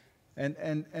 And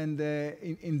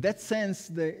in that sense,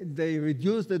 they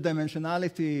reduce the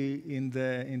dimensionality in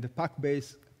the pack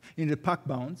base, in the pack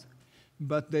bounds.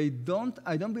 But they don't,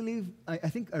 I don't believe,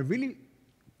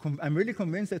 I'm really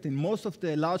convinced that in most of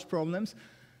the large problems,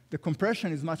 the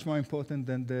compression is much more important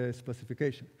than the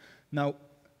specification. Now,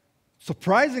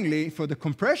 surprisingly, for the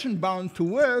compression bound to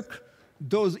work,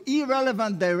 those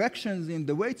irrelevant directions in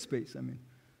the weight space, I mean,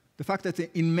 the fact that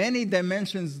in many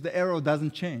dimensions the arrow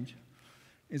doesn't change,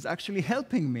 is actually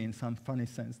helping me in some funny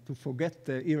sense to forget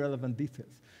the irrelevant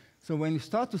details. So when you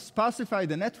start to sparsify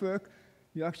the network,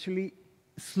 you actually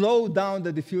slow down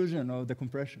the diffusion or the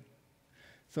compression.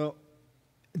 So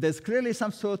there's clearly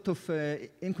some sort of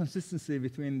inconsistency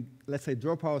between, let's say,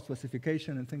 dropout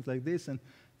specification and things like this and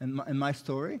my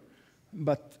story.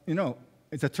 But, you know,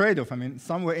 it's a trade-off. I mean,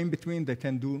 somewhere in between they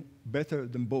can do better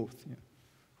than both. Yeah.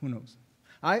 Who knows?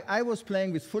 I was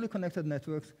playing with fully connected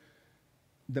networks.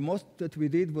 The most that we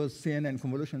did was CNN,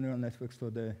 convolutional neural networks, for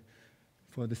the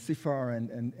CIFAR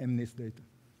and MNIST data.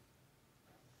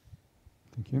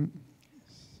 Thank you.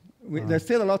 There's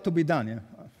still a lot to be done, yeah?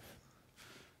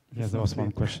 Yeah, there was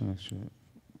one question, actually.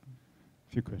 A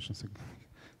few questions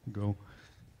ago.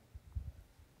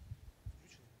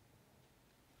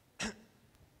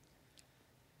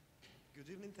 Good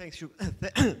evening.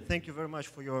 Thank you very much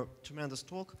for your tremendous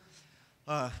talk.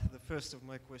 The first of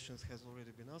my questions has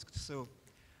already been asked. So,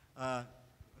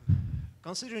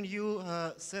 considering you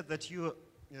said that you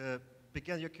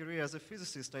began your career as a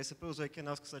physicist, I suppose I can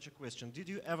ask such a question. Did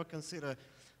you ever consider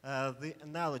the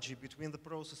analogy between the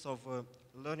process of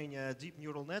learning a deep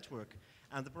neural network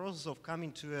and the process of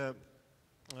coming to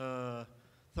a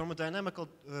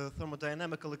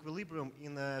thermodynamical equilibrium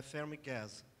in a Fermi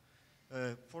gas?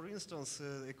 For instance,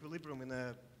 equilibrium in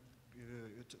a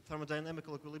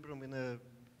thermodynamical equilibrium in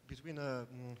between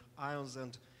ions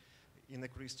and in a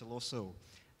crystal or so.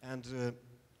 And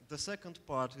the second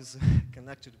part is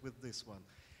connected with this one.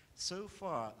 So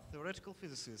far, theoretical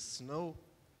physicists know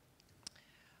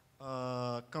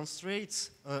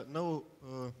constraints, no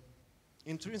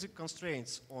intrinsic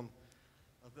constraints on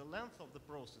the length of the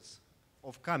process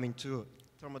of coming to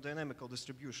thermodynamical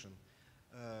distribution.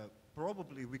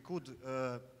 Probably we could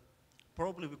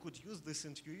use this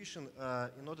intuition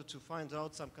in order to find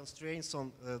out some constraints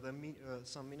on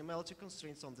some minimality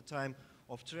constraints on the time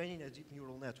of training a deep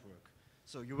neural network.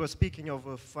 So you were speaking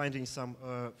of finding some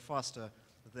faster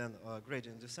than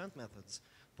gradient descent methods.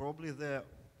 Probably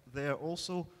there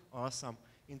also are some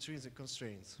intrinsic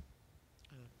constraints.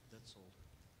 That's all.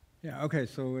 Yeah, okay,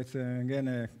 so it's again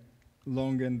a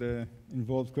long and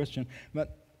involved question.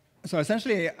 But so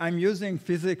essentially, I'm using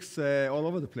physics all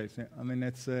over the place. I mean,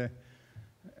 it's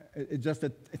just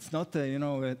that it's not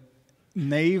a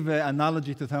naive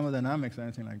analogy to thermodynamics or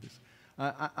anything like this.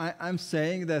 I'm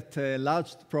saying that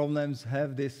large problems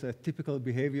have this typical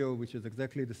behavior, which is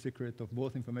exactly the secret of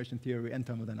both information theory and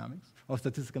thermodynamics, or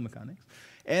statistical mechanics,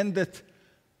 and that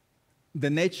the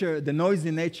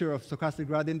noisy nature of stochastic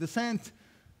gradient descent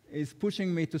is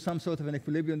pushing me to some sort of an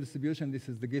equilibrium distribution. This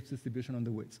is the Gibbs distribution on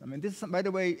the width. I mean, this is, by the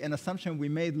way, an assumption we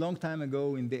made long time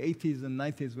ago in the 80s and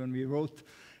 90s when we wrote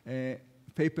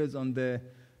papers on the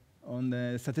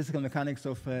statistical mechanics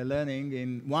of learning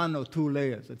in 1 or 2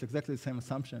 layers. It's exactly the same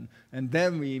assumption. And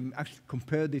then we actually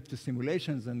compared it to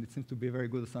simulations, and it seems to be a very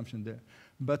good assumption there.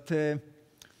 But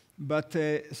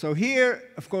so here,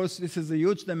 of course, this is a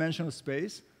huge dimensional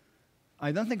space.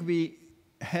 I don't think we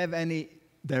have any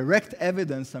direct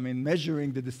evidence, I mean,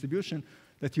 measuring the distribution,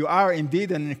 that you are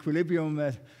indeed in an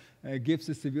equilibrium Gibbs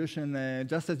distribution,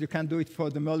 just as you can do it for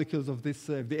the molecules of this,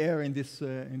 the air in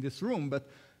this room. But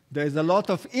there is a lot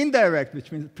of indirect,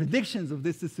 which means predictions of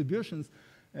these distributions,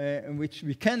 which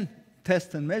we can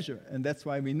test and measure. And that's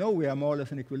why we know we are more or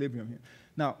less in equilibrium here.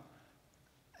 Now,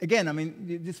 again, I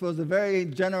mean, this was a very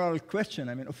general question.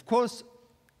 I mean, of course,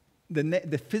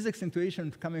 the physics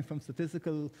intuition coming from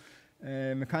statistical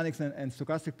mechanics and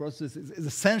stochastic processes is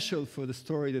essential for the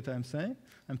story that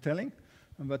I'm telling,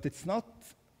 but it's not,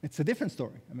 it's a different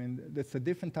story. I mean, it's a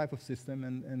different type of system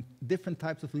and different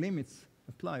types of limits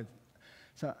applied.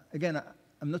 So again,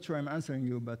 I'm not sure I'm answering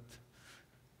you, but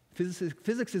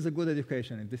physics is a good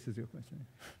education, if this is your question.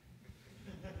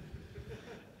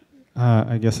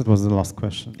 I guess it was the last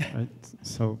question, right?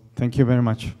 So thank you very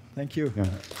much. Thank you. Yeah.